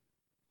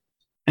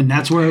 And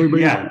that's where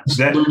everybody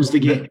learns the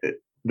game.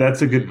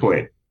 That's a good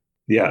point.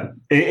 Yeah.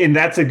 And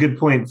that's a good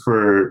point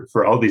for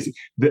all these.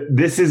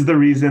 This is the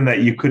reason that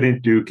you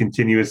couldn't do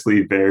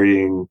continuously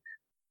varying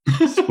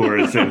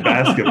scores in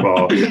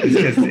basketball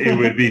because it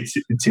would be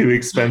too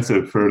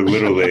expensive for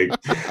Little League.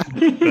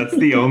 That's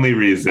the only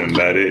reason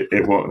that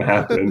it won't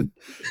happen.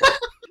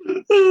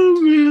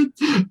 Oh, man.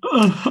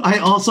 I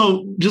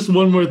also, just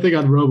one more thing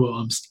on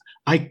robo-umps.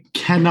 I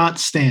cannot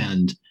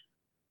stand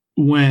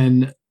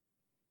when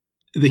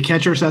the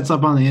catcher sets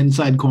up on the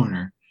inside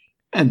corner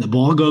and the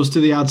ball goes to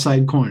the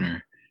outside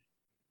corner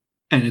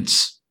and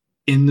it's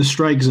in the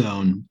strike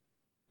zone.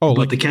 Oh,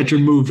 but the catcher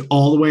moved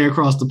all the way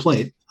across the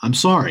plate. I'm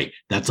sorry.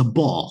 That's a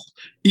ball.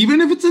 Even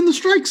if it's in the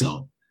strike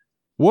zone.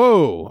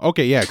 Whoa.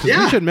 Okay. Yeah. Because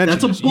we should mention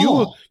that's a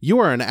ball. You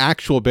are an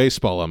actual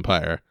baseball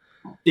umpire.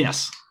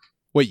 Yes.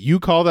 Wait, you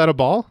call that a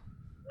ball?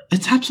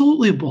 It's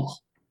absolutely a ball.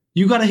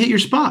 You got to hit your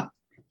spot.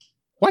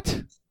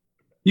 What?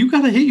 You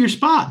got to hit your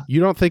spot. You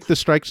don't think the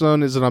strike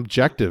zone is an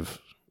objective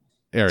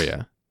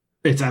area?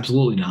 It's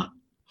absolutely not.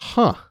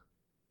 Huh.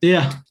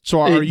 Yeah.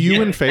 So are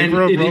you in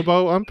favor of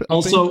robo umping?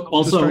 Also,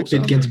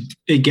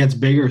 it gets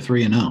bigger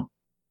 3-0.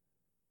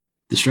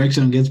 The strike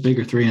zone gets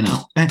bigger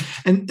 3-0.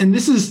 And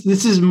this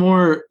is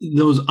more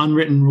those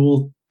unwritten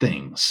rule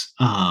things.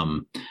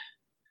 I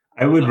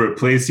would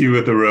replace you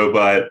with a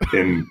robot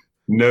in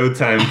no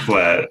time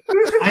flat.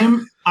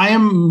 I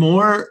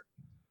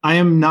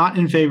am not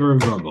in favor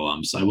of robo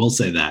umps. I will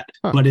say that,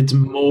 but it's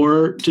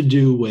more to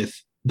do with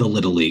the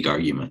little league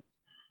argument.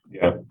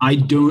 Yeah, I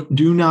do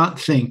not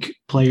think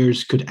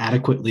players could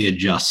adequately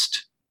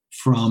adjust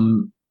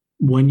from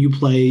when you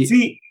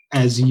play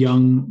as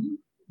young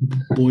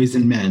boys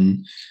and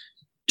men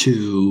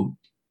to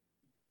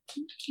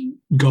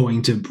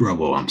going to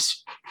robo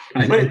umps.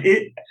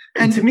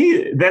 And to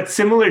me, that's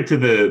similar to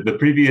the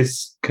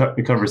previous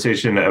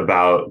conversation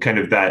about kind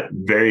of that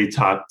very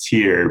top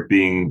tier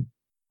being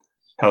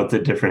held to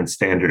different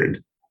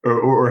standard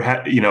or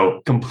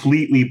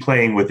completely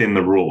playing within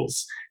the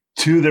rules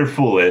to their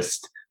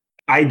fullest.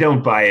 I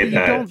don't buy it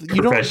that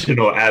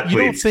professional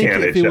athletes can't adjust. You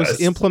don't think if it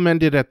was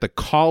implemented at the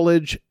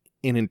college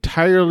and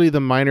entirely the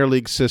minor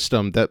league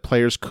system that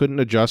players couldn't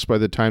adjust by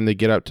the time they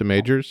get out to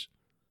majors?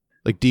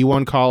 Like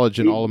D1 college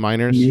and all the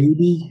minors?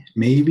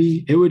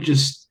 Maybe. It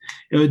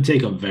would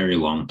take a very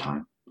long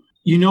time.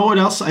 You know what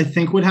else I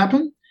think would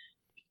happen?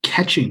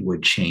 Catching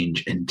would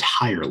change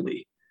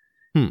entirely.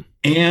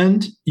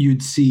 And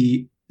you'd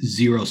see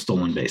 0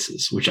 stolen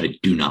bases, which I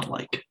do not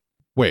like.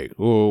 Wait,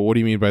 what do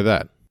you mean by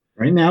that?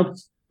 Right now,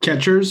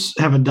 catchers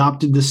have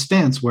adopted this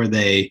stance where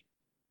they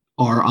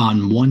are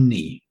on one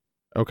knee.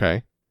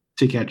 Okay.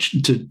 To catch,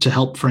 to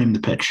help frame the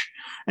pitch.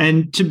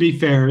 And to be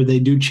fair, they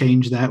do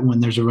change that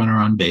when there's a runner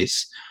on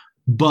base.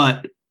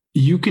 But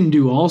you can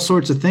do all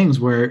sorts of things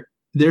where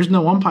there's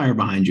no umpire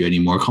behind you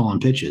anymore calling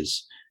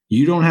pitches.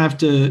 You don't have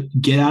to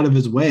get out of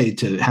his way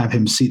to have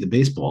him see the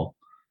baseball.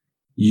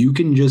 You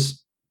can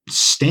just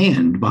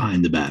stand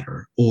behind the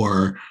batter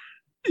or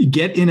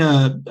get in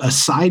a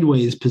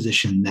sideways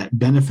position that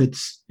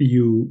benefits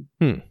you,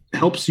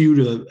 helps you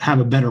to have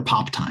a better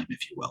pop time,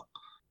 if you will.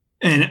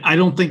 And I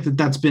don't think that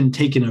that's been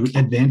taken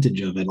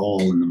advantage of at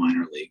all in the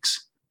minor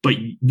leagues. But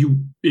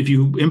if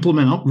you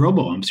implement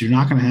robo-umps, you're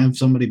not going to have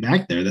somebody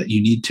back there that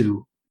you need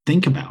to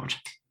think about.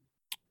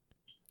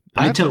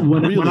 That's a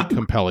really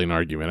compelling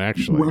argument,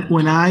 actually.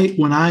 When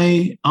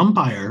I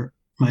umpire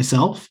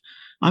myself,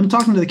 I'm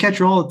talking to the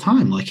catcher all the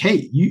time. Like,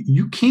 hey,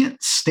 you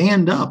can't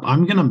stand up.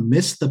 I'm going to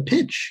miss the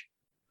pitch.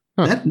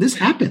 This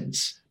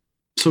happens.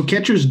 So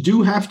catchers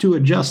do have to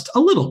adjust a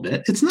little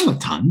bit. It's not a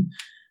ton,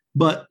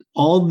 but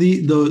all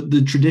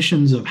the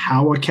traditions of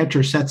how a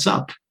catcher sets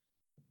up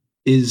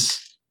is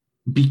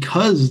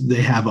because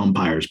they have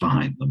umpires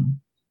behind them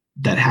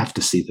that have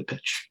to see the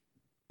pitch.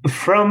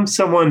 From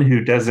someone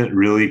who doesn't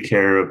really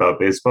care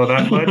about baseball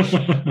that much,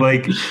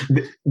 like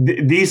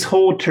these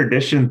whole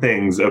tradition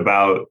things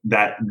about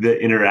the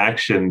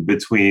interaction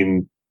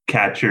between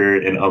catcher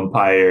and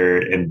umpire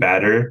and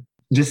batter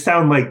just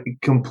sound like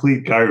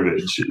complete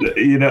garbage.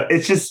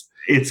 It's just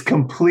it's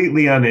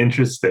completely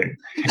uninteresting.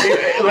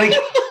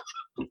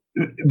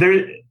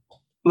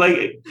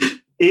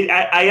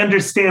 I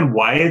understand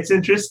why it's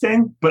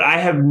interesting, but I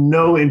have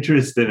no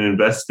interest in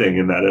investing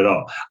in that at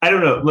all. I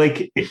don't know,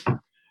 like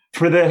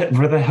for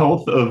the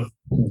health of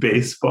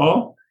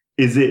baseball,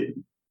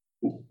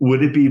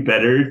 would it be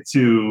better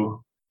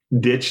to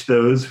ditch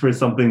those for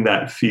something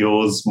that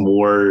feels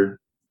more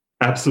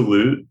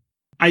absolute?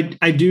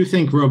 I do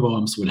think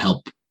robo-umps would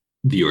help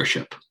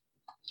viewership,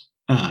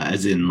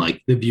 as in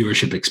like the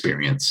viewership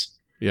experience.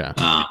 Yeah.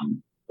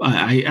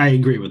 I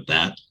agree with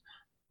that.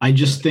 I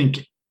just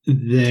think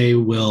they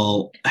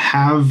will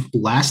have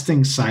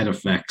lasting side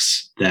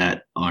effects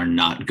that are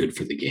not good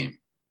for the game.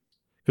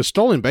 Because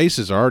stolen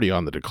bases are already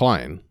on the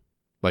decline,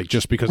 like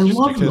just because it's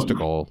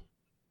statistical.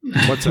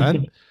 What's that?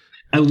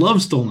 I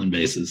love stolen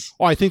bases.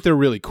 Well, I think they're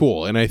really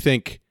cool, and I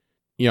think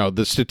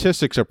the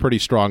statistics are pretty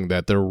strong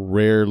that they're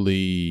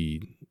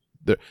rarely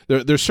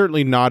they're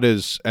certainly not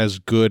as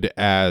good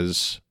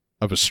as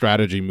of a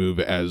strategy move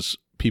as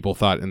people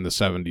thought in the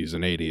 70s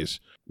and 80s,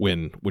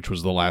 which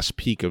was the last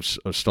peak of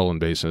stolen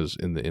bases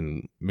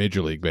in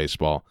Major League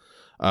Baseball.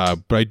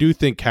 But I do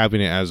think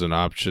having it as an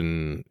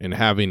option and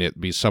having it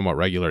be somewhat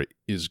regular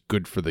is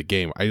good for the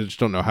game. I just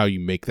don't know how you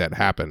make that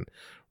happen.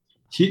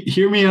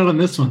 Hear me out on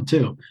this one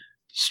too.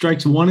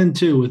 Strikes 1 and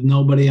 2 with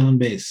nobody on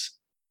base.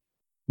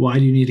 Why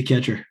do you need a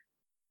catcher?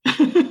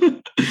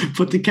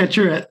 Put the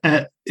catcher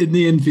in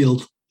the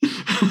infield.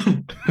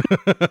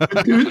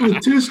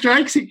 with 2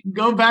 strikes, he can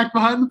go back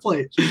behind the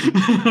plate.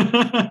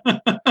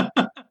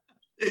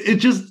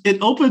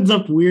 It opens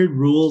up weird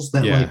rules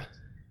that like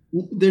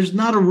there's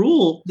not a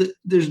rule.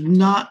 There's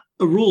not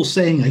a rule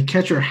saying a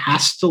catcher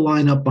has to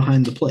line up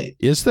behind the plate.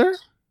 Is there?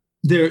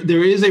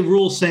 There is a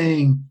rule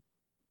saying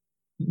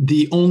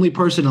the only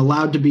person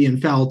allowed to be in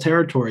foul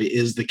territory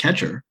is the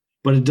catcher,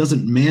 but it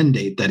doesn't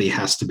mandate that he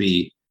has to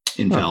be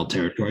in foul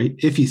territory.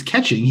 If he's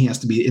catching, he has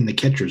to be in the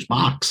catcher's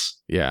box.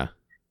 Yeah.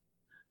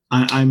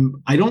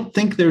 I don't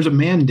think there's a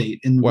mandate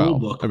in the rule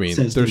book. I mean,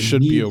 there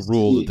should be a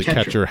rule that the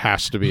catcher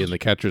has to be in the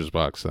catcher's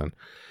box then.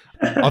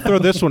 I'll throw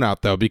this one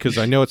out, though, because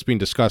I know it's being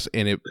discussed,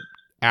 and it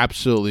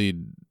absolutely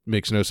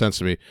makes no sense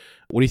to me.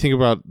 What do you think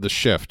about the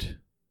shift?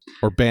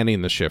 Or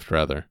banning the shift,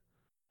 rather?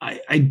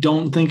 I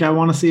don't think I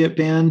want to see it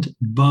banned,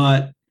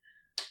 but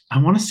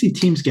I want to see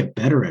teams get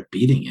better at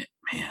beating it,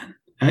 man.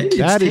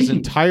 That is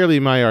entirely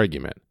my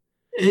argument.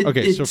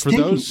 So for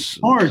those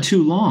far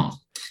too long.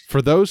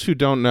 For those who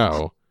don't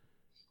know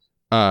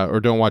or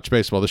don't watch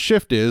baseball, the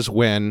shift is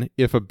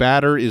if a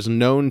batter is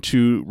known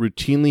to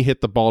routinely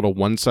hit the ball to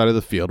one side of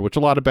the field, which a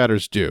lot of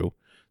batters do,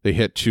 they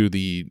hit to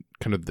the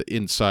kind of the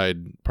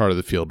inside part of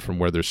the field from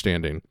where they're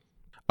standing.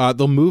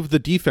 They'll move the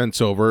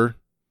defense over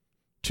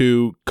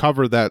to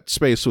cover that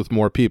space with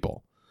more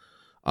people,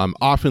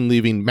 often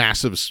leaving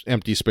massive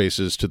empty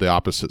spaces to the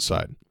opposite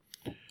side.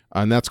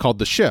 And that's called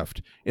the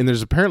shift. And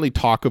there's apparently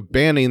talk of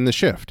banning the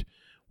shift,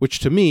 which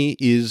to me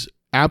is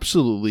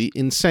absolutely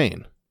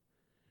insane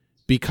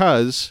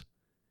because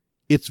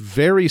it's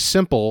very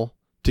simple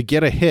to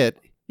get a hit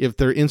if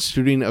they're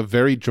instituting a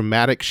very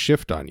dramatic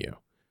shift on you.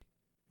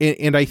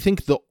 And I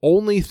think the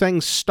only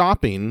thing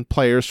stopping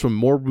players from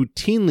more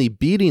routinely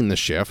beating the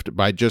shift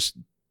by just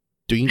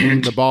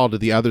dinking the ball to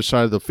the other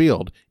side of the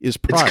field is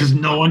pride. It's because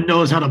no one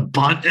knows how to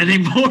bunt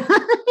anymore.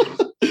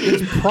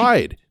 It's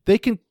pride. They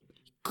can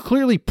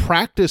clearly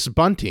practice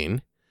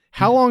bunting.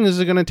 How long is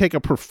it going to take a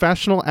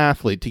professional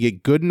athlete to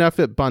get good enough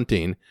at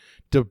bunting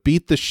to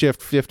beat the shift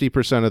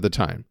 50% of the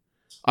time?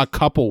 A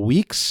couple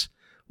weeks?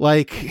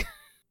 Like,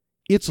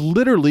 it's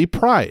literally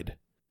pride.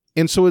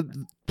 And so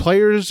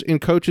players and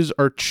coaches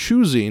are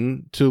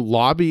choosing to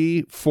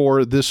lobby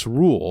for this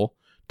rule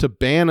to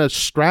ban a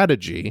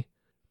strategy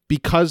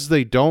because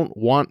they don't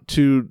want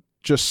to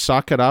just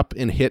suck it up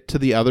and hit to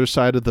the other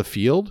side of the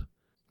field.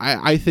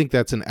 I think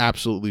that's an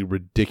absolutely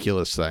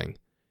ridiculous thing.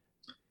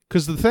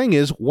 Because the thing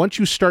is, once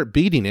you start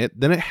beating it,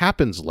 then it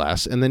happens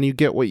less, and then you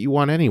get what you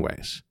want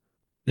anyways.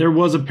 There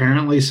was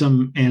apparently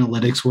some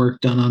analytics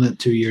work done on it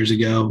 2 years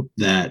ago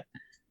that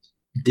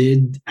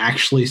did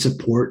actually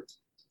support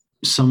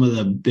some of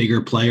the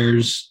bigger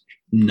players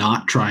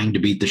not trying to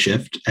beat the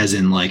shift, as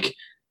in like,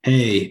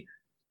 hey,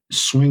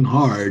 swing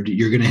hard,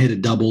 you're going to hit a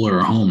double or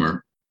a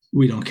homer.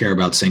 We don't care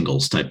about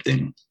singles type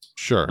thing.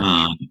 Sure.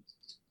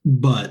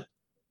 But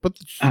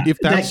if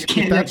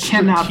that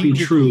cannot be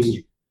true.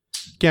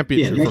 Can't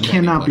be true. That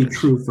cannot be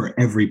true for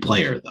every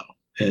player,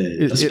 though,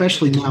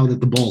 especially now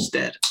that the ball's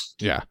dead.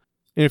 Yeah.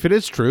 And if it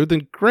is true,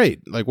 then great.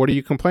 Like, what are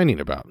you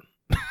complaining about?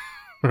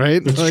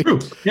 Right? It's true.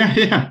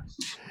 Yeah.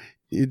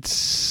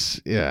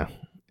 Yeah.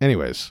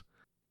 Anyways,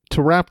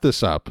 to wrap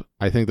this up,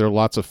 I think there are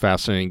lots of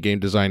fascinating game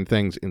design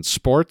things in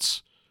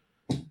sports.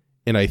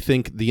 And I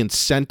think the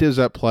incentives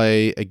at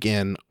play,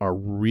 again, are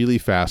really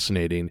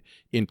fascinating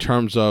in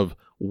terms of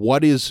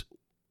what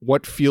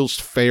feels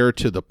fair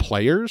to the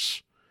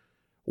players,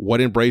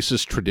 what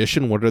embraces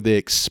tradition, what are they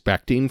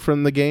expecting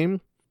from the game,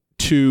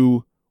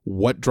 to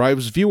what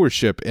drives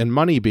viewership and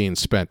money being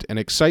spent and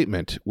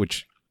excitement,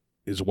 which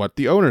is what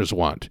the owners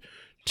want,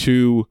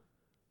 to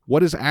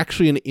what is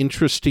actually an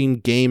interesting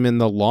game in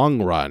the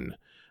long run,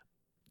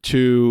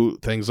 to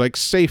things like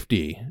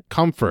safety,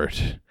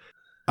 comfort,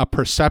 a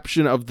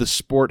perception of the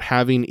sport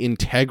having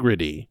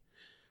integrity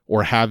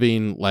or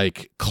having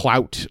like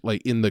clout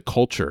like in the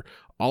culture.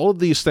 All of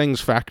these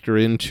things factor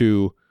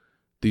into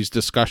these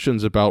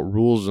discussions about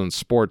rules in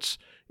sports,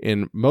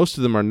 and most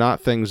of them are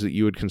not things that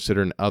you would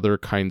consider in other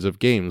kinds of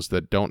games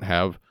that don't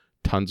have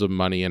tons of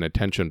money and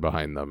attention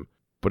behind them,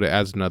 but it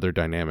adds another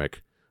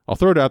dynamic. I'll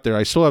throw it out there.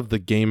 I still have the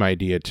game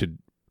idea to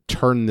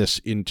turn this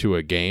into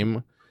a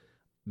game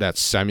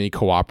that's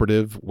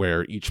semi-cooperative,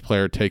 where each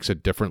player takes a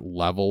different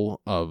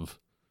level of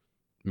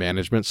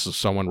management. So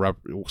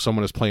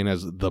someone is playing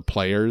as the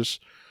players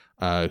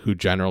who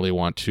generally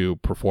want to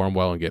perform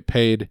well and get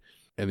paid.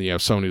 And then you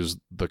have someone who's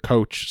the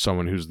coach,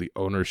 someone who's the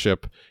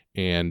ownership,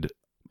 and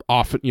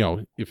often,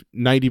 if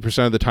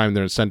 90% of the time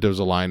their incentives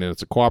align and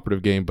it's a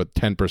cooperative game, but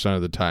 10%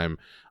 of the time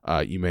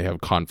you may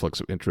have conflicts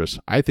of interest.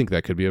 I think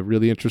that could be a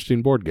really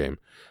interesting board game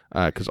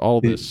because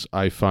all this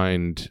I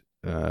find...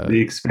 the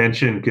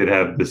expansion could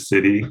have the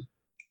city.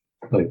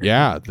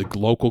 The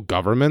local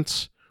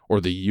governments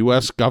or the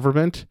U.S.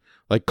 government.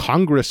 Like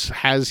Congress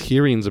has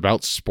hearings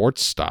about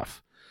sports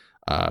stuff,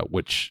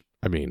 which,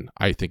 I mean,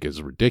 I think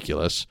is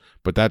ridiculous,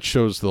 but that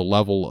shows the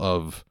level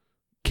of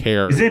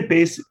care.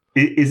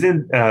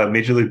 Isn't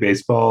Major League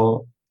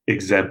Baseball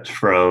exempt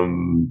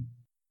from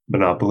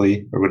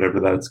monopoly or whatever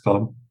that's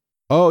called?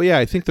 Oh yeah,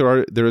 I think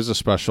there is a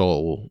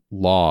special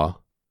law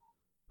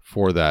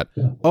for that.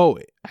 Yeah. Oh,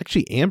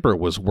 actually, Amber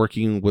was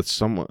working with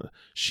someone.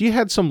 She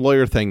had some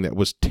lawyer thing that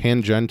was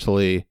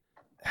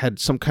had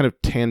some kind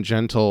of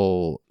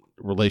tangential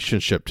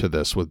relationship to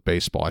this with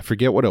baseball. I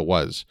forget what it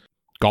was.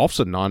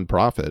 Golf's a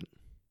nonprofit.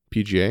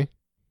 PGA.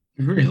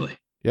 Really?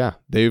 Yeah,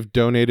 they've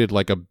donated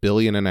like $1.5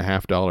 billion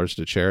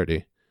to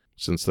charity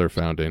since their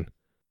founding.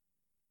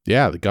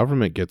 Yeah, the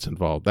government gets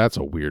involved. That's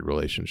a weird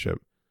relationship,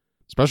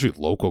 especially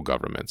local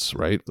governments,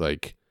 right?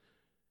 Like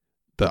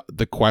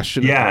the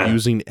question of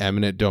using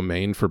eminent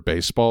domain for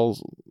baseball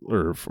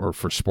or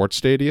for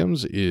sports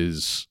stadiums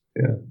is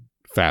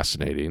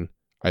fascinating.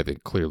 I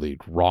think clearly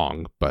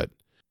wrong, but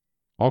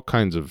all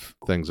kinds of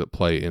things at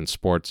play in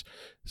sports.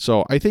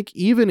 So I think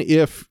even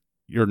if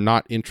you're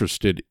not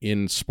interested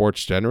in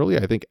sports generally,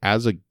 I think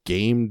as a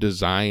game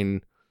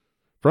design,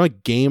 from a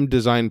game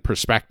design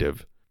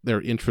perspective, there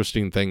are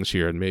interesting things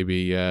here, and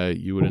maybe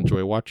you would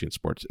enjoy watching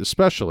sports,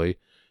 especially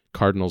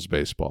Cardinals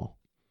baseball.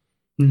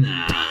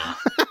 Nah.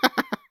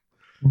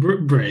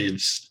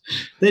 Braves.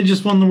 They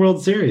just won the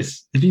World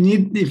Series. If you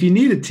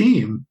need a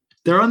team,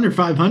 they're under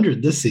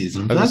 500 this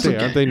season. That's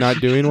okay. Aren't they not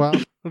doing well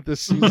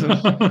this season?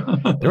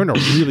 They're in a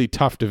really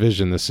tough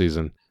division this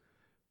season.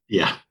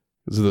 Yeah.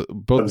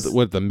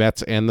 The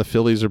Mets and the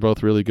Phillies are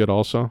both really good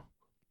also?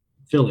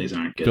 Phillies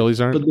aren't good. Phillies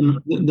aren't? But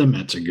the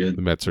Mets are good.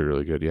 The Mets are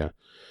really good, yeah.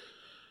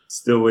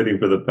 Still waiting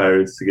for the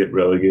Pirates to get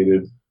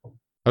relegated.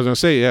 I was going to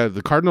say, yeah,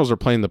 the Cardinals are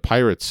playing the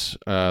Pirates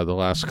the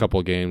last couple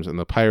of games, and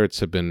the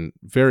Pirates have been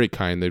very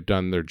kind. They've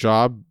done their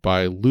job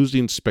by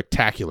losing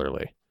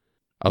spectacularly.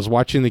 I was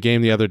watching the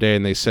game the other day,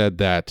 and they said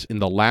that in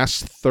the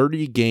last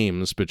 30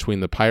 games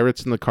between the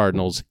Pirates and the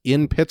Cardinals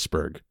in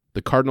Pittsburgh,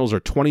 the Cardinals are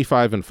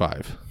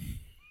 25-5.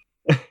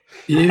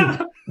 Ew.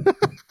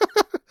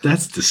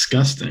 That's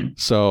disgusting.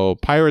 So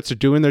Pirates are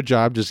doing their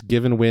job, just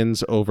giving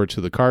wins over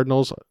to the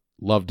Cardinals.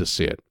 Love to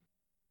see it.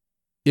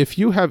 If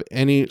you have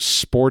any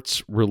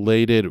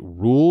sports-related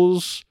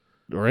rules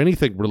or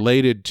anything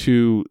related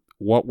to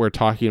what we're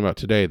talking about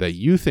today that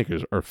you think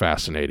are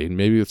fascinating,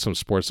 maybe with some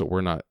sports that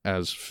we're not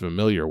as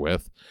familiar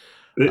with,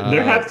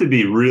 there have to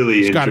be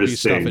really interesting. There's got to be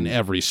stuff in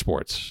every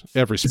sport.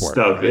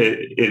 Stuff right?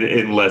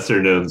 in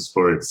lesser-known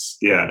sports,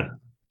 yeah.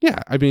 Yeah,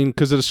 I mean,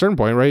 because at a certain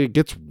point, right, it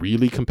gets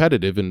really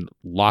competitive and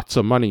lots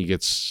of money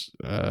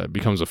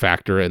becomes a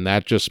factor, and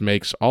that just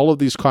makes all of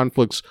these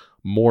conflicts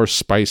more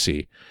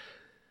spicy.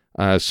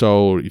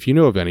 So if you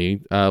know of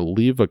any,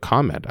 leave a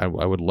comment. I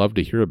would love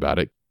to hear about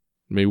it.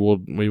 Maybe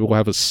we'll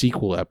have a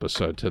sequel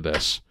episode to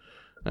this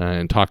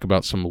and talk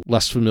about some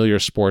less familiar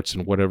sports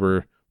and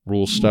whatever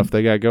rule stuff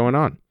they got going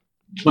on.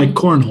 Like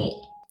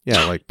cornhole.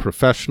 Yeah, like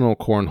professional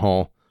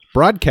cornhole,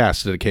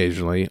 broadcasted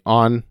occasionally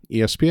on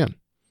ESPN.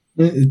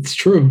 It's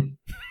true.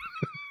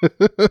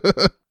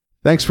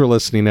 Thanks for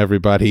listening,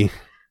 everybody.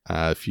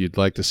 If you'd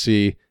like to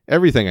see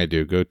everything I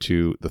do, go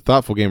to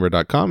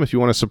thethoughtfulgamer.com. If you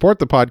want to support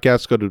the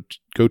podcast, go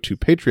to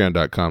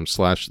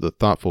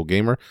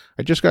patreon.com/thethoughtfulgamer.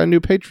 I just got a new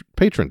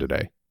patron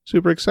today.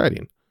 Super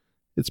exciting.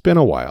 It's been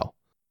a while.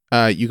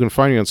 You can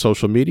find me on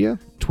social media,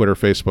 Twitter,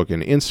 Facebook,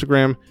 and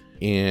Instagram.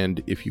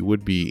 And if you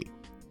would be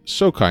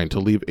so kind to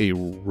leave a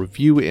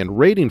review and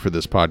rating for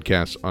this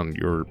podcast on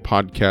your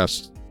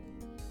podcast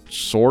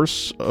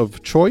source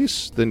of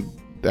choice, then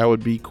that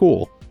would be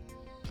cool.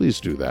 Please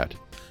do that.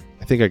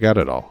 I think I got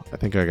it all. I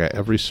think I got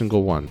every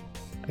single one.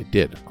 I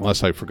did,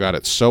 unless I forgot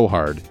it so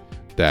hard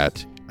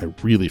that I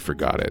really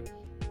forgot it,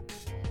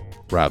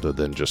 rather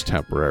than just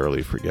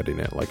temporarily forgetting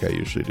it like I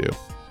usually do.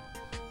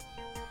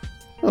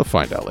 I'll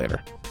find out later.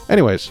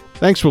 Anyways,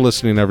 thanks for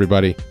listening,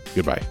 everybody.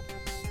 Goodbye.